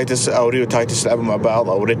وري تايتس او ريو تايتس لعبوا مع بعض،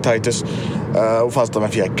 او ريد تايتس، وفاز طبعا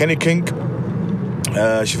فيها كيني كينج.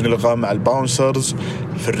 شفنا لقاء مع الباونسرز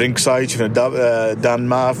في الرينج سايد، شفنا دان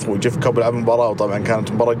ماف وجيف كاب لعبوا مباراة، وطبعا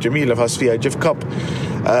كانت مباراة جميلة فاز فيها جيف كاب.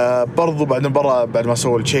 برضو بعد المباراة بعد ما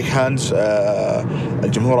سووا الشيك هاندز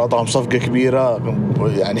الجمهور أعطاهم صفقة كبيرة،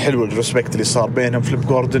 يعني حلو الريسبكت اللي صار بينهم. فليب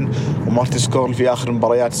جوردن ومارتي سكورل في آخر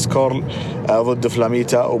مباريات، سكورل ضد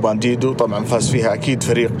فلاميتا وبانديدو، طبعا فاز فيها أكيد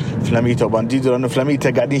فريق فلاميتا وبانديدو، لأنه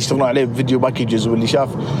فلاميتا قاعدين يشتغلون عليه بفيديو باكيجز، واللي شاف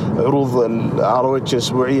عروض الROH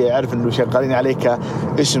الأسبوعية يعرف إنه شغالين عليه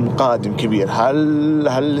كاسم قادم كبير. هل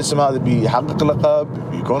الاسم هذا بيحقق لقب،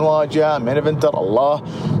 بيكون واجهة مين إيفنتر؟ الله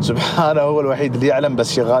سبحانه هو الوحيد اللي يعلم،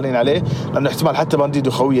 بس شغالين عليه، لأنه احتمال حتى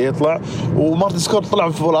بانديدو خويه يطلع، ومارتن سكورل طلع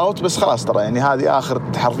في فول اوت، بس خلاص ترى يعني هذه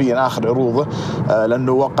حرفيا آخر عروضه،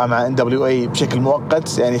 لأنه وقع مع NWA بشكل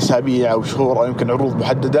مؤقت، يعني أسابيع أو شهور أو يمكن عروض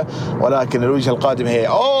محددة، ولكن الوجهة القادمة هي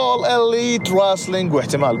All Elite Wrestling،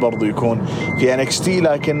 واحتمال برضو يكون في NXT،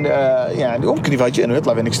 لكن يعني ممكن يفاجئ إنه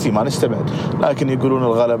يطلع في NXT، ما نستبعد، لكن يقولون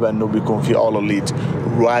الغلبة إنه بيكون في All Elite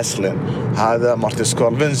Wrestling. هذا مارتن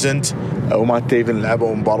سكورل. فينسنت ومات تيفن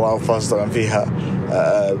لعبوا مباراة وفاز طبعا فيها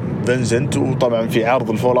فينسنت، وطبعا في عرض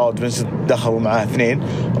الفول اوت فينسنت دخلوا معاه 2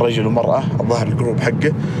 رجل ومرأة الظاهر الجروب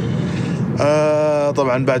حقه.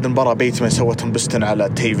 طبعا بعد المباراة بيتمان سوتهم بستن على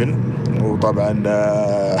تيفن، وطبعا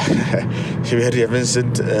شبه رجع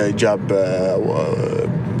فينسنت جاب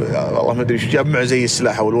والله ما ادري ايش جاب معه زي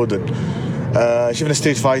السلاح او الودن. شفنا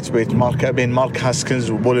ستريت فايت بين مارك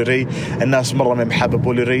هاسكنز وبولي ري. الناس مرة ما حابة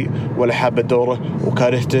بولي ري ولا حابة دوره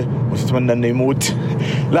وكارهته وتتمنى انه يموت.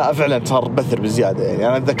 لا فعلا صار بثر بزيادة، يعني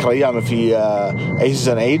انا اتذكر ايامه في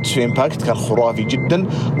ايزن ايج في امباكت كان خرافي جدا،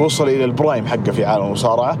 وصل الى البرايم حقه في عالم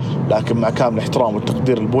المصارعة، لكن مع كامل الاحترام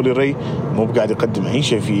والتقدير البولي ري مو بقاعد يقدم اي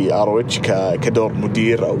شيء في ROH كدور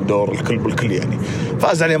مدير او دور الكل بالكل. يعني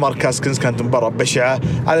فاز عليه مارك هاسكنز، كانت مباراة بشعة.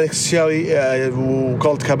 أليكس شيلي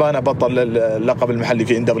وكولت كابانا بطل اللقب المحلي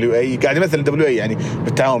في NWA، قاعد يمثل NWA يعني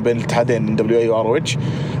بالتعاون بين الاتحادين NWA و ROH.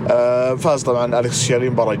 فاز طبعا أليكس شيلي،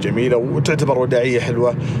 مباراة جميلة وتعتبر وداعية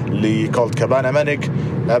حلوة لكولت كابانا. مانيك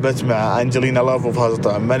لعبت مع أنجلينا لوف وفازت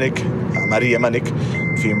طبعا ماريا مانيك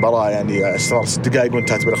في مباراة يعني استمر 6 دقائق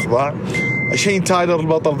وانتهت بالإخضاع. شين تايلر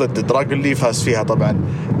البطل ضد دراجون لي، فاز فيها طبعا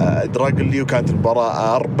دراجون لي، وكانت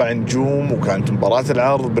المباراة 4 نجوم، وكانت مباراة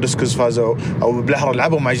العرض. بريسكوز فازوا أو بالأحرى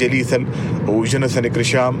لعبوا مع جيليثل وجوناثان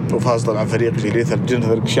غريشام، وفاز طبعا فريق جيليثل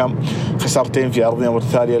جوناثان غريشام. خسارتين في عرضين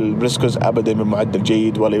والثانية البريسكوز أبدا بمعدل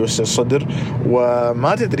جيد ولا يوسع الصدر،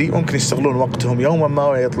 وما تدري ممكن يستغلون وقتهم يوما ما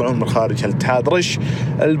ويطلعون من خارج الاتحاد. رش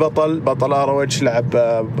البطل بطل هروج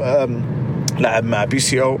لعب مع بي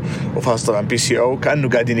سي او وفاز طبعا بي سي او، كأنه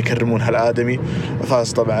قاعدين يكرمون هالآدمي.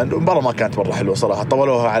 فاز طبعا، المباراة ما كانت مرة حلوة صراحة،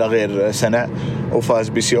 طولوها على غير سنة، وفاز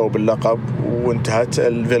بي سي او باللقب وانتهت.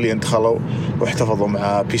 الفيليانت خلوا واحتفظوا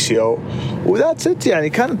مع بي سي او وذات ست. يعني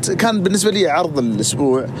كان بالنسبة لي عرض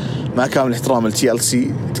الأسبوع ما كان الاحترام للتي ال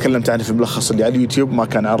سي، تكلمت عنه في الملخص اللي على اليوتيوب، ما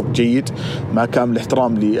كان عرض جيد. ما كان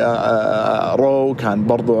الاحترام رو، كان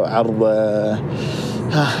برضو عرض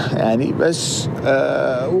يعني بس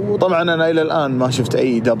وطبعا أنا إلى الآن ما شفت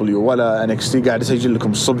أي دبليو ولا NXT، قاعد أسجل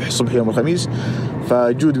لكم صبح يوم الخميس،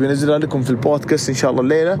 فجود بينزلها لكم في البودكاست إن شاء الله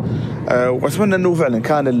الليلة. وأتمنى أنه فعلا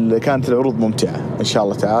كانت العروض ممتعة إن شاء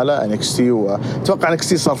الله تعالى. NXT وأتوقع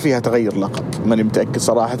NXT صار فيها تغير لقب، ماني متأكد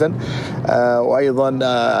صراحة. وأيضا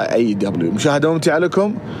أي دبليو مشاهدة ممتعة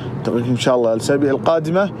لكم، تقولكم إن شاء الله الأسابيع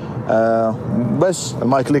القادمة. بس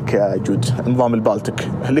المايك لك يا جود، نظام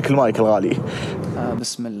البالتك لك المايك الغالي.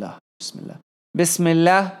 بسم الله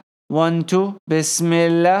 1 2 بسم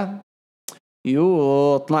الله.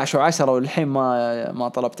 12:10 والحين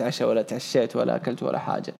ما طلبت عشاء ولا تعشيت ولا أكلت ولا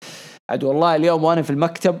حاجة. عاد والله اليوم وأنا في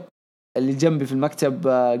المكتب اللي جنبي في المكتب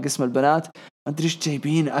قسم البنات، ما أدري إيش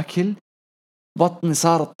جايبين أكل، بطني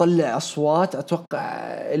صارت تطلع أصوات. أتوقع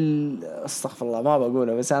استغفر الله ما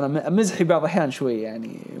بقوله، بس أنا مزحي بعض الأحيان شوي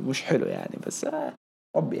يعني مش حلو يعني، بس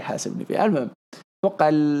ربي يحاسبني فيه. المهم أتوقع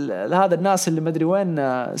هذا الناس اللي ما أدري وين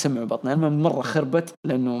سمعوا بطني. المهم مرة خربت،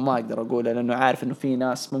 لأنه ما أقدر أقوله، لأنه عارف إنه في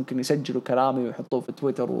ناس ممكن يسجلوا كلامي ويحطوه في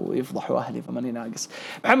تويتر ويفضحوا أهلي، فماني ناقص.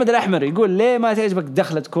 محمد الأحمر يقول ليه ما تعجبك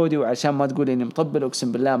دخلت كودي؟ وعشان ما تقول إني مطبل،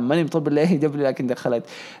 أقسم بالله ماني مطبل لأي دبليو، لكن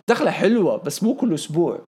دخلة حلوة، بس مو كل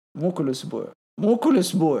أسبوع.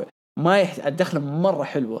 ما الدخلة مرة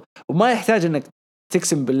حلوة، وما يحتاج إنك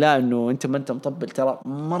تقسم بالله إنه أنت ما أنت مطبل، ترى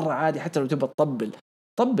مرة عادي. حتى لو تبغى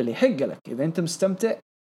طبل يحق لك، إذا أنت مستمتع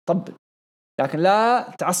طبل، لكن لا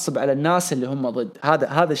تعصب على الناس اللي هم ضد.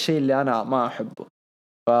 هذا الشيء اللي أنا ما أحبه.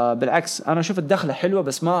 فبالعكس أنا أشوف الدخلة حلوة،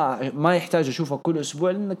 بس ما يحتاج أشوفها كل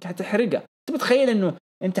أسبوع، لأنك حتحرقها. أنت متخيل إنه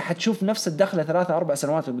أنت حتشوف نفس الدخلة 3-4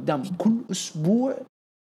 سنوات قدام كل أسبوع؟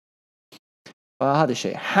 فهذا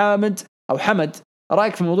الشيء. حمد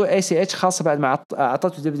رأيك في موضوع ACH خاصة بعد ما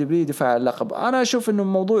أعطته WWE دفاع اللقب؟ أنا أشوف إنه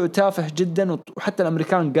موضوع تافه جدا، وحتى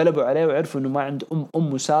الأمريكان قلبوا عليه وعرفوا إنه ما عنده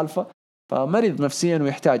أم سالفة، فمريض نفسيا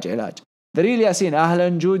ويحتاج علاج. ذريل ياسين، أهلا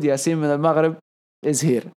جود ياسين من المغرب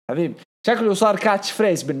إزهير حبيب، شكله صار كاتش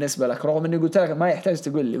فريز بالنسبة لك، رغم إني قلت لك ما يحتاج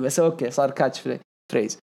تقول لي، بس أوكي صار كاتش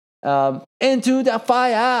فريز. into the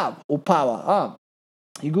fire وباور.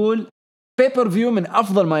 يقول بيبر فيو من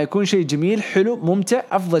أفضل ما يكون، شيء جميل حلو ممتع.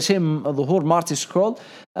 أفضل شيء ظهور مارتي سكرول،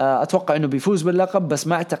 أتوقع أنه بيفوز باللقب، بس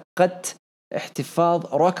ما اعتقدت احتفاظ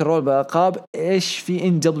روك رول بالألقاب. إيش في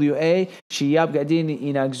NWA شياب قاعدين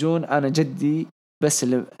يناقزون، أنا جدي بس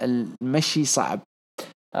المشي صعب.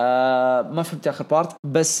 ما فهمت آخر بارت،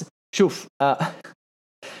 بس شوف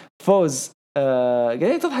فوز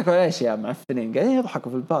قاعدين تضحكوا على إيش يا معفنين؟ قاعدين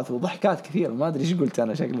يضحكوا في الباث وضحكات كثيرة، ما أدري إيش قلت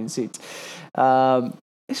أنا، شكلي نسيت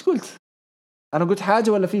إيش قلت. أنا قلت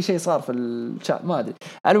حاجة ولا في شيء صار في الشات ما أدري.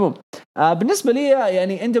 المهم بالنسبة لي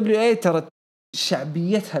يعني NWA ترى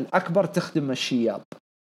شعبيتها الأكبر تخدم الشياب،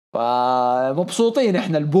 فمبسوطين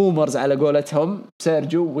إحنا البومرز على قولتهم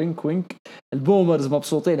سيرجيو وينك البومرز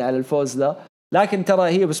مبسوطين على الفوز ذا. لكن ترى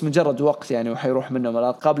هي بس مجرد وقت يعني، وحيروح منهم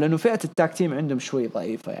الألقاب، لأنه فئة التاكتيم عندهم شوي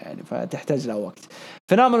ضعيفة يعني، فتحتاج لها وقت.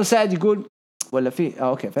 فنامل سعد يقول ولا في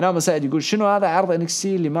أوكي، فنامل سعد يقول شنو هذا عرض NXT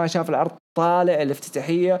اللي ما شاف العرض طالع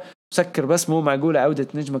الافتتاحية سكر، بس مو معقولة عودة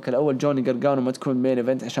نجمك الأول جوني غارغانو ما تكون مين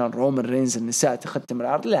إيفنت عشان رومان رينز النساء تختم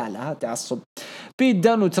العرض. لا تعصب. بيت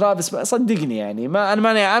دان وترافيس صدقني يعني ما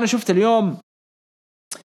أنا شفت اليوم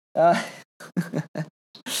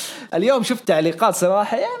اليوم شفت تعليقات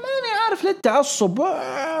صراحة يعني ماني عارف ليه التعصب.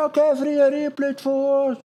 كيف ريبليت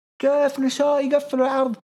فورس، كيف نساء يقفلوا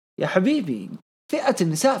العرض؟ يا حبيبي فئة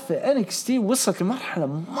النساء في NXT وصلت لمرحلة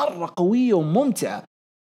مرة قوية وممتعة،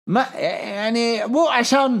 ما يعني مو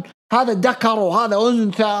عشان هذا ذكر وهذا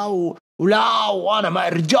أنثى ولا وأنا مع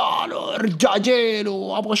رجاجيل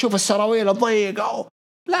وأبغى أشوف السراويل الضيقة.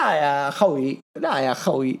 لا يا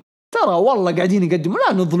خوي ترى والله قاعدين يقدموا،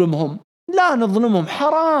 لا نظلمهم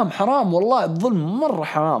حرام والله، الظلم مرة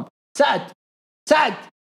حرام. سعد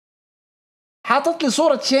حاطط لي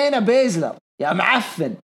صورة شينا بيزلر يا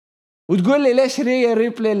معفن، وتقول لي ليش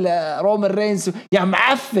ريبلي رومان رينز يا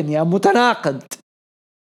معفن يا متناقض.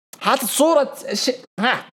 حاطط صورة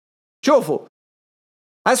ها شوفوا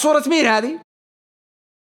هاي صورة مين هذه؟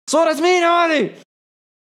 صورة مين هذه؟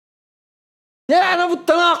 يا أنا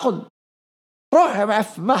بالتناقض. روح يا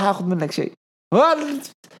معفن ما هاخذ منك شيء.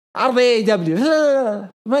 عرض اي دبليو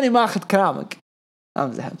ماني ما اخذ كلامك.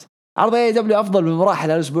 امزح. عرض اي دبليو افضل من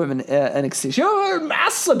مراحل الاسبوع من انكسي. شو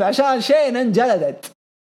معصب عشان شيء انجلدت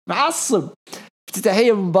معصب.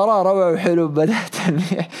 افتتاحية مباراة روعة وحلو بدأت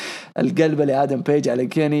تلميح القلب لآدم بيج على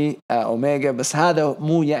كيني أوميجا. بس هذا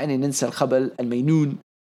مو يعني ننسى الخبل المينون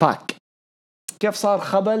باك كيف صار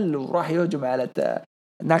خبل وراح يهجم على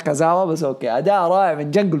ناكازاوا. بس أوكي أداء رائع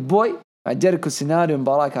من جنغل بوي مع جيريكو. السيناريو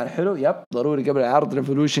مباراة كان حلو. ضروري قبل العرض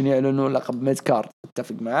ريفولوشن يعلنوا لقب ميد كارد.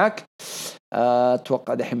 اتفق معاك.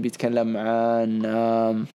 أتوقع دحين بيتكلم عن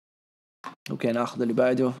اوكي ناخذ اللي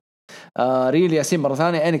بعده. ريل ياسين مرة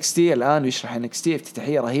ثانية NXT الآن يشرح NXT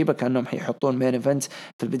افتتاحية رهيبة كأنهم حيحطون مين إيفنت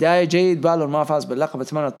في البداية. جيد. بالور ما فاز باللقب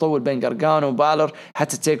أتمنى تطول بين جارجانو وبالور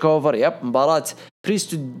حتى تيك أوفر. مباراة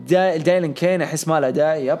بريستو دايلن كين أحس ما له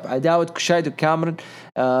داعي. عداوة كوشايد وكامرون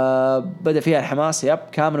بدأ فيها الحماس.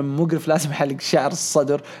 كامرون مقرف لازم يحلق شعر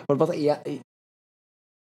الصدر والبطء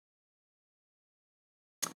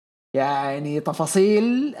يعني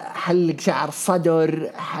تفاصيل. حلق شعر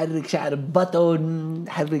الصدر حرك شعر البطن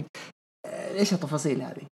حرك ايش التفاصيل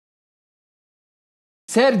هذه؟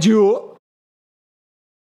 سيرجيو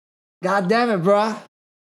قاعد دائما برا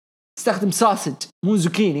استخدم ساسج مو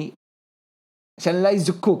زوكيني عشان لا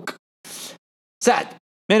يزكوك. سعد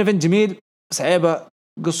مين ايفنت جميل بس عيبه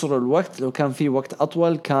قصر الوقت. لو كان في وقت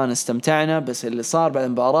اطول كان استمتعنا. بس اللي صار بعد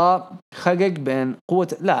المباراة خقق بين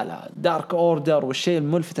قوة لا دارك اوردر. والشيء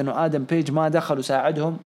الملفت انه آدم بيج ما دخل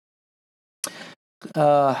وساعدهم.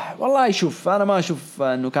 والله يشوف أنا ما أشوف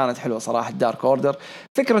أنه كانت حلوة صراحة دارك أوردر.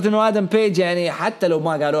 فكرة أنه آدم بيج يعني حتى لو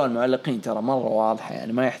ما قالوا المعلقين ترى مرة واضحة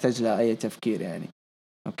يعني ما يحتاج لها أي تفكير يعني.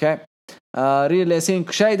 أوكي. ريل ياسين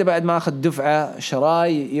كوشايدة بعد ما أخذ دفعة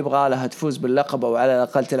شراي يبغى لها تفوز باللقب أو على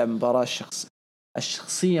الأقل تلعب مباراة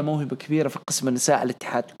الشخصية موهبة كبيرة في قسم النساء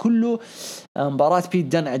الاتحاد كله. مباراة بيت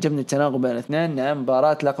دن عجبني التناغم بين الاثنين. نعم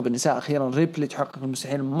مباراة لقب النساء أخيرا ريبلي تحقق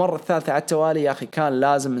المستحيل المرة الثالثة على التوالي. يا أخي كان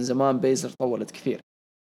لازم من زمان بيزر طولت كثير.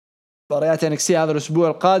 مباريات NXT هذا الأسبوع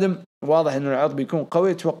القادم واضح إنه العرض بيكون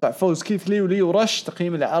قوي. توقع فوز كيث لي ولي ورش.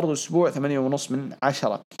 تقييم العرض الأسبوع 8.5 من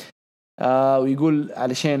 10. ويقول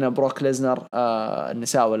على شيء بروك ليزنر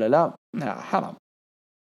النساء ولا لا حرام.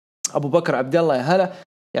 أبو بكر عبد الله يا هلا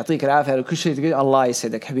يعطيك العافية على كل شيء تقول. الله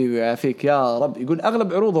يسعدك حبيبي ويعافيك يا رب. يقول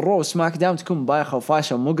أغلب عروض الرو سماك داون تكون بايخة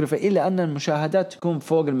وفاشة ومقرفة إلا أن المشاهدات تكون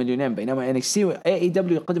فوق المليونين. بينما NXT و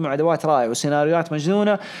AEW يقدموا عدوات رائعة وسيناريوهات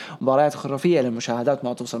مجنونة ومباريات خرافية للمشاهدات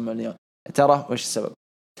ما توصل مليون. ترى وش السبب؟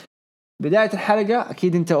 بداية الحلقة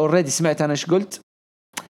أكيد أنت already سمعت أنا إيش قلت.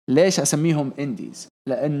 ليش أسميهم انديز؟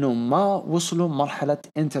 لأنه ما وصلوا مرحلة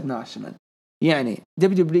انترناشنال. يعني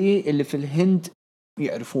WWE اللي في الهند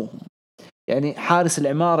يعرفوهم. يعني حارس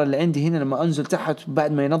العمارة اللي عندي هنا لما أنزل تحت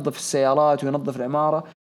بعد ما ينظف السيارات وينظف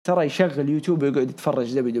العمارة ترى يشغل يوتيوب ويقعد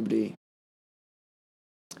يتفرج WWE.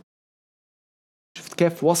 شفت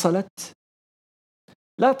كيف وصلت؟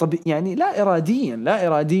 لا يعني لا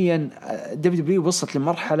إراديا WWE وصلت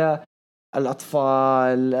لمرحلة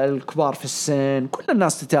الأطفال الكبار في السن كل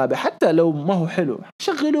الناس تتابع حتى لو ما هو حلو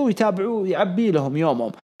شغلوه يتابعوه يعبي لهم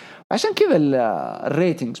يومهم. عشان كذا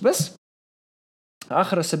الريتينجز. بس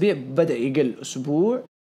آخر الأسابيع بدأ يقل أسبوع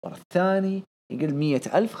ورا الثاني يقل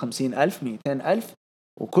 100,000 50,000 200,000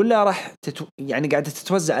 وكلها راح يعني قاعدة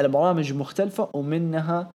تتوزع على برامج مختلفة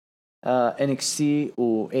ومنها NXT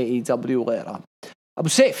و AEW وغيرها. أبو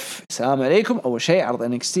سيف السلام عليكم. أول شيء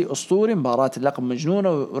عرض NXT أسطوري مباراة اللقب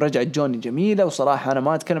مجنونة ورجعت جوني جميلة. وصراحة أنا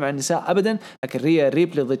ما أتكلم عن النساء أبدا لكن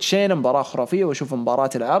ريبلي ضد شينا مباراة خرافية وأشوف مباراة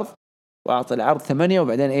العرض وأعطي العرض 8.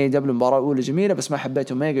 وبعدين AEW مباراة أولى جميلة بس ما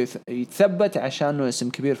حبيت أوميجا يتثبت عشانه اسم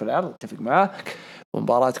كبير في العرض. اتفق معاك.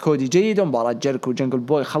 ومباراة كودي جيدة ومباراة جيريكو وجنغل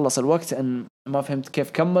بوي خلص الوقت أن ما فهمت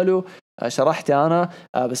كيف كملوا. شرحت أنا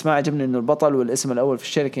بس ما عجبني إنه البطل والاسم الأول في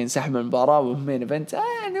الشركة ينسحب من المباراة ومين إيفنت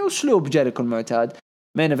يعني أسلوب جيريكو المعتاد.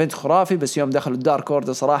 مين إيفنت خرافي بس يوم دخلوا الدارك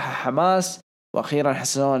أوردر صراحة حماس وأخيرا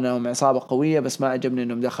حسوا أنهم عصابة قوية بس ما عجبني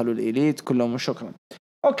إنهم دخلوا الإليت كلهم وشكرا.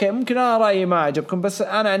 أوكي ممكن أنا رأيي ما عجبكم بس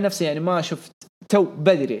أنا عن نفسي يعني ما شفت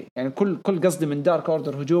بدري يعني كل قصدي من دارك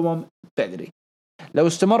أوردر هجومهم بدري. لو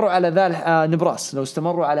استمروا على ذا نبراس لو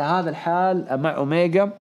استمروا على هذا الحال مع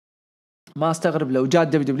أوميجا ما استغرب لو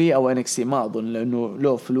جاء WWE أو NXT ما أظن لأنه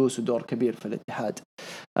له فلوس ودور كبير في الاتحاد.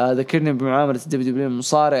 ذكرني بمعاملة WWE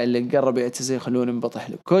المصارع اللي قرب يعتزل يخلون ينبطح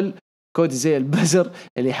للكل. كودي زي البزر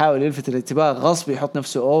اللي يحاول يلفت الانتباه غصب يحط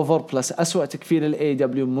نفسه اوفر بلس أسوأ تكفير الاي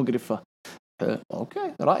دبليو مقرفة.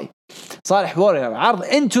 اوكي رأي. صالح بوررر عرض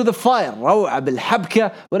انتو ذا فاير روعة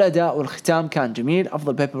بالحبكة والأداء والختام كان جميل.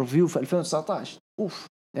 أفضل بيبر فيو في 2019. اوف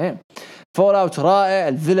فول اوت رائع.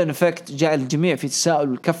 الفيلن افكت جعل الجميع في تساؤل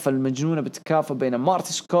والكفة المجنونة بالتكافؤ بين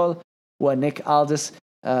مارتي سكول ونيك ألدس.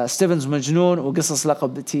 ستيفنز مجنون وقصص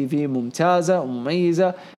لقب تي في ممتازة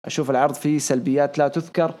ومميزة. أشوف العرض فيه سلبيات لا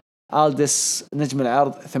تذكر. ألدس نجم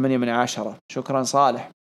العرض 8/10. شكرا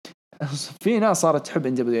صالح. في ناس صارت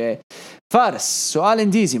تحب NWA. فارس سؤال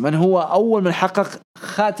انديزي من هو أول من حقق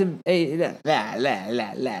خاتم أي لا لا لا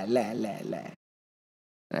لا لا لا لا, لا.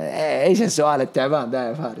 ايش السؤال التعبان ده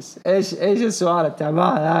يا فارس؟ ايش السؤال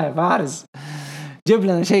التعبان ده يا فارس؟ جيب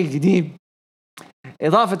لنا شيء قديم.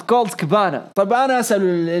 إضافة كولت كبانا. طب أنا أسأل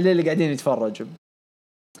اللي قاعدين يتفرجوا.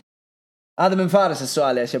 هذا من فارس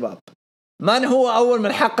السؤال يا شباب. من هو أول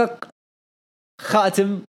من حقق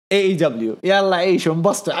خاتم AEW؟ يلا عيشوا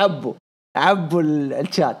انبسطوا عبوا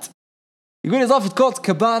الشات. يقول إضافة كولت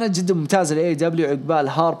كبانا جدا ممتازة لAEW عقبال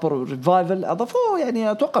هاربر والريفايفل. أضافوه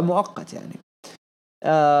يعني أتوقع مؤقت يعني.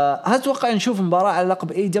 هل تتوقع نشوف مباراة على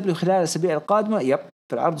لقب AEW خلال الأسابيع القادمة؟ يب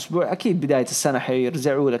في العرض أسبوع أكيد. بداية السنة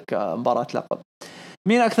حيرجعوا لك مباراة لقب.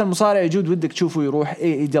 مين أكثر مصارع يجود ودك تشوفه يروح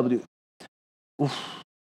AEW؟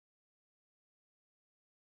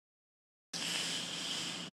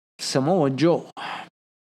 سموه جو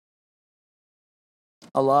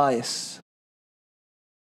الايس.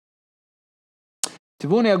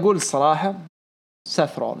 تبوني أقول الصراحة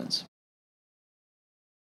سيث رولينز.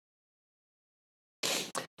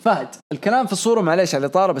 فهد الكلام في الصورة معليش على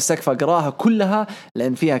الإطارة بس أكفى أقراها كلها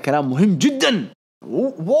لأن فيها كلام مهم جدا.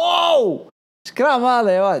 واو إيش كلام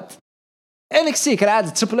هذا يا واد. NXT كالعادة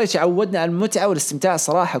تريبل اتش عودنا على المتعة والاستمتاع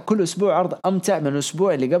الصراحة. كل أسبوع عرض أمتع من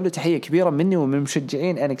الأسبوع اللي قبله. تحية كبيرة مني ومن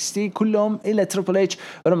مشجعين NXT كلهم إلى تريبل اتش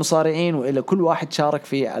والمصارعين وإلى كل واحد شارك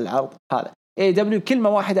في العرض هذا. AEW كلمة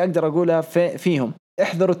واحدة أقدر أقولها فيهم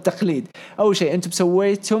احذروا التقليد. أول شيء أنتم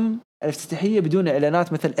سويتم الافتتاحية بدون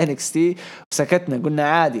إعلانات مثل NXT وسكتنا قلنا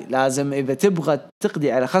عادي. لازم إذا تبغى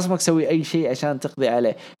تقضي على خصمك سوي أي شيء عشان تقضي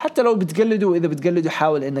عليه حتى لو بتقلده. وإذا بتقلده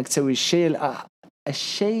حاول إنك تسوي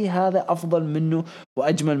الشيء هذا أفضل منه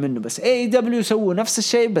وأجمل منه. بس AEW سووا نفس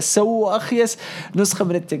الشيء بس سووا أخيس نسخة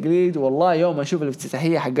من التقليد. والله يوم أشوف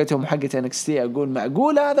الافتتاحية حقتهم وحقة NXT أقول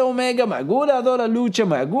معقول هذا أوميجا، معقول هذول لوتشا،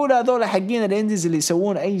 معقول هذول حقين الانديز اللي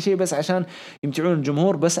يسوون أي شيء بس عشان يمتعون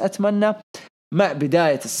الجمهور. بس أتمنى مع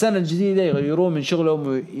بداية السنة الجديدة يغيرون من شغلهم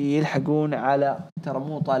ويلحقون على ترى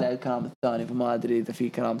مو طالع الكلام الثاني فما أدري إذا في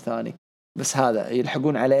كلام ثاني بس هذا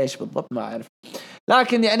يلحقون على إيش بالضبط ما أعرف.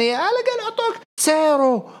 لكن يعني على الأقل أعطوك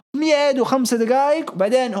سيرو 105 دقائق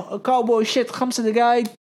وبعدين كاوبوي شيت 5 دقائق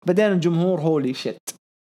بعدين الجمهور هولي شيت.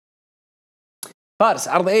 فارس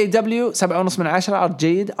عرض AEW 7.5/10 عرض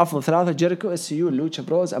جيد. أفضل 3 جيريكو SCU لوتشا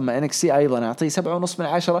بروز. أما NXT أيضا أعطيه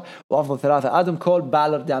 7.5/10 وأفضل 3 آدم كول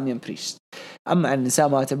بالر داميان بريست. أما عن النساء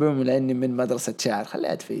ما أتابعهم لأني من مدرسة شاعر.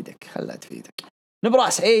 خليها تفيدك.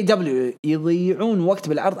 نبراس AEW يضيعون وقت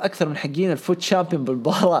بالعرض أكثر من حقين الفوت شامبيون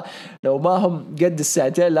بالبارة. لو ما هم قد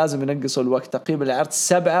الساعتين لازم ينقصوا الوقت. تقييم العرض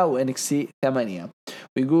 7 وNXT 8.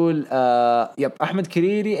 ويقول يب أحمد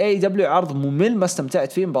كريري AEW عرض ممل ما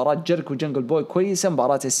استمتعت فيه. مباراة جيريكو وجنغل بوي كويسة.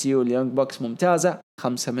 مباراة SCU اليونج بوكس ممتازة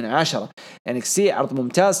 5/10. NXT عرض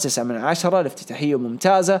ممتاز 9/10. الافتتاحية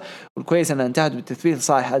ممتازة والكويس أنها انتهت بالتثبيت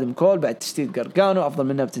لصالح آدم كول بعد تشتيت قرقانو. أفضل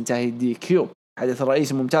منها بتنتهي DQ. حدث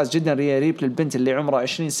الرئيسي ممتاز جدا. ريا ريب للبنت اللي عمرها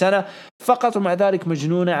 20 سنة فقط ومع ذلك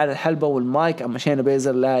مجنونة على الحلبة والمايك. أما شينا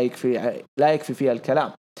بيزر لا يكفي فيها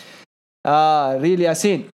الكلام. ريل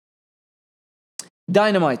ياسين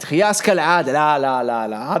داينامايت خياس كالعادة.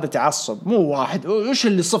 لا هذا تعصب مو واحد. إيش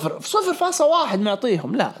اللي 0.1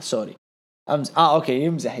 معطيهم؟ لا سوري أوكي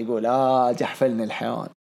يمزح يقول جحفلنا الحيوان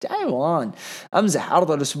حيوان. أمزح.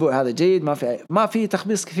 عرض الأسبوع هذا جيد. ما في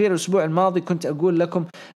تخبيص كثير. الأسبوع الماضي كنت أقول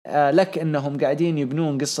لك إنهم قاعدين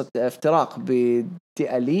يبنون قصة افتراق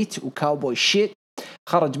بدياليت وكاوبوي شيت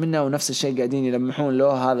خرج منه ونفس الشيء قاعدين يلمحون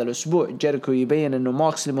له هذا الأسبوع. جيريكو يبين إنه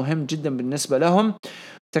موكسلي مهم جدا بالنسبة لهم.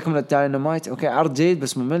 تكملة داينامايت أوكي عرض جيد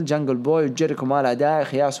بس ممل. جنغل بوي وجيريكو ما له داعي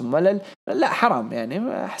خياس وملل. لا حرام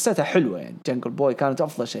يعني حسيتها حلوة يعني. جنغل بوي كانت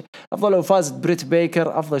أفضل شيء. أفضل لو فازت بريت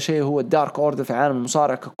بيكر. أفضل شيء هو الدارك أوردر في عالم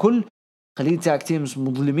المصارعة ككل. قليل تاك تيمز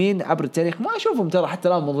مظلمين عبر التاريخ ما أشوفهم ترى حتى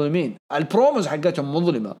الآن مظلمين. البروموز حقتهم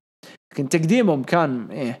مظلمة لكن تقديمهم كان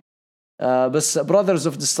بس براذرز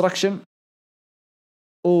اوف ديستركشن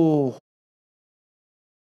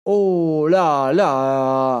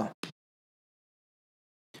لا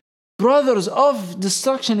Brothers of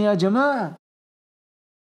Destruction يا جماعة.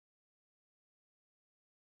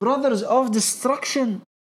 Brothers of Destruction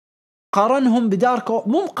قارنهم بدارك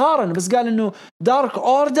مو مقارن، بس قال إنه دارك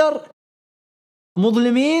أوردر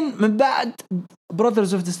مظلمين من بعد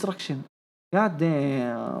Brothers of Destruction. God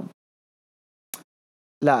damn.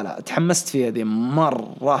 لا تحمست فيها دي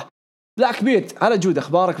مرة. لا كبير على جود،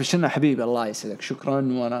 أخبارك بالشنة حبيبي؟ الله يسعدك، شكرا،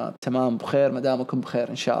 وأنا تمام بخير مدامكم بخير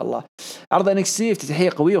إن شاء الله. عرض NXT افتتاحية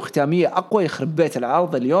قوية وختامية أقوى، يخرب بيت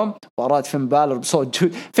العرض اليوم. مباراة فين بالر بصوت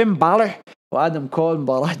فين بالر وآدم كول،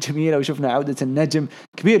 مباراة جميلة، وشفنا عودة النجم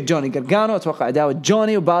كبير جوني جرجانو. أتوقع عداوة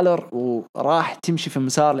جوني وبالر وراح تمشي في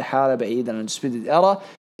مسار لحالة بعيدا عن سبيدد إيرا.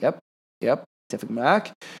 يب اتفق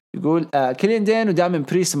معك. يقول كلين دين ودامين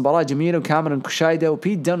بريست مباراة جميلة، وكاميرون كوشايدا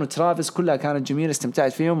وبيت دان وترافيس كلها كانت جميلة،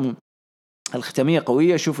 استمتعت فيهم. الختامية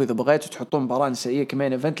قوية. شوفوا إذا بغيتوا تحطون مباراة نسائية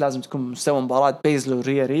كمان إيفنت لازم تكون مستوى مباراة بيزل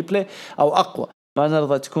وريا ريبلي أو أقوى، ما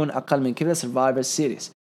نرضى تكون أقل من كذا. سرفايفر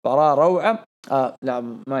سيريس مباراة روعة. لا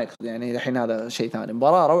ما يقصد يعني الحين هذا شيء ثاني.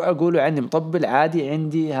 مباراة روعة. قولوا عندي مطبل عادي،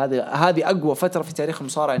 عندي هذه أقوى فترة في تاريخ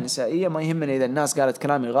المصارعة النسائية، ما يهمني إذا الناس قالت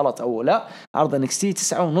كلامي غلط أو لا. عرض NXT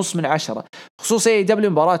 9.5 من 10. خصوصا AEW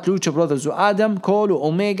مباراة لوتشا براذرز وآدم كول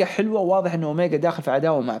وأوميجا حلوة، واضح إنه أوميجا داخل في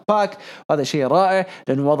عداوة مع باك، وهذا شيء رائع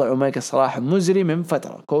لأنه وضع أوميجا صراحة مزري من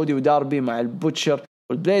فترة. كودي وداربي مع البوتشر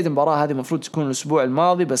والبليد، المباراة هذه مفروض تكون الأسبوع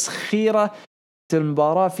الماضي، بس خيرة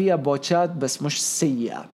المباراة فيها بوتشات بس مش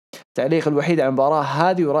سيئة. تعليق الوحيد على المباراة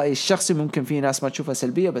هذه ورأيي الشخصي، ممكن في ناس ما تشوفها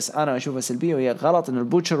سلبية بس أنا أشوفها سلبية، وهي غلط إن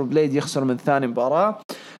البوتشر وبليد يخسروا من ثاني مباراة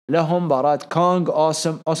لهم. مباراة كونغ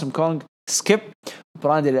أوسم كونغ سكيب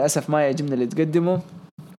براندي للأسف ما يعجبني اللي تقدمه.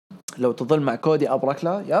 لو تظل مع كودي أبرك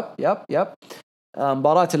لا. يب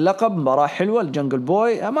مباراة اللقب مباراة حلوة. الجنغل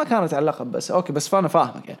بوي ما كانت على اللقب بس أوكي، بس فأنا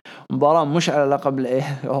فاهمك يعني مباراة مش على اللقب.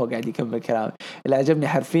 هو قاعد يكمل كلامي. اللي عجبني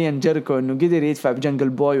حرفيا جيريكو إنه قدر يدفع بجنغل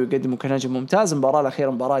بوي ويقدم كنجم ممتاز. المباراة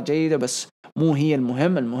الأخيرة مباراة جيدة بس مو هي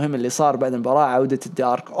المهم اللي صار بعد المباراة عودة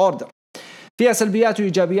الدارك أوردر. فيها سلبيات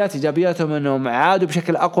وإيجابيات. إيجابياتهم أنهم عادوا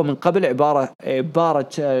بشكل أقوى من قبل. عبارة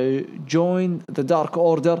join the dark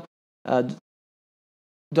order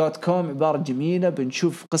 .com عبارة جميلة.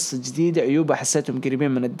 بنشوف قصة جديدة. عيوبة حسيتهم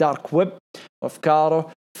قريبين من الدارك ويب،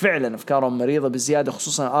 وأفكاره فعلا أفكارهم مريضة بزيادة،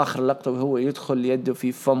 خصوصا آخر لقطة وهو يدخل يده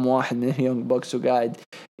في فم واحد من اليونج بوكس وقاعد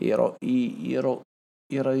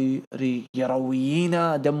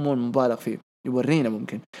يروينا دمه المبالغ فيه، يورينا.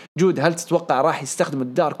 ممكن جود، هل تتوقع راح يستخدم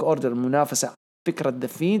الدارك أوردر المنافسة فكرة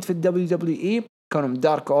دفيند في WWE كانوا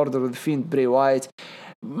دارك أوردر ودفيند بري وايت؟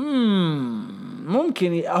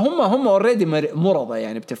 ممكن هم already مرضى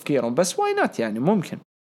يعني بتفكيرهم، بس واي نوت يعني ممكن.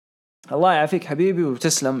 الله يعافيك حبيبي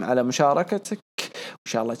وتسلم على مشاركتك، إن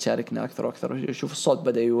شاء الله تشاركنا أكثر وأكثر. شوف الصوت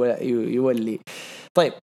بدأ يولي.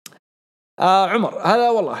 طيب عمر، هذا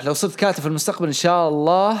والله لو صرت كاتب في المستقبل إن شاء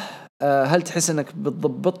الله، هل تحس أنك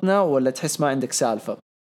بتضبطنا ولا تحس ما عندك سالفة؟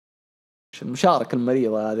 المشاركة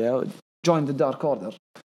المريضة هذه join the dark order.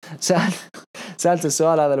 سألت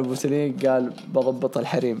السؤال هذا لبوتولين قال بضبط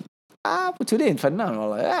الحريم. بوتولين فنان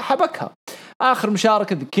والله، حبكها. آخر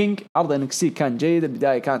مشاركة The King عرض NXT كان جيد.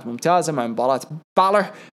 البداية كانت ممتازة مع مباراة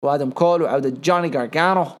بالر وآدم كول وعودة جوني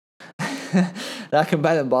جارجانو لكن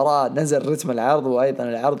بعد المباراة نزل رتم العرض، وأيضا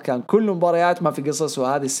العرض كان كله مباريات ما في قصص،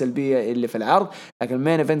 وهذه السلبية اللي في العرض. لكن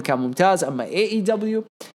المين إيفنت كان ممتاز. أما AEW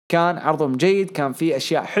كان عرضهم جيد، كان فيه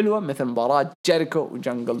أشياء حلوة مثل مباراة جيريكو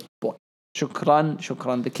وجنغل بوي.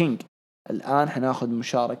 شكرا The King. الآن حناخد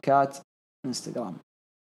مشاركات انستغرام.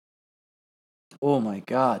 اوه ماي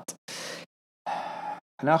جاد،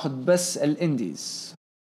 حناخد بس الانديز.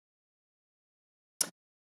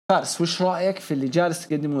 فارس، وش رأيك في اللي جالس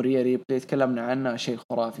تقدمه ريا ريبلي؟ تكلمنا عنه، شيء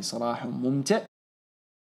خرافي صراحة وممتع.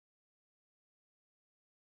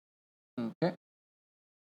 اوكي،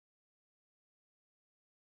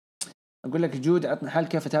 اقول لك جود عطنا حل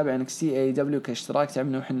كيف اتابع NXT AEW كاشتراك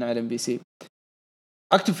تعبنا وحنا على MBC.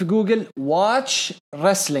 اكتب في جوجل واتش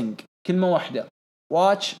رسلينج، كلمة واحدة،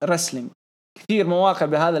 واتش رسلينج. كثير مواقع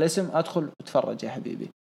بهذا الاسم، ادخل وتفرج يا حبيبي.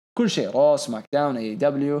 كل شيء روس ماك داون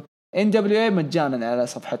AEW NWA مجانا على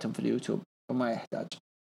صفحتهم في اليوتيوب، وما يحتاج.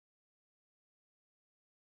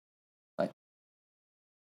 طيب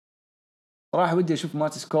راح ودي اشوف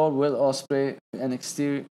ماتس كول ويل اوسبري في NXT،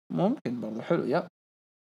 ممكن برضو حلو. يا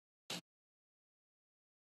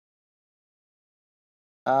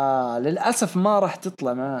للأسف ما راح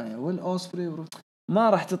تطلع معايا ويل اوسبري، ما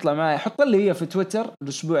راح تطلع معايا. حط لي هي في تويتر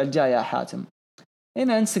الأسبوع الجاي يا حاتم.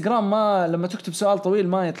 هنا انستغرام ما لما تكتب سؤال طويل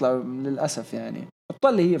ما يطلع للأسف يعني. حط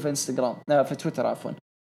لي هي في انستغرام في تويتر عفوا.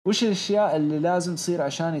 وش الأشياء اللي لازم تصير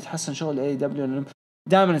عشان يتحسن شغل AEW؟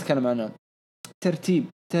 دائما نتكلم عنه، ترتيب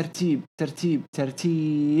ترتيب ترتيب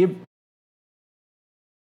ترتيب.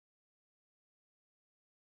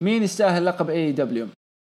 مين يستاهل لقب AEW؟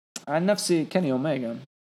 عن نفسي كيني أوميجا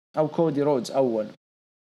أو كودي رودز أول.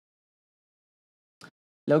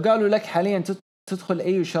 لو قالوا لك حاليا تدخل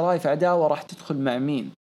أي شرايف عداوة راح تدخل مع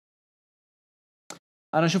مين؟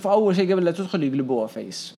 أنا أشوف أول شيء قبل لا تدخل يقلبوها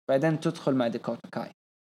فيس، بعدين تدخل مع ديكوتا كاي.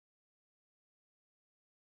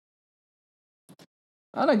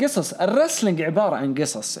 أنا قصص الرسلينج عبارة عن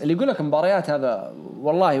قصص. اللي يقول لك مباريات هذا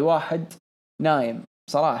والله واحد نايم.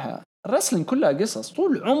 صراحة الرسلينج كلها قصص،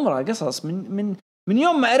 طول عمرها قصص، من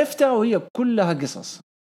يوم ما عرفتها وهي كلها قصص.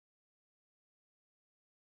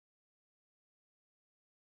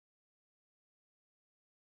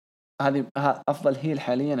 هذه أفضل هيل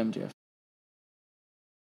حاليا ام جي اف.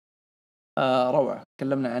 روعة،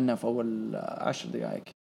 تكلمنا عنها في أول 10 دقائق.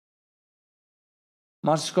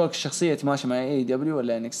 مارس سكولك الشخصية تماشي مع اي دبليو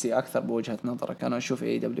ولا انكسي أكثر بوجهة نظرك؟ أنا أشوف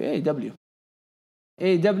اي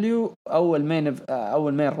دبليو أول مين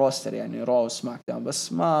روستر، يعني رو سماك داون،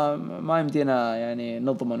 بس ما يمدينا يعني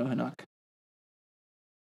نضمنه هناك.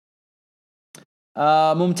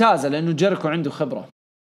 ممتازة لأنه جيريكو عنده خبرة.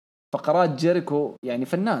 فقرات جيريكو يعني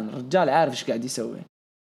فنان، الرجال عارف إيش قاعد يسوي.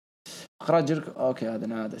 فقرات جيريكو أوكي هذا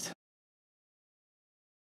نعادت.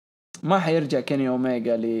 ما حيرجع كيني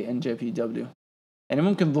أوميجا لإن جي بي دبليو، يعني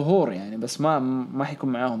ممكن ظهور يعني، بس ما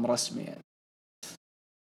حيكون معاهم رسمي يعني.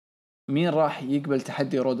 مين راح يقبل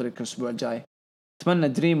تحدي رودريك الأسبوع الجاي؟ أتمنى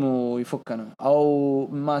دريمو يفكنا، أو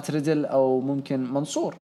ما تريدل، أو ممكن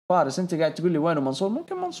منصور. فارس أنت قاعد تقول لي وينه منصور؟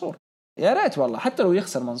 ممكن منصور، يا ريت والله حتى لو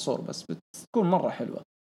يخسر منصور، بس بتكون مرة حلوة.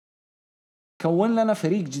 كون لنا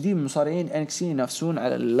فريق جديد من مصارعين NXT ينافسون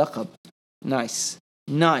على اللقب.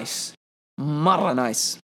 نايس مرة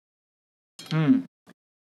نايس.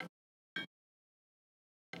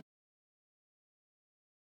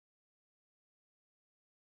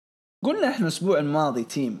 قلنا احنا الاسبوع الماضي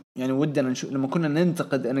تيم، يعني ودنا نشوف لما كنا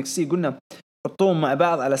ننتقد NXT قلنا حطوهم مع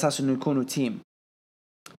بعض على اساس انه يكونوا تيم.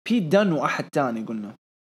 بيت دان واحد تاني قلنا،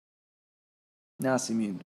 ناسي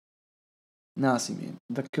مين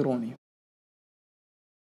ذكروني.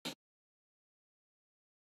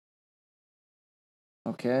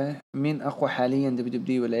 اوكي مين اقوى حاليا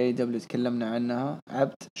WWE ولا AEW؟ تكلمنا عنها.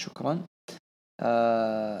 عبد شكرا.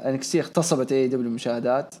 NXT اغتصبت AEW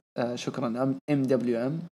مشاهدات. شكرا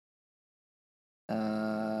MWM.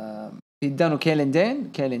 بيت دان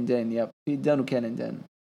وكيلندين يب. بيت دان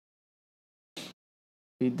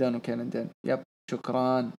وكيلندين يب.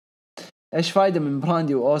 شكرا. ايش فايدة من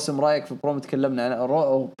براندي واوسم؟ رايك في برومو تكلمنا عن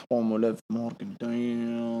برومو ليف مورغان.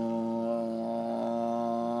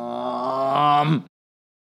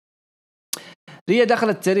 ريا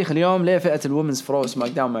دخلت التاريخ اليوم. ليه فئة الومنز فرو سماك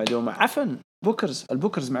داون معدومة؟ عفن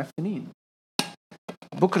البوكرز معفنين.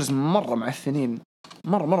 بوكرز مرة معفنين،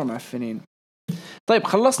 مرة معفنين. طيب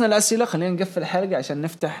خلصنا الأسئلة، خلينا نقفل الحلقة عشان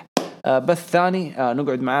نفتح بث ثاني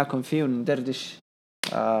نقعد معاكم فيه وندردش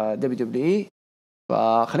WWE.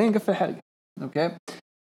 فخلينا نقفل الحلقة. أوكي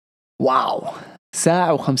واو،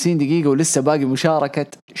 1:50 ولسه باقي مشاركة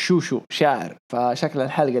شوشو شاعر. فشكل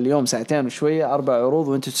الحلقة اليوم 2 وشوية، 4 عروض،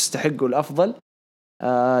 وانتوا تستحقوا الأفضل.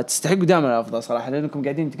 تستحقوا دائما الأفضل صراحة، لأنكم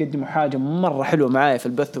قاعدين تقدموا حاجة مرة حلوة معايا في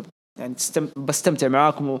البث، يعني بستمتع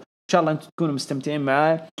معاكم، وإن شاء الله أنتم تكونوا مستمتعين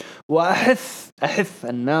معايا. وأحث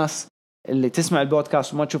الناس اللي تسمع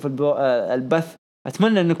البودكاست وما تشوف البث،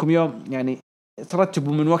 أتمنى أنكم يوم يعني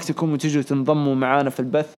ترتبوا من وقتكم وتجوا تنضموا معانا في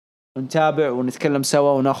البث، ونتابع ونتكلم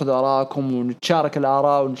سوا وناخذ آراءكم ونتشارك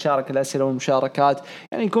الآراء ونشارك الأسئلة والمشاركات،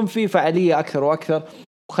 يعني يكون في فعالية أكثر وأكثر.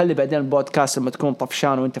 وخلي بعدين البودكاست لما تكون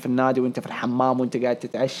طفشان وانت في النادي وانت في الحمام وانت قاعد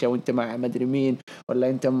تتعشى وانت مع مدري مين، ولا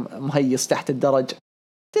انت مهيص تحت الدرج،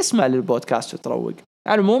 تسمع للبودكاست وتروق.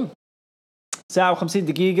 على العموم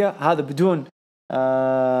 1:50 هذا بدون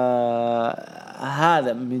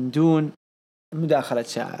هذا من دون مداخلة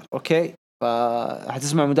شاعر. اوكي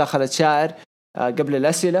فهتسمع مداخلة شاعر قبل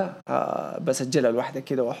الأسئلة، بسجلها لوحدة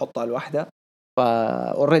كذا واحطها لوحدة،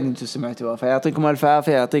 فأوريدي انتوا سمعتوها. فيعطيكم ألف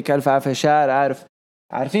عافية، يعطيك ألف عافية شاعر.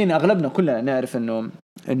 عارفين أغلبنا كلنا نعرف إنه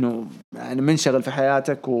يعني منشغل في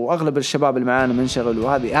حياتك، وأغلب الشباب اللي معانا منشغل،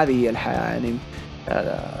 وهذه هي الحياة يعني.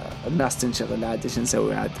 الناس تنشغل عاد، إيش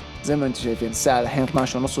نسوي عاد؟ زي ما أنتم شايفين الساعة الحين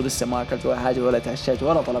 12:30 ولسه ما أكلت ولا حاجة ولا تعشيت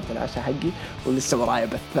ولا طلبت العشاء حقي، ولسه ورايا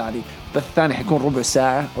بث ثاني حيكون ربع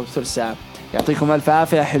ساعة أو ثلث ساعة. يعطيكم ألف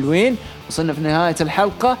عافية حلوين. وصلنا في نهاية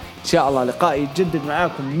الحلقة، إن شاء الله لقائي يتجدد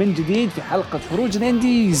معاكم من جديد في حلقة هروج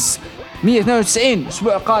الانديز 192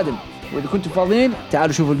 الأسبوع القادم. وإذا كنتم فاضيين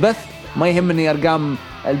تعالوا شوفوا البث، ما يهمني أرقام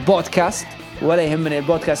البودكاست ولا يهمني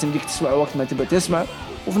البودكاست يمديك تسمع وقت ما تبغى تسمع،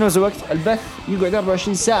 وفي نفس الوقت البث يقعد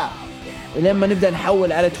 24 ساعة لما نبدأ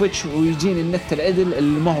نحول على تويتش ويجيني النت العدل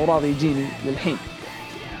اللي ما هو راضي يجيني للحين.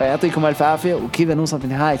 فيعطيكم ألف عافية، وكذا نوصل في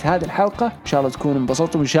نهاية هذه الحلقة. إن شاء الله تكونوا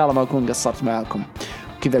انبسطتم، وإن شاء الله ما أكون قصرت معاكم.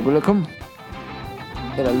 كذا أقول لكم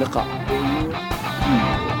إلى اللقاء.